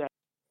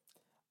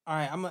 All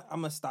right, I'm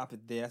gonna stop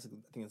it there. I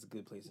think it's a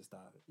good place to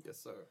stop it. Yes,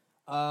 sir.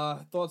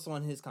 Thoughts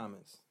on his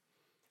comments?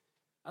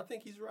 I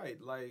think he's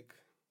right. Like,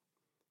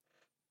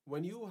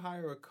 when you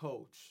hire a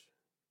coach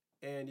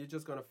and you're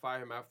just going to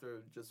fire him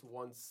after just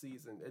one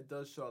season, it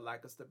does show a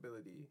lack of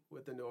stability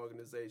within the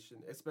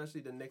organization,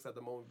 especially the Knicks at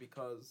the moment,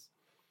 because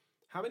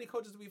how many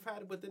coaches we've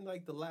had within,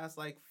 the last,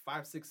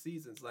 5-6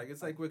 seasons? Like,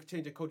 it's like we're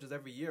changing coaches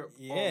every year,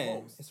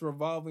 almost. It's a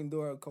revolving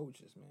door of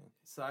coaches, man.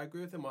 So I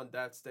agree with him on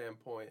that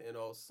standpoint, and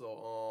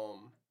also,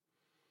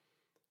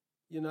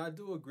 I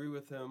do agree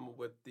with him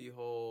with the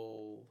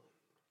whole...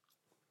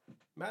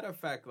 Matter of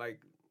fact,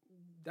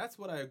 that's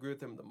what I agree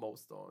with him the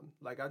most on.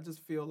 I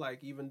just feel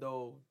like even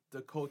though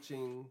the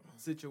coaching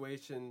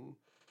situation,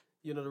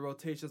 the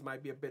rotations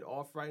might be a bit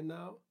off right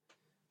now,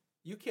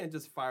 you can't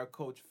just fire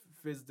Coach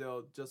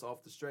Fizdale just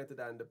off the strength of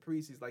that in the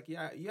preseason.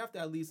 You have to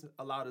at least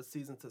allow the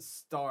season to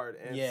start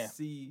and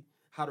see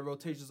how the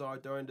rotations are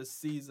during the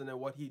season and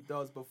what he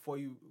does before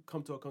you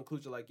come to a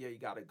conclusion you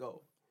got to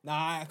go.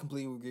 Nah, I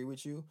completely agree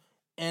with you.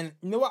 And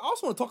you know what? I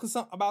also want to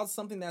talk about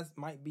something that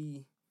might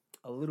be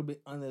a little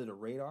bit under the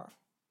radar.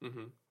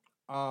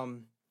 Mm-hmm.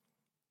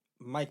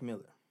 Mike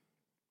Miller.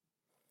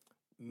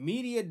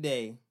 Media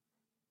Day,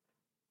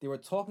 they were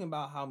talking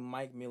about how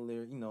Mike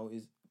Miller,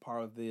 is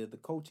part of the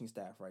coaching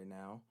staff right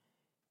now.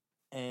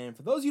 And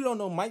for those of you who don't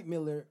know, Mike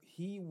Miller,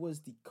 he was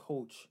the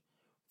coach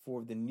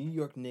for the New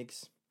York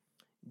Knicks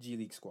G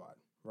League squad,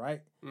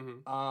 right?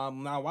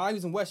 Mm-hmm. Now, while he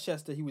was in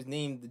Westchester, he was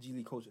named the G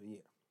League Coach of the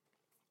Year.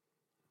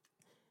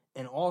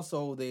 And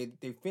also, they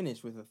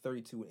finished with a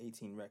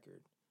 32-18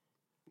 record.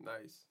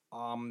 Nice.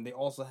 They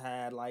also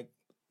had like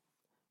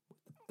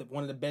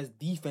one of the best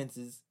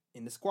defenses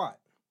in the squad,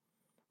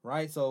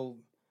 right? So,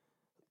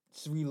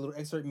 just read a little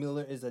excerpt.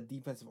 Miller is a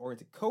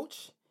defensive-oriented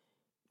coach.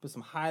 Put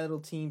some high-level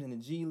teams in the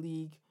G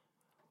League.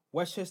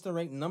 Westchester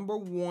ranked number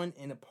 1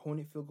 in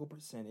opponent field goal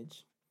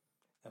percentage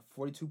at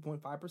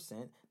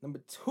 42.5%. Number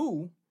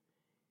 2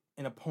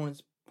 in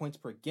opponents' points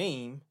per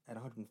game at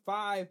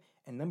 105,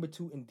 and number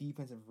 2 in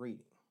defensive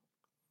rating.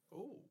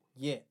 Oh.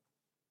 Yeah.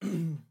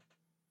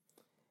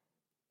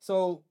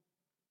 So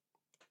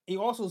he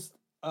also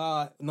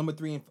number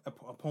 3 in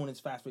opponents'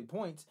 fast break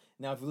points.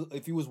 Now,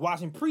 if you was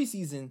watching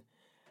preseason,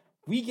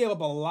 we gave up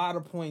a lot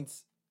of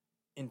points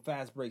in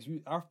fast breaks.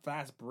 Our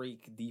fast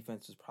break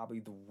defense was probably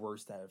the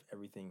worst out of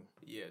everything.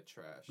 Yeah,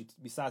 trash.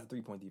 Besides the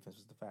 3-point defense,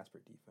 was the fast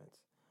break defense.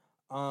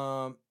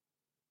 And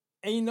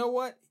you know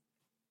what?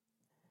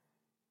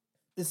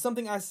 It's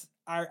something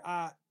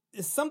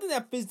it's something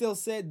that Fizdale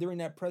said during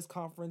that press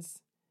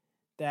conference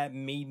that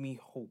made me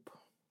hope.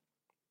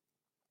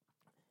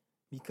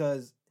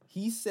 Because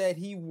he said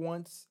he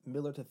wants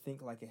Miller to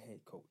think like a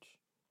head coach.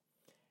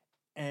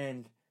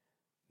 And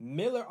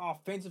Miller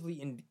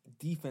offensively and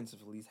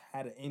defensively has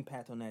had an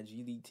impact on that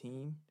G League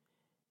team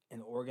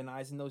and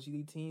organizing those G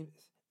League teams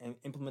and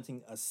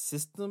implementing a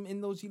system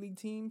in those G League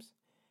teams.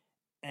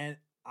 And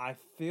I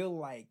feel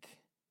like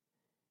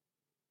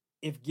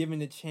if given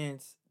the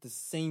chance, the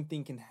same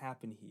thing can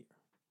happen here.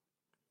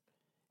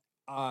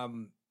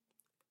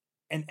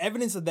 And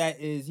evidence of that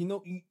is,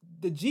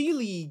 the G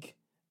League,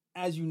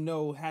 as you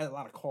know, had a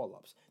lot of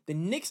call-ups. The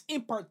Knicks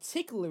in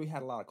particular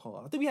had a lot of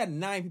call-ups. I think we had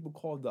 9 people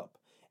called up.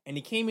 And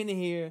they came in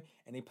here,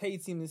 and they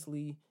played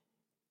seamlessly,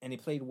 and they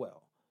played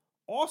well.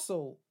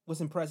 Also,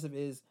 what's impressive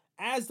is,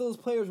 as those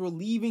players were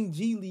leaving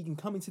G League and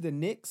coming to the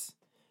Knicks,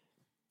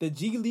 the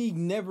G League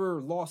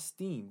never lost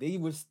steam. They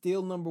were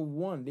still number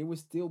 1. They were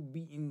still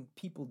beating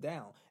people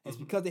down. And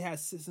it's because they had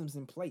systems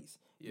in place.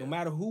 Yeah. No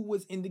matter who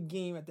was in the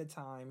game at the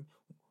time,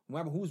 no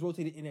matter who was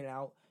rotated in and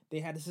out, they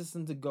had the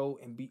system to go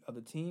and beat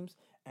other teams.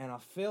 And I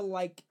feel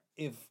like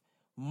if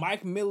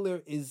Mike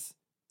Miller is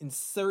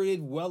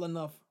inserted well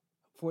enough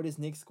for this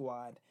Knicks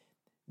squad,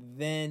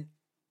 then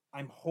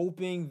I'm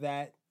hoping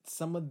that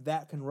some of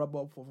that can rub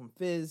off from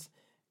Fizz,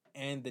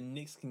 and the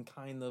Knicks can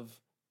kind of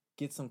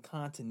get some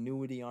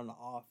continuity on the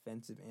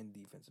offensive and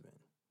defensive end.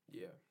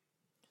 Yeah.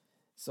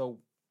 So,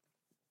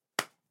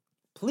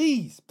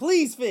 please,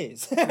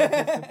 Fizz,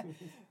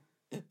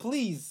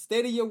 please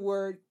stay to your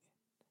word.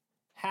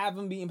 Have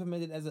him be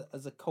implemented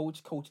as a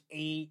coach, Coach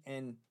A,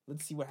 and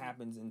let's see what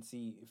happens and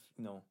see if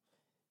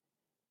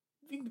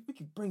we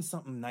could bring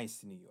something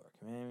nice to New York,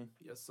 man.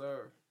 Yes,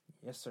 sir.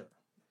 Yes, sir.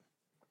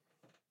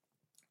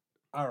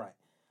 All right.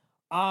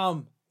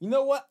 You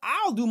know what?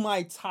 I'll do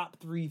my top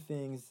 3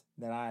 things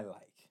that I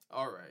like.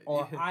 All right.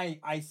 Or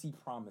I see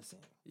promising.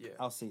 Yeah.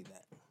 I'll say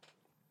that.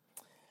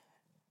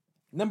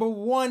 Number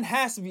 1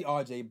 has to be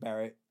R.J.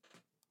 Barrett.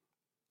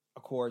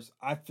 Of course,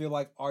 I feel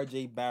like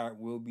R.J. Barrett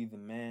will be the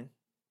man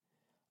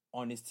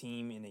on this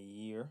team in a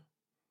year.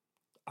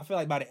 I feel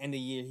like by the end of the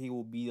year, he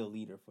will be the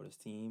leader for this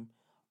team.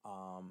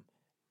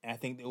 And I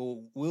think it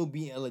will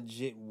be a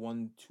legit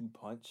 1-2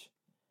 punch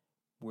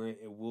where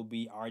it will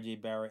be R.J.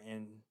 Barrett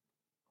and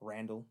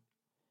Randall.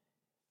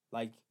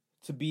 Like,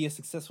 to be a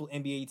successful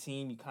NBA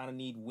team, you kind of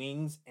need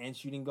wings and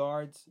shooting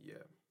guards.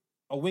 Yeah.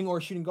 A wing or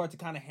a shooting guard to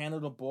kind of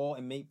handle the ball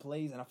and make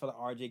plays, and I feel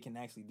like RJ can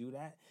actually do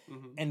that.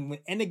 Mm-hmm. And when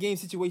end-of-game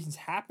situations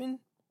happen,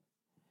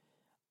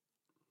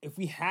 if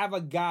we have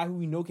a guy who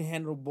we know can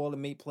handle the ball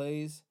and make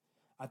plays,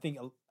 I think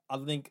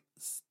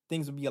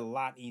things will be a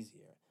lot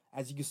easier.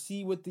 As you can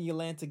see with the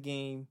Atlanta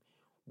game,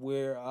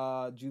 where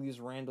Julius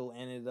Randle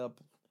ended up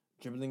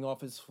dribbling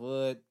off his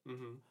foot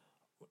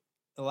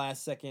the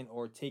last second,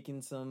 or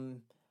taking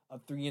a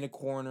 3 in a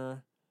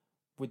corner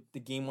with the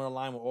game on the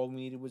line, where all we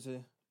needed was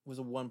a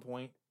 1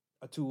 point,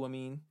 a 2. I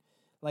mean,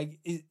 like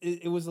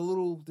it was a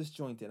little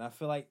disjointed. I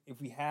feel like if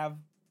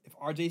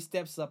RJ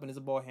steps up and is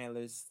a ball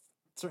handler,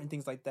 certain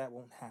things like that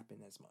won't happen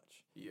as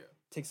much. Yeah,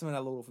 take some of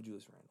that load off for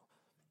Julius Randle.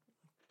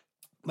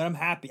 But I'm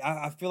happy.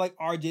 I feel like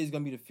RJ is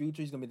gonna be the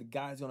future. He's gonna be the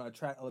guy who's gonna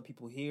attract other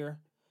people here,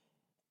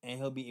 and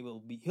he'll be the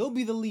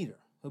leader.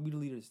 He'll be the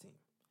leader of this team.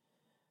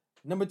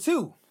 Number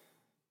 2.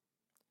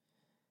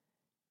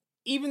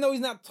 Even though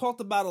he's not talked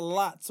about a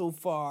lot so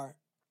far,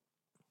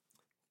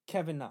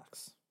 Kevin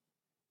Knox.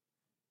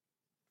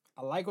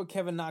 I like what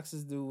Kevin Knox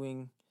is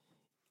doing,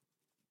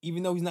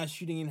 even though he's not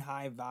shooting in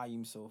high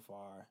volume so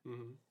far.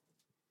 Mm-hmm.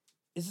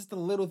 It's just the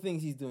little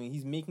things he's doing.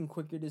 He's making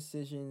quicker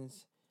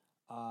decisions.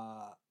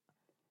 The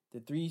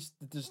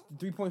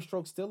 3-point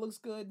stroke still looks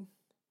good,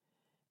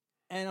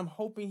 and I'm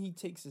hoping he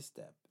takes a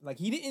step. Like,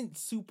 he didn't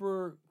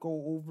super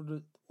go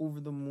over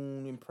the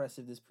moon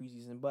impressive this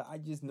preseason, but I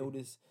just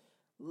noticed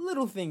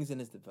little things in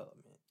his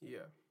development.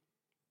 Yeah.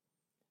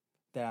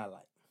 That I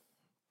like.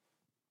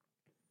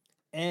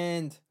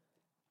 And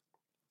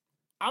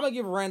I'm gonna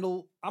give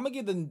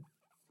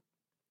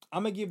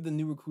the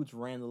new recruits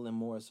Randall and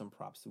Morris some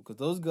props too, because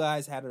those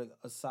guys had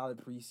a solid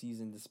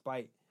preseason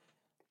despite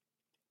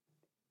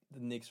the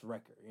Knicks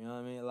record. You know what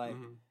I mean? Like,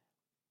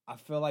 I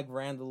feel like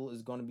Randall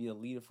is going to be a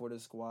leader for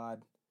this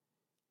squad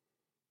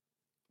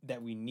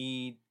that we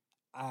need.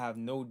 I have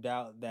no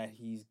doubt that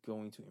he's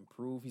going to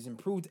improve. He's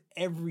improved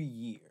every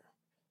year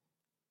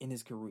in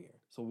his career.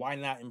 So why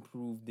not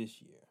improve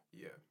this year?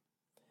 Yeah.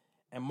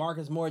 And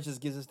Marcus Morris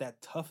just gives us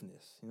that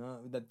toughness,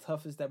 the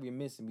toughness that we're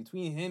missing.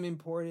 Between him and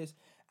Portis,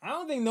 I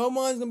don't think no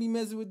one's going to be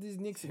messing with this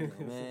Knicks again,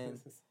 man.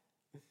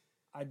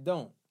 I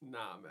don't.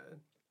 Nah,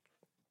 man.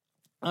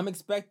 I'm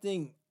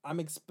expecting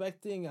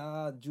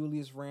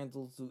Julius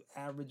Randle to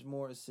average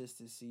more assists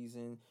this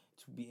season,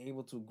 to be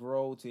able to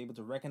grow, to be able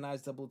to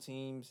recognize double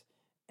teams,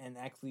 and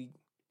actually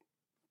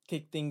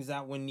kick things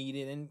out when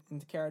needed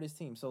and to carry this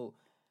team. So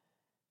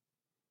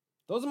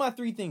those are my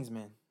 3 things,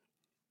 man.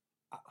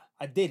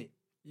 I did it.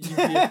 You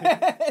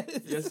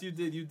did. Yes, you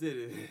did. You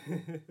did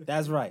it.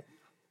 That's right.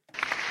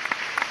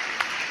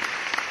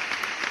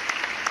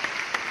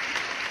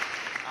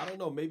 I don't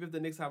know. Maybe if the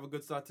Knicks have a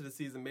good start to the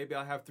season, maybe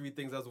I'll have 3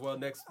 things as well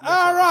next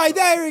All right,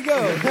 there we go.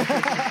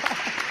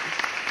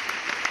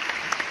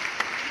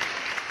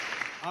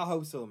 I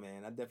hope so,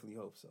 man. I definitely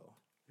hope so.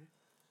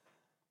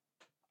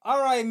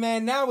 All right,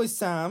 man. Now it's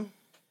time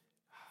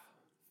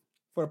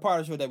for the part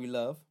of the show that we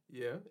love.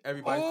 Yeah,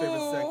 everybody's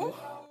favorite segment.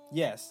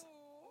 Yes.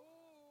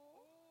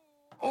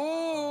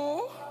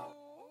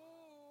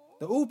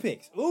 The Ooh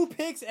Picks. Ooh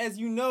Picks, as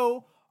you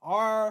know,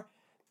 are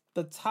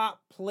the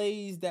top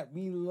plays that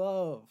we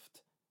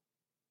loved.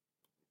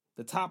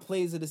 The top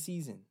plays of the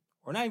season.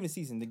 Or not even the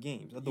season, the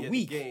games. Of the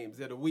week. The games.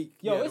 Yeah, the week.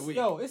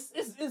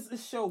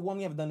 It's show one.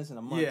 We haven't done this in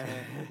a month, yeah.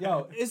 man.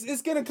 Yo,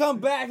 it's going to come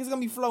back. It's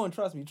going to be flowing.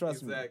 Trust me.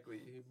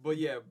 Exactly. But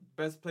yeah,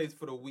 best plays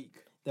for the week.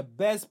 The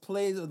best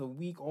plays of the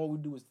week. All we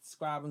do is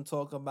describe them,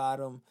 talk about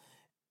them,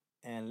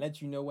 and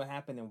let you know what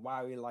happened and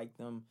why we like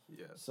them.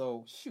 Yeah.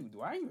 So, shoot,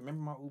 do I even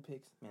remember my Ooh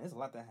Picks? Man, there's a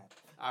lot that happened.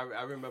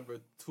 I remember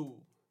 2.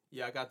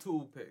 Yeah, I got 2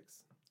 Ooh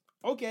Picks.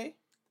 Okay.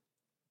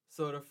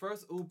 So the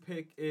first Ooh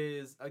Pick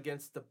is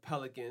against the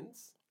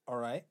Pelicans. All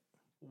right.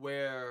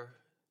 Where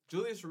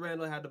Julius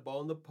Randle had the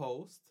ball in the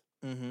post.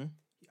 Mm-hmm.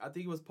 I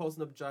think he was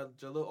posting up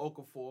Jahlil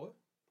Okafor.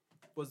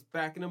 Was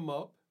backing him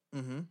up.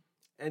 Mm-hmm.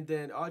 And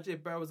then R.J.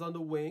 Barrett was on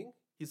the wing.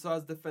 He saw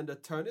his defender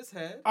turn his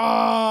head.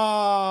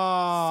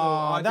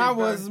 Oh, so that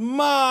was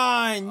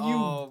mine.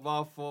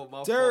 My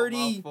fault.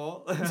 Dirty. My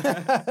fault.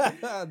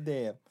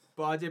 Damn.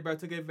 But R.J. Barrett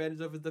took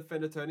advantage of his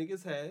defender turning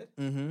his head.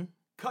 Mm-hmm.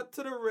 Cut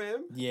to the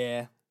rim.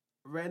 Yeah.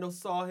 Randall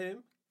saw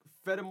him,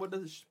 fed him with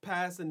the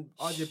pass, and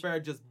R.J.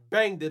 Barrett just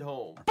banged it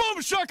home. Boom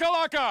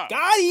shakalaka!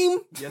 Got him!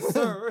 Yes,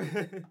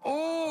 sir.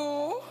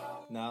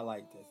 Nah, I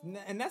like this.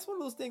 And that's one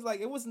of those things,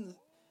 like, it wasn't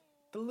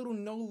the little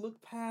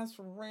no-look pass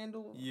from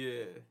Randall.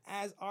 Yeah.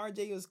 As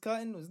RJ was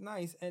cutting was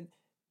nice. And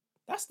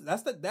that's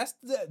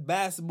the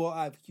basketball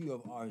IQ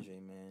of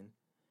RJ, man.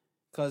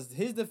 Because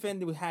his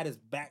defender had his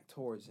back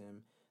towards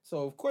him.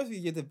 So, of course, if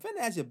your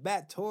defender has your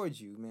back towards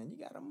you, man, you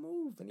got to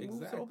move. And he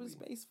moves to open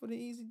space for the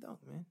easy dunk,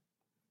 man.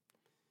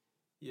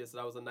 Yes,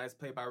 that was a nice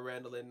play by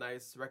Randall and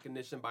nice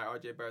recognition by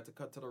R.J. Barrett to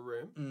cut to the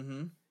rim.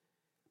 Mm-hmm.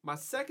 My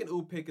second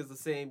Ooh Pick is the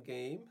same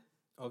game.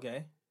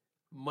 Okay.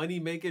 Money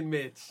Making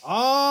Mitch.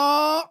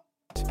 Oh!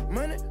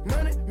 Money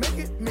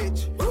Making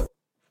Mitch.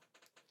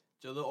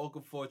 Jahlil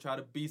Okafor tried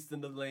to beast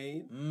in the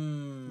lane.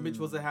 Mitch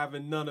wasn't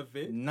having none of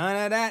it.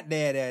 None of that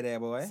there,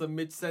 boy. So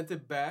Mitch sent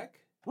it back.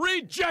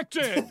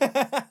 Rejected!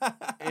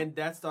 And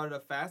that started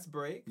a fast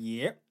break.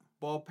 Yep.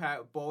 Ball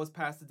was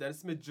passed to Dennis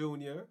Smith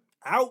Jr.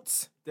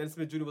 Out. Dennis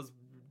Smith Jr. was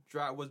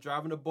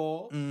driving the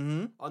ball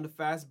on the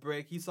fast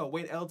break. He saw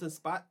Wayne Ellington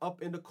spot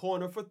up in the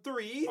corner for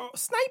 3. Oh,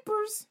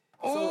 snipers.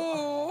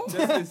 So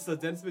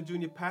Dennis Smith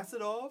Jr. passed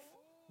it off.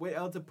 Wayne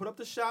Ellington put up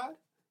the shot.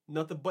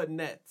 Nothing but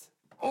net.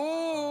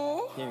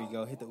 There we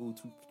go. Hit the ooh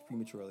too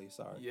prematurely.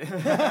 Sorry.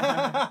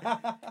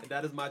 Yeah. And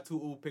that is my 2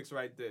 Ooh Picks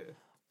right there.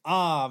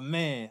 Ah,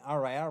 man. All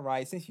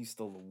right. Since you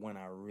stole the one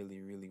I really,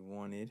 really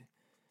wanted.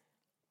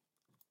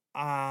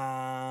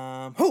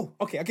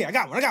 Okay. I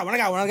got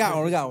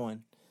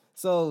one.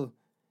 So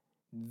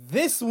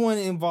this one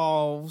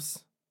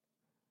involves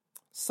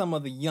some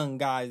of the young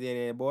guys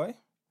there, boy.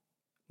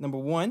 Number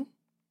 1,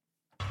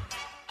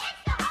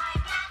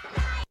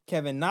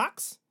 Kevin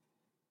Knox.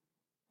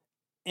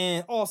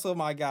 And also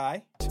my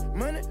guy,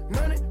 Money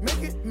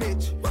Making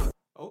Mitch.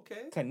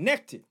 Okay.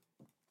 Connected.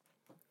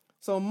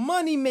 So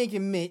Money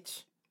Making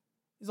Mitch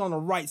is on the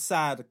right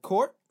side of the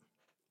court.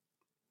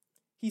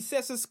 He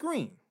sets a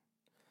screen.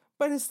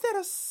 But instead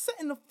of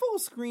setting the full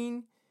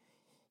screen,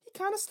 he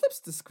kind of slips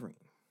the screen.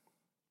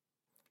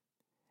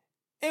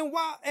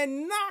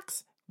 And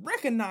Knox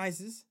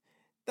recognizes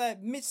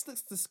that Mitch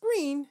slips the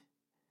screen,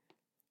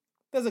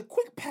 there's a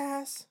quick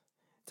pass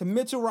to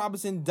Mitchell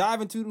Robinson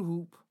diving to the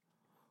hoop,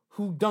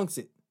 who dunks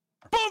it.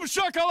 Boom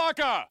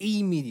shakalaka!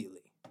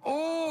 Immediately.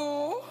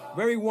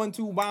 Very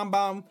 1-2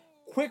 bomb.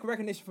 Quick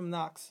recognition from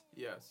Knox.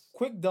 Yes.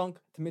 Quick dunk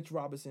to Mitch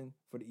Robinson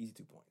for the easy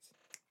 2 points.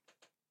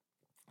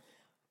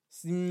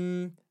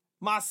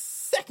 My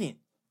second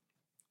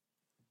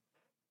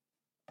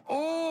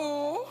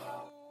Ooh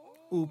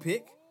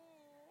Pick.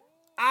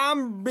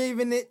 I'm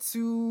giving it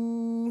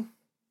to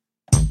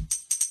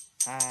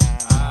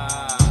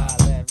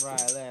Left,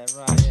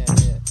 right,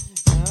 yeah.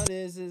 Now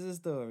this is a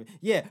story.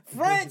 Yeah,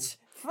 French,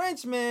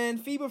 man.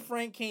 FIBA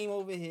Frank came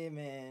over here,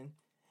 man.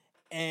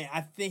 And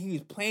I think he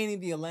was playing in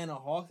the Atlanta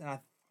Hawks, and I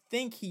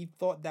think he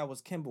thought that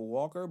was Kemba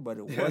Walker, but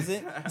it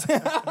wasn't.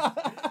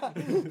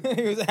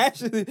 It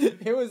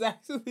was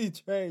actually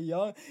Trae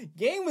Young.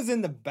 Game was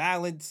in the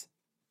balance.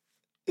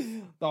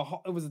 It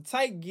was a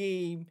tight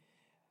game.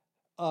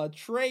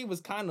 Trae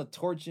was kind of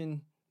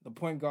torching the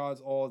point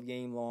guards all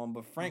game long,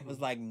 but Frank was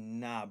like,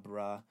 nah,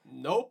 bruh.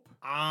 Nope.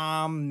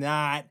 I'm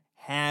not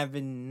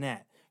having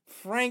that.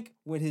 Frank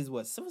with his,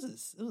 what, it was a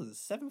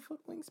 7-foot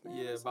wingspan?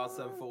 Yeah, about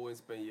 7-foot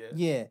wingspan, yeah.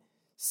 Yeah.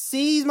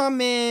 Sees my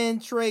man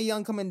Trae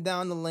Young coming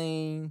down the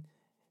lane.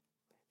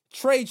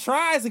 Trae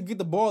tries to get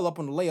the ball up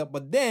on the layup,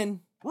 but then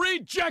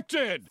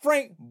rejected.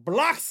 Frank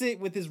blocks it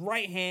with his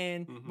right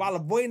hand while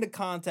avoiding the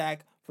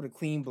contact for the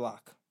clean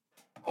block.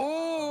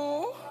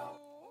 Oh.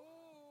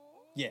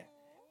 Yeah.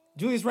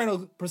 Julius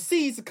Randle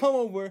proceeds to come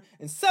over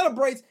and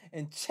celebrates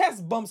and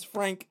chest bumps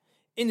Frank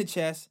in the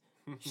chest.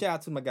 Shout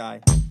out to my guy.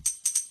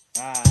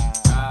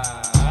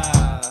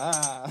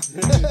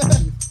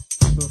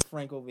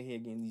 Frank over here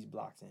getting these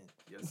blocks in.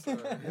 Yes, sir.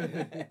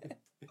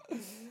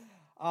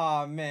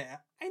 Oh, man.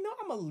 I know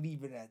I'm going to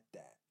leave it at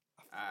that.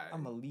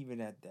 I'm going to leave it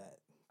at that.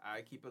 All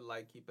right, keep it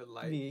light.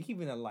 Yeah, keep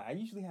it light. I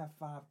usually have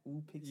 5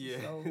 picks or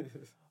so.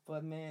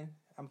 But, man,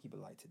 I'm going to keep it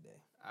light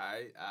today. All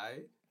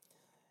right.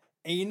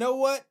 And you know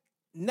what?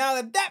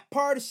 Now that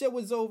part of the show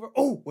was over.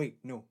 Oh, wait.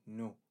 No.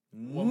 No.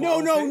 One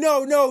more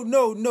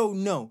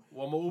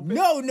pick?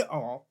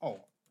 No.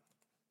 Oh.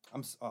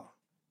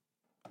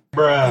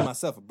 Bruh. Give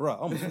myself a bruh.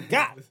 Almost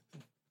forgot.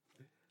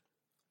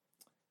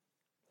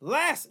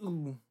 Last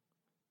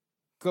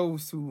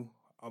goes to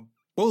a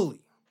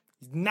bully.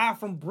 He's not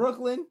from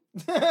Brooklyn,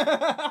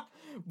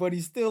 but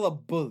he's still a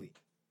bully.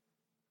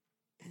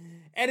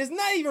 And it's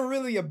not even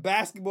really a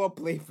basketball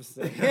play per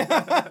se.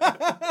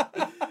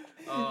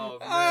 Oh,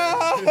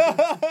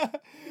 man.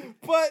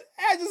 But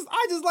I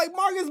just like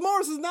Marcus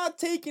Morris is not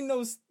taking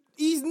those.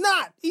 He's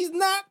not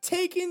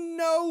taking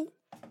no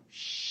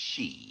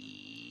shit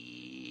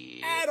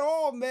at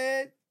all,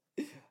 man.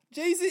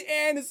 Jason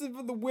Anderson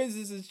from the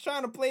Wizards is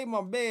trying to play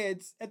my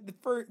mans at the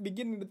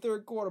beginning of the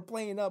third quarter,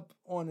 playing up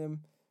on him,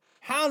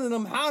 hounding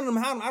him. I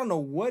don't know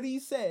what he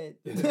said,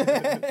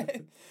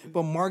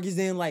 but Marcus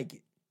didn't like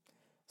it.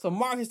 So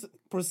Marcus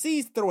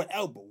proceeds to throw an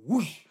elbow.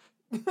 Whoosh.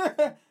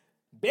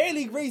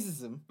 Barely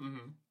grazes him.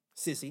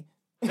 Sissy.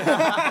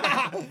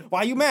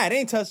 Why you mad? They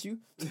ain't touched you.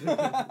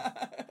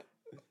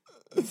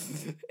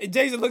 And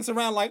Jason looks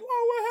around like,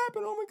 oh, what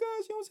happened? Oh my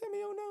gosh, you don't tell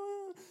me, oh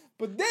no.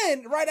 But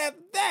then, right after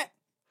that,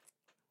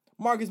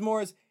 Marcus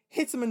Morris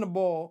hits him in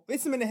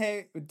the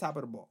head with the top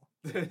of the ball.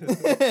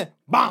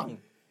 Bang!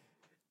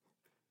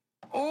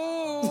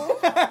 Oh!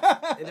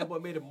 And then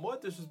what made it more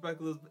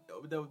disrespectful is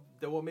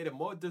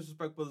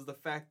the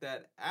fact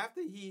that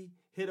after he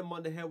hit him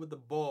on the head with the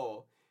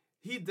ball,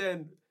 he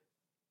then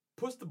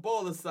pushed the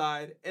ball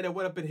aside and it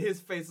went up in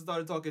his face and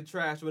started talking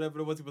trash, whatever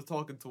it was he was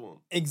talking to him.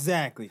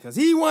 Exactly, because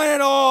he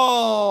wanted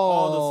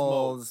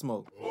all the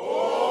smoke. Oh.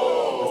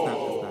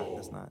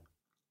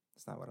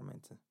 That's not what I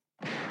meant to.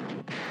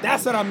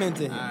 That's what I meant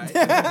to him.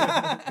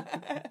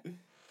 Right.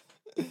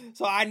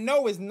 So I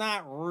know it's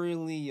not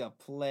really a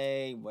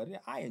play, but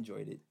I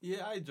enjoyed it.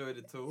 Yeah, I enjoyed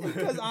it too.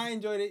 Because I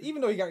enjoyed it,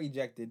 even though he got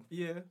ejected.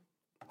 Yeah.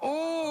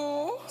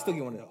 Oh, still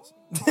get one of those.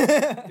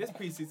 It's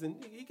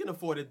preseason. He can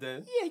afford it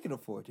then. Yeah, he can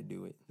afford to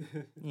do it.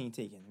 We ain't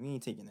taking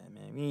that,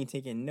 man. We ain't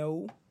taking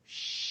no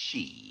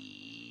shit.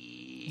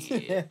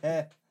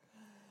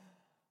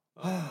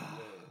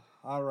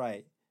 All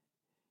right.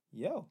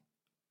 Yo,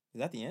 is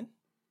that the end?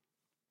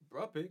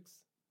 Bruh picks.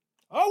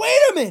 Oh, wait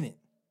a minute.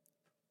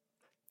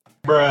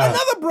 Bruh.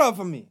 Another bruh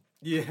for me.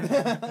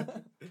 Yeah.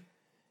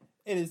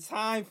 It is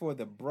time for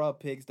the bruh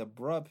picks. The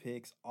bruh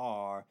picks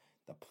are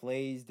the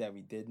plays that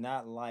we did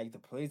not like, the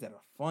plays that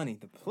are funny,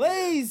 the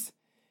plays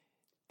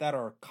that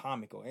are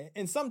comical.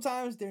 And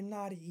sometimes they're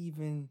not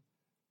even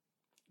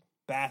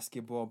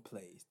basketball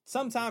plays.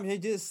 Sometimes they're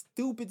just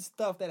stupid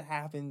stuff that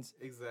happens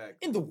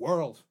in the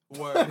world.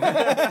 Word.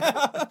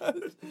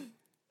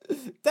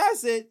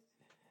 That's it.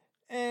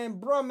 And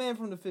bruh man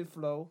from the Fifth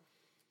Flow,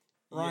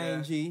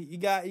 Ryan G, you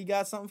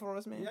got something for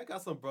us, man? Yeah, I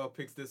got some bruh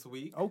picks this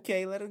week.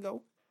 Okay, let it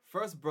go.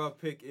 First bruh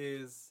pick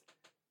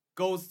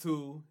goes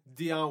to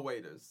Dion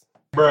Waiters.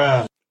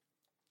 Bruh.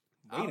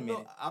 Wait a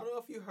minute. I don't know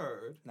if you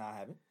heard. No, I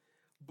haven't.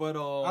 But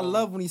I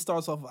love when he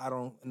starts off. I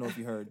don't know if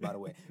you heard, by the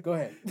way. Go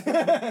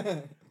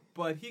ahead.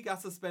 But he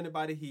got suspended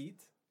by the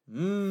Heat.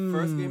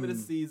 First game of the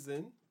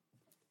season.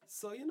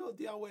 So,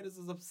 Dion Waiters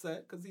is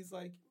upset because he's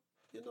like,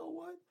 you know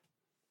what?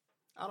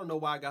 I don't know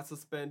why I got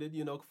suspended,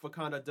 for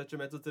conduct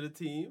detrimental to the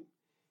team.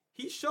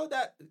 He showed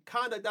that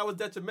conduct that was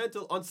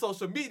detrimental on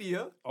social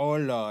media. Oh,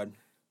 Lord.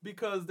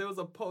 Because there was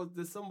a post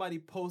that somebody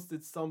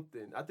posted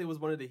something. I think it was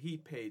one of the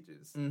Heat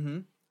pages.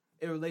 In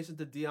relation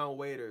to Dion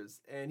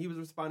Waiters. And he was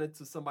responding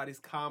to somebody's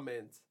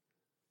comment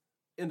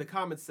in the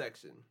comment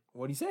section.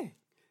 What'd he say?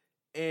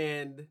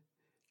 And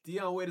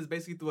Dion Waiters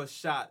basically threw a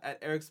shot at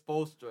Eric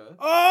Spoelstra.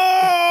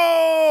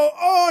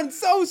 Oh, on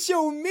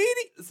social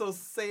media. So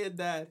saying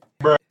that,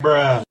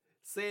 Bruh.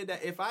 saying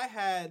that if I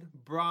had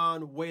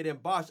Braun, Wade,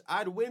 and Bosh,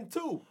 I'd win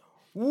too.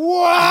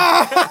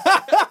 Wow.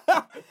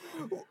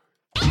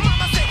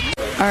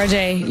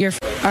 RJ,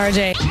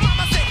 RJ.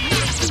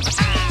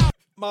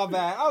 My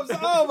bad.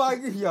 Oh my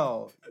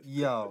god.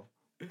 Yo.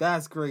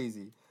 That's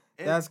crazy.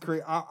 That's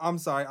crazy. I'm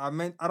sorry. I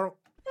don't.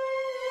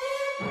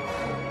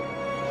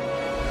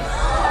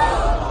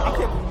 I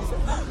can't believe you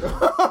said that.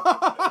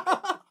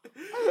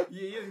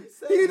 You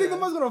said You think that. I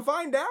was gonna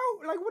find out?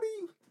 Like, what are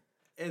you?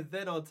 And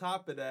then on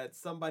top of that,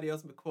 somebody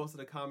else posted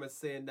a comment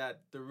saying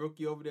that the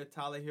rookie over there,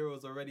 Tyler Hero,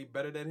 is already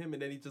better than him,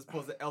 and then he just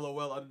posted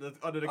LOL under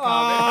the comment.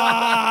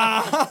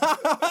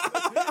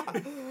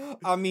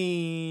 I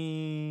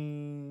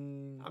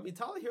mean,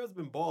 Tyler Hero's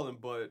been balling,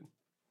 but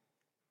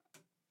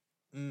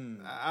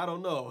I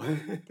don't know.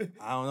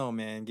 I don't know,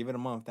 man. Give it a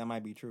month. That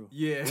might be true.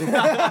 Yeah.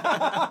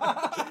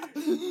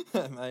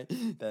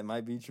 that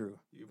might be true.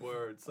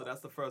 Word. So that's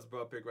the first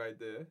bro pick right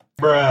there.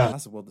 Bruh.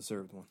 That's a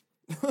well-deserved one.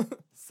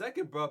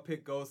 Second bro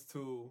pick goes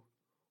to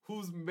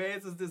whose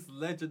mans is this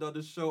legend on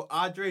the show,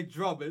 Andre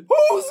Drummond.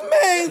 Whose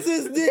mans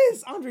is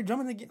this? Andre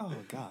Drummond again? Oh,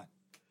 God.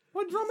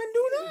 What Drummond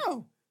do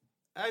now?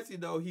 As you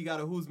know, he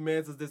got a whose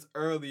mans is this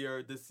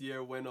earlier this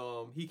year when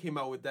he came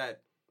out with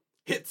that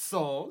hit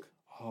song.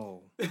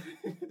 Oh,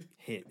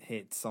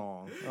 hit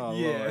song. Oh,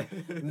 yeah.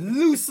 Lord.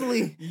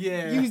 Loosely.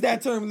 Yeah. Use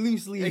that term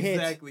loosely.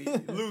 Exactly.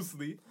 Hit.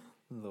 Loosely.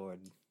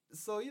 Lord.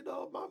 So, you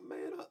know, my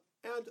man,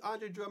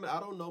 Andre Drummond, I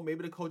don't know.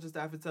 Maybe the coaching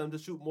staff is telling him to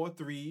shoot more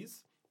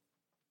threes.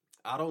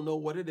 I don't know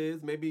what it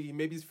is. Maybe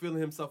he's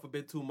feeling himself a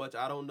bit too much.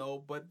 I don't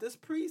know. But this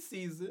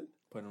preseason.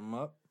 Put him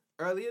up.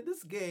 Earlier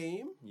this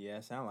game.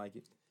 Yeah, sound like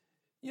it.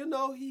 You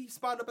know, he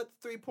spotted up at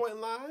the 3-point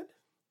line.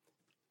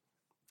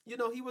 You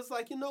know, he was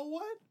like, you know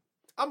what?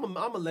 I'm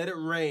gonna let it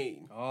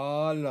rain.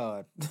 Oh,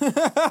 Lord.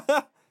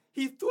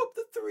 He threw up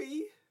the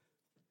three.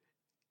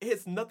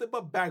 It's nothing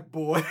but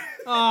backboard.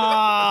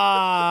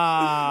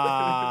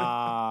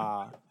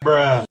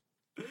 Bruh.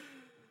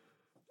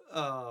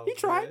 Oh, he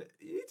tried. Man.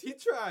 He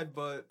tried,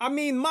 but I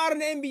mean,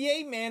 modern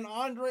NBA, man.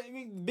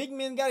 Big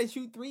men got to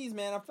shoot threes,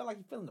 man. I feel like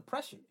he's feeling the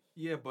pressure.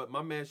 yeah, but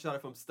my man shot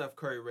it from Steph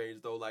Curry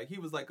range though. Like he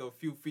was like a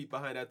few feet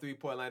behind that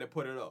 3-point line and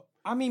put it up.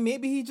 I mean,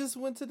 maybe he just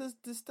went to this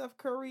Steph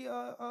Curry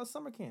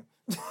summer camp.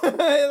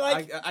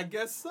 I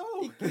guess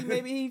so.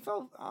 Maybe he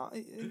felt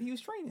he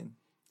was training.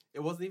 It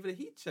wasn't even a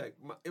heat check.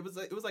 It was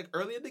like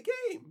early in the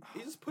game.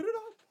 He just put it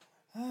up.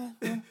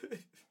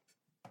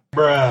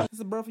 Bruh. This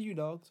is a bro for you,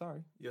 dog.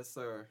 Sorry. Yes,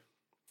 sir.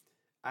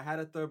 I had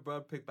a third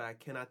bro pick, but I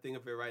cannot think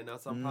of it right now,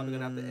 so I'm probably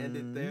gonna have to end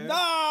it there.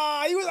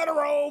 Nah, he was on a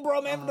roll,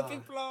 bro, man, from the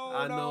fifth floor.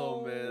 I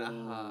know,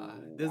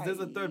 man. There's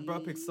a third bro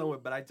pick somewhere,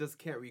 but I just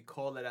can't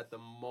recall it at the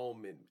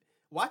moment.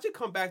 Watch it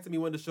come back to me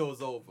when the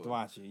show's over.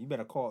 Watch it. You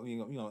better call.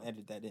 You gonna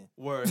edit that in.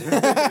 Word.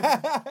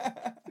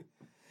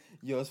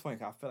 Yo, it's funny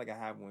 'cause I feel like I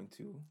have one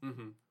too,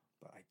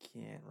 but I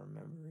can't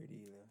remember it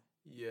either.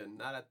 Yeah,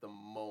 not at the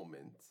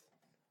moment.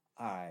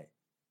 All right,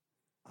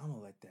 I'm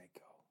gonna let that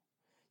go.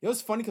 Yo,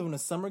 it's funny because when the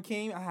summer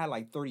came, I had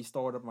like 30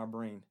 stored up in my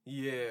brain.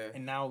 Yeah.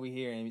 And now we're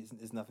here, and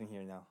it's nothing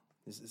here now.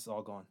 It's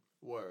all gone.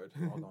 Word.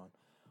 All gone.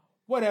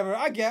 Whatever.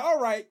 I get. All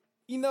right.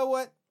 You know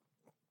what?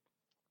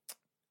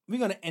 We're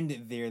gonna end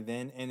it there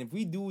then. And if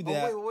we do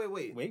that,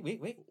 wait.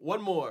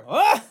 One more.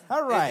 Oh,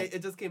 all right.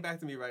 It just came back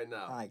to me right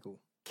now. All right,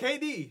 cool.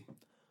 KD.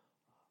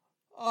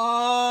 Yeah.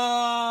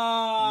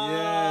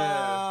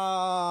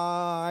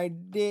 I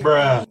did.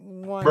 Bruh.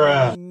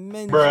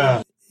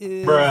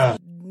 His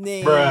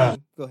name.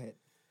 Go ahead.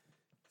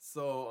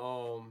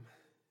 So,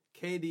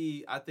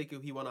 KD, I think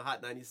he won a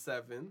Hot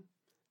 97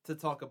 to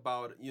talk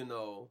about, you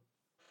know,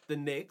 the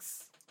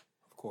Knicks.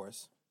 Of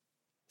course.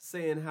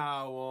 Saying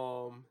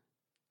how,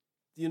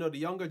 you know, the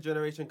younger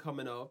generation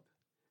coming up,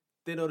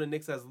 they know the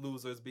Knicks as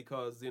losers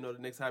because, you know, the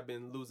Knicks have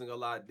been losing a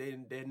lot. They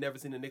had never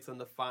seen the Knicks in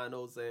the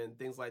finals and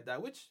things like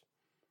that, which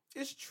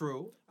is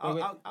true.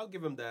 I'll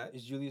give him that.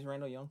 Is Julius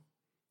Randle young?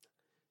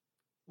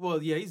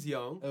 Well, yeah, he's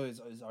young. Oh, is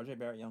RJ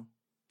Barrett young?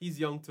 He's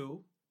young,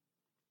 too.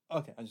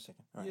 Okay, I'm just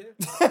checking. All right.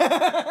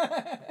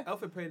 Yeah.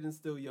 Alfred Payton's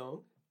still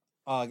young.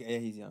 Oh, yeah,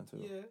 he's young,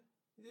 too. Yeah.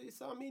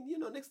 So, I mean, you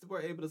know, Knicks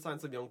were able to sign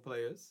some young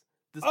players,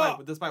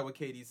 despite what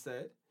KD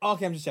said.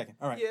 Okay, I'm just checking.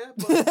 All right. Yeah,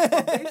 but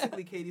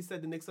basically, KD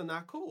said the Knicks are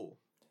not cool.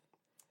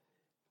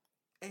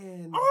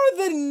 And are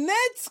the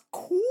Nets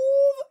cool?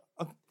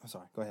 Oh, I'm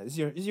sorry. Go ahead. This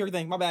is your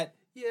thing. My bad.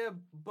 Yeah,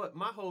 but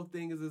my whole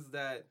thing is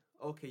that,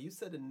 okay, you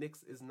said the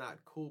Knicks is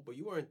not cool, but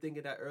you weren't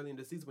thinking that early in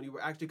the season when you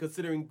were actually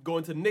considering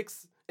going to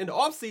Knicks in the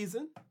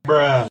offseason.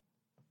 Bruh.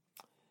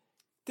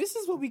 This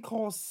is what we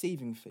call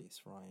saving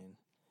face, Ryan.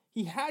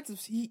 He had to...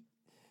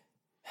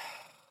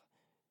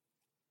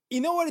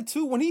 You know what,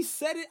 too? When he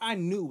said it, I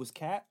knew it was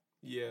Cap.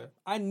 Yeah.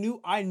 I knew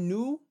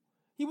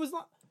he was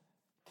not...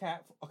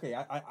 Cap. Okay,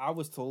 I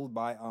was told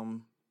by...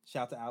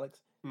 Shout out to Alex,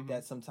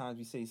 that sometimes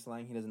we say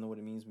slang, he doesn't know what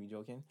it means when we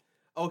joking.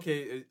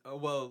 Okay,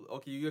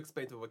 you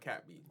explain to him what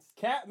cap means.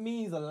 Cap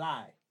means a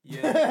lie.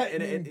 Yeah,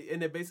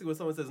 and then basically when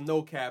someone says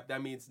no cap,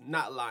 that means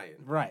not lying.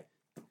 Right.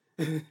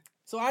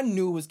 So I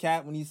knew it was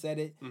cap when he said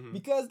it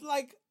because,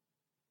 like,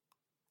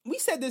 we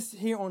said this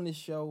here on this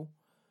show.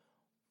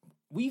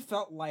 We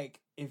felt like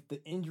if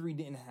the injury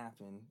didn't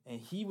happen and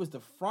he was the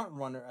front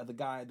runner of the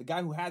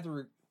guy who had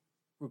to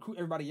recruit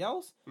everybody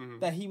else,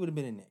 that he would have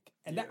been a Knick.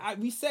 And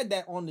we said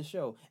that on the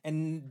show.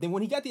 And then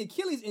when he got the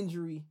Achilles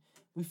injury,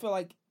 we felt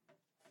like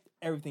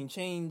everything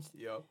changed.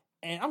 Yep.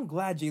 And I'm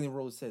glad Jalen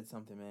Rose said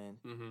something,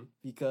 man,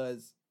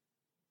 because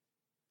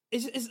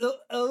it's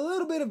a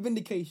little bit of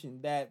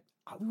vindication that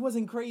we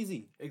wasn't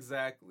crazy.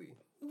 Exactly.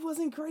 We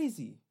wasn't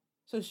crazy.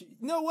 So you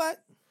know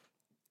what?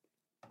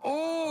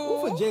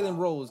 Oh, for Jalen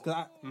Rose,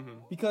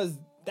 because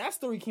that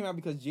story came out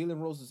because Jalen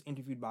Rose was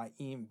interviewed by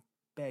Ian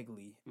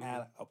Begley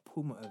at a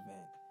Puma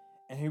event,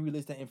 and he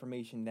released that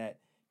information that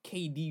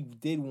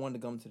KD did want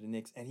to come to the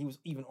Knicks, and he was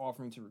even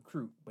offering to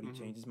recruit, but he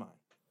changed his mind.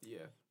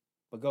 Yeah.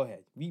 But go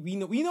ahead. We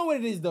know what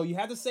it is though. You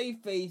had to save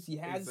face. You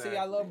had to say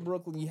I love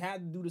Brooklyn. You had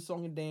to do the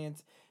song and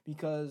dance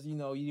because you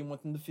didn't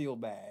want them to feel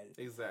bad.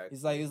 Exactly.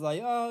 It's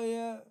like oh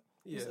yeah.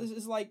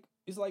 It's like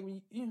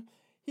when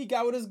he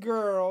got with his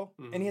girl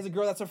and he has a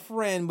girl that's a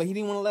friend, but he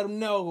didn't want to let him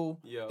know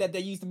that they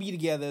used to be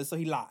together, so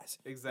he lies.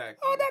 Exactly.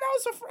 Oh, that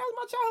was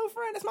my childhood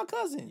friend. That's my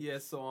cousin. Yeah.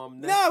 So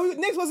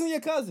Knicks wasn't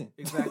your cousin.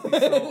 Exactly.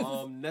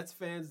 So Nets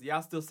fans,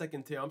 y'all still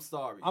second tier. I'm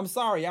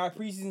sorry. Y'all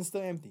preseason's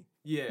still empty.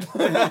 Yeah.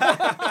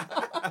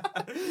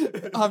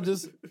 I'm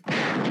just.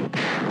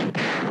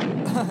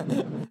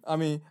 I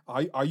mean,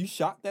 are you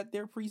shocked that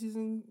their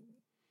preseason?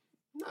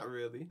 Not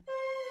really.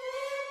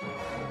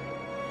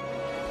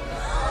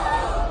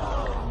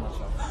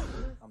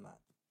 I'm not.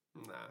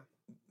 Nah.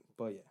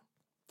 But yeah,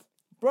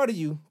 bro, to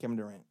you, Kevin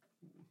Durant.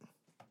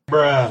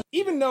 Bruh.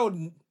 Even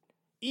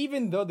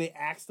though they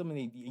asked him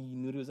and you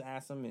knew they was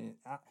asked him and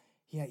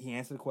he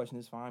answered the question,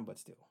 it's fine, but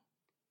still.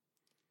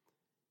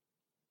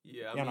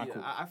 Yeah, I mean,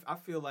 cool. I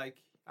feel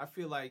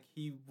like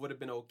he would have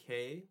been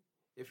okay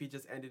if he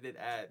just ended it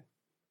at,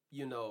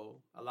 a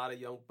lot of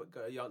young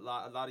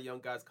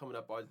guys coming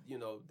up are,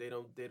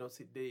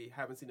 they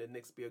haven't seen the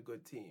Knicks be a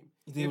good team.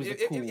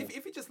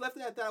 If he just left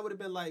it at that, I would have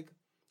been like,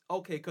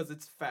 okay, because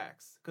it's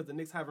facts, because the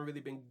Knicks haven't really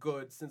been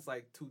good since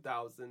like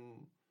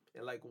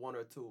 2001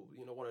 or 2,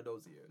 one of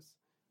those years.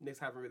 Knicks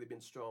haven't really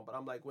been strong, but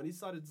I'm like, when he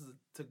started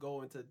to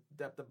go into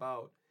depth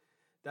about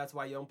that's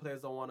why young players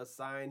don't want to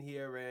sign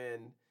here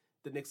and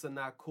the Knicks are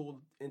not cool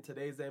in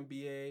today's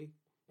NBA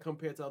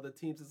compared to other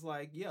teams. It's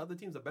like, yeah, other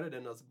teams are better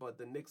than us, but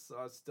the Knicks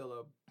are still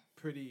a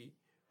pretty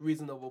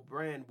reasonable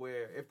brand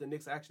where if the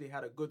Knicks actually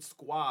had a good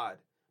squad,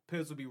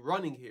 players would be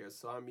running here.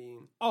 So, I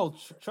mean... Oh,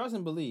 trust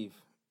and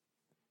believe.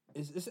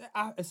 I feel like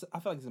it's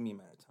going to be a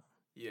matter of time.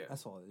 Yeah.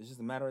 That's all. It's just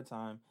a matter of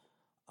time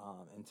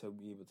until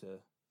we be able to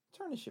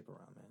turn the ship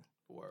around, man.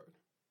 Word.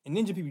 And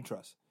Ninja P we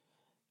trust.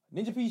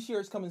 Ninja P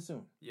shirts coming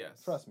soon.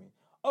 Yes. Trust me.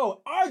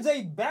 Oh,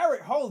 RJ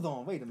Barrett. Hold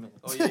on. Wait a minute.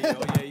 Oh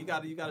yeah. You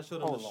gotta show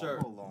them the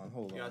shirt. Hold on.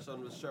 You gotta show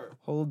them the shirt.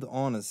 Hold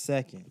on a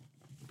second.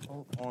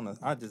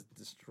 I just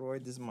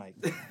destroyed this mic.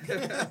 But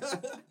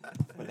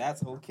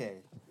that's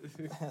okay.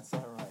 That's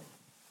all right.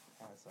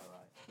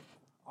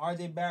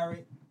 RJ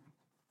Barrett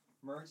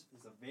merch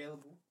is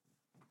available.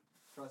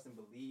 Trust and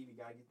believe. You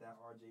gotta get that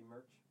RJ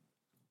merch.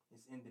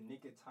 It's in the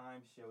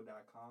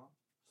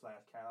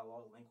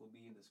nickoftimeshow.com/catalog. Link will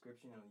be in the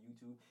description on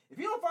YouTube. If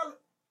you don't follow,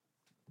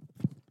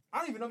 I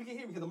don't even know if you can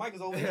hear me because the mic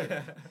is over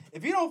here.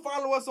 If you don't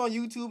follow us on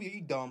YouTube,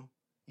 you dumb.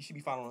 You should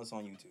be following us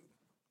on YouTube.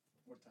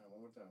 One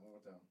more time.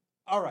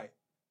 All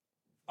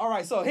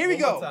right. So here we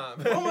go.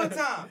 One more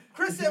time.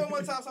 Chris said one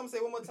more time, so I'm gonna say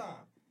one more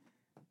time.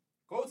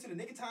 Go to the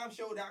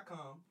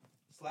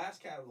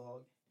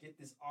nickoftimeshow.com/catalog. Get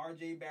this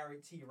RJ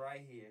Barrett tee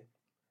right here.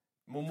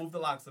 Move the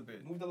locks a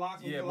bit. Move the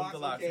locks.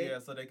 Okay. Yeah,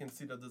 so they can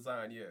see the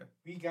design. Yeah.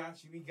 We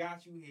got you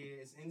here.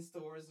 It's in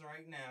stores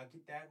right now.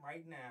 Get that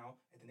right now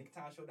at the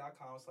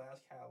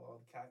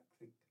nickoftimeshow.com/catalog.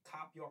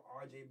 Cop your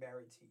RJ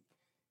Barrett tee.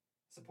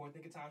 Support the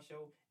Nick of Time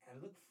Show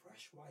and look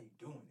fresh while you're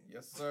doing it.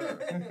 Yes,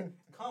 sir.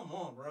 Come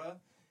on, bruh.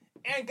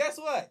 And guess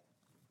what?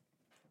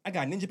 I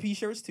got Ninja P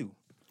shirts too.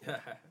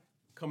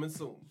 Coming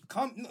soon.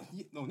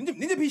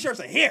 Ninja P shirts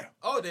are here.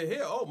 Oh, they're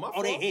here. Oh, my fault.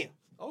 Oh, they're here.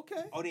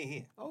 Okay. Oh, they're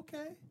here.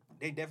 Okay.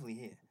 They definitely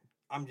here.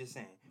 I'm just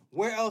saying.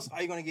 Where else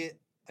are you going to get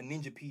a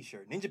Ninja P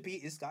shirt? Ninja P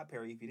is Scott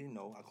Perry, if you didn't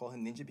know. I call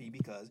him Ninja P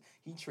because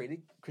he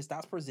traded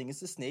Kristaps Porzingis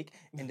to Snake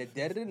in the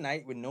dead of the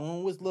night when no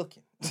one was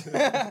looking.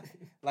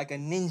 Like a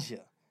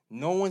ninja.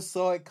 No one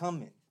saw it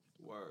coming.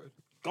 Word.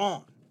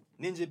 Gone.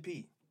 Ninja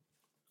P.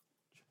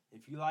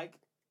 If you like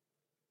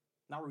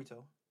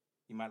Naruto,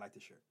 you might like the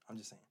shirt. I'm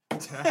just saying.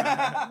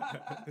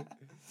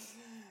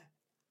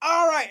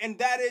 All right, and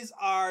that is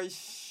our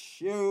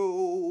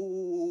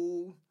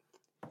show.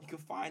 You can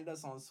find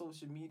us on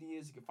social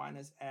medias. You can find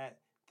us at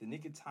The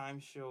Nick of Time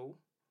Show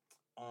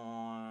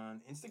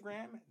on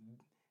Instagram,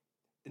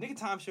 The Nick of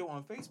Time Show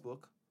on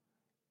Facebook,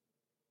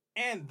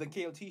 and The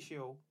KOT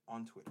Show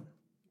on Twitter.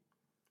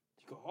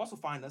 You can also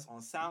find us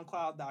on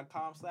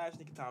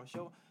SoundCloud.com/Nick of Time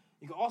Show.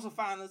 You can also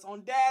find us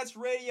on Dash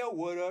Radio.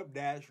 What up,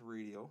 Dash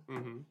Radio?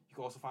 Mm-hmm. You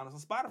can also find us on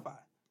Spotify.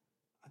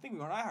 I think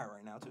we're on iHeart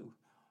right now too.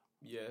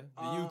 Yeah,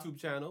 the YouTube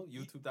channel,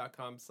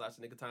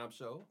 youtube.com/NickaTime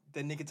Show.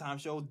 The Nick of Time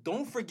Show.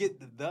 Don't forget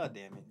the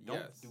damn it. Don't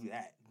Yes. do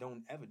that.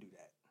 Don't ever do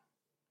that.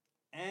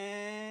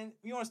 And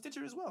we on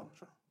Stitcher as well.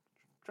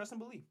 Trust and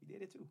believe. We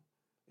did it too.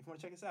 If you want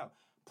to check us out,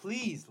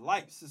 please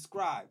like,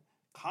 subscribe,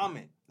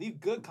 comment, leave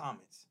good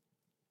comments.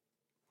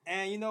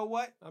 And you know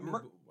what? I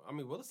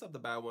mean, we'll accept the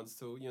bad ones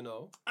too, you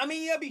know. I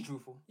mean, yeah, be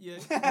truthful. Yeah.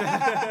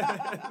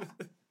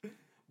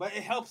 But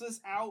it helps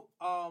us out.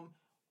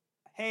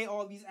 Hey,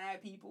 all these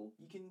ad people,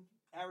 you can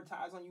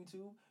advertise on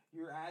YouTube.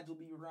 Your ads will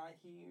be right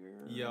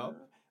here. Yep.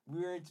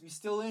 We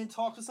still in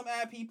talks with some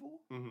ad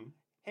people. Mm-hmm.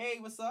 Hey,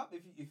 what's up?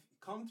 If you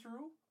come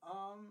through,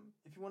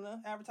 if you want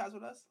to advertise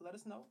with us, let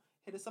us know.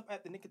 Hit us up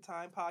at the Nick of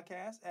Time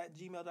podcast at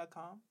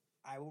gmail.com.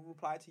 I will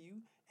reply to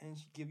you and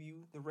give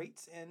you the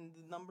rates and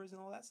the numbers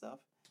and all that stuff.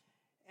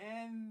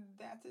 And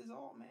that is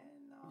all, man.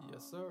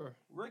 Yes, sir.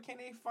 Where can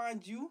they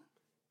find you?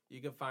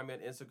 You can find me on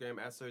Instagram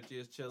at Sir G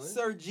is Chillin'.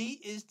 Sir G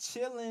is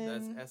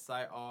chillin'. That's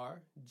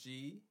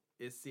SIRG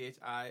is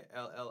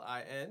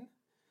CHILLIN.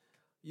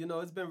 You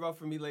know, it's been rough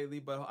for me lately,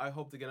 but I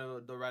hope to get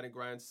on the writing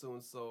grind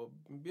soon. So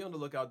be on the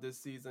lookout this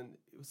season.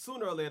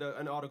 Sooner or later,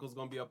 an article's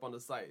going to be up on the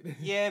site.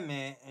 Yeah,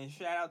 man. And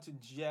shout out to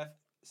Jeff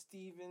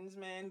Stevens,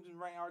 man, who's been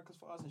writing articles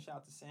for us. And shout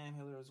out to Sam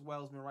Hiller as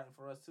well, who's been writing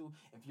for us, too.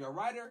 If you're a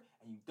writer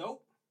and you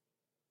dope,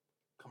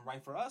 come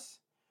write for us.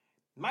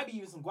 Might be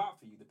even some guap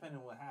for you, depending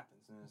on what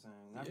happens. You know what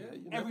I'm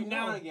saying? Yeah, every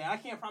now and again. I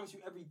can't promise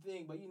you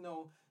everything, but, you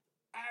know,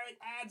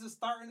 ads are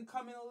starting to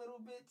come in a little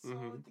bit. So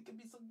there could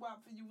be some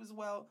guap for you as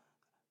well.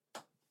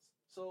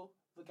 So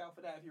look out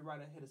for that. If you're a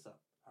writer, hit us up.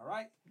 All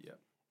right? Yeah.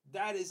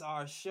 That is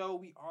our show.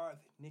 We are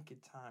the Nick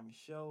of Time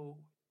Show.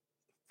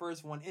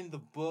 First one in the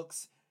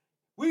books.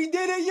 We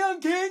did it,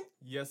 Young King.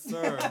 Yes,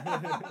 sir.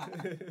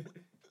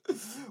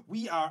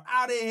 We are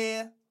out of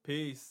here.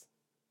 Peace.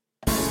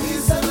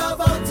 Peace and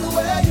love out to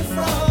where you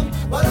from.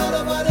 But all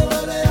about the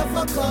world they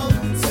ever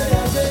come. Say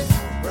again,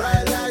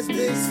 bright lights,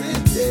 big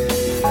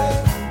city.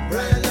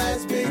 Bright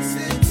lights, big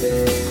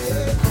city.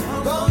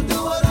 I'm gonna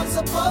do what I'm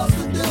supposed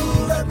to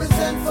do.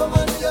 Represent for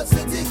my New York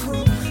City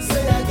crew.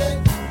 Say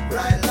again,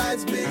 bright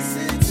lights, big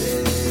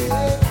city.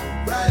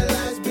 Bright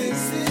lights, big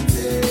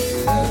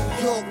city.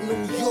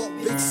 New York,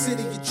 big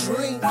city of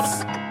dreams.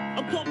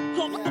 I'm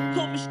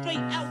coming straight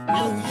out.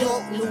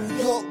 New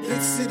York,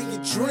 big city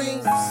of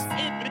dreams.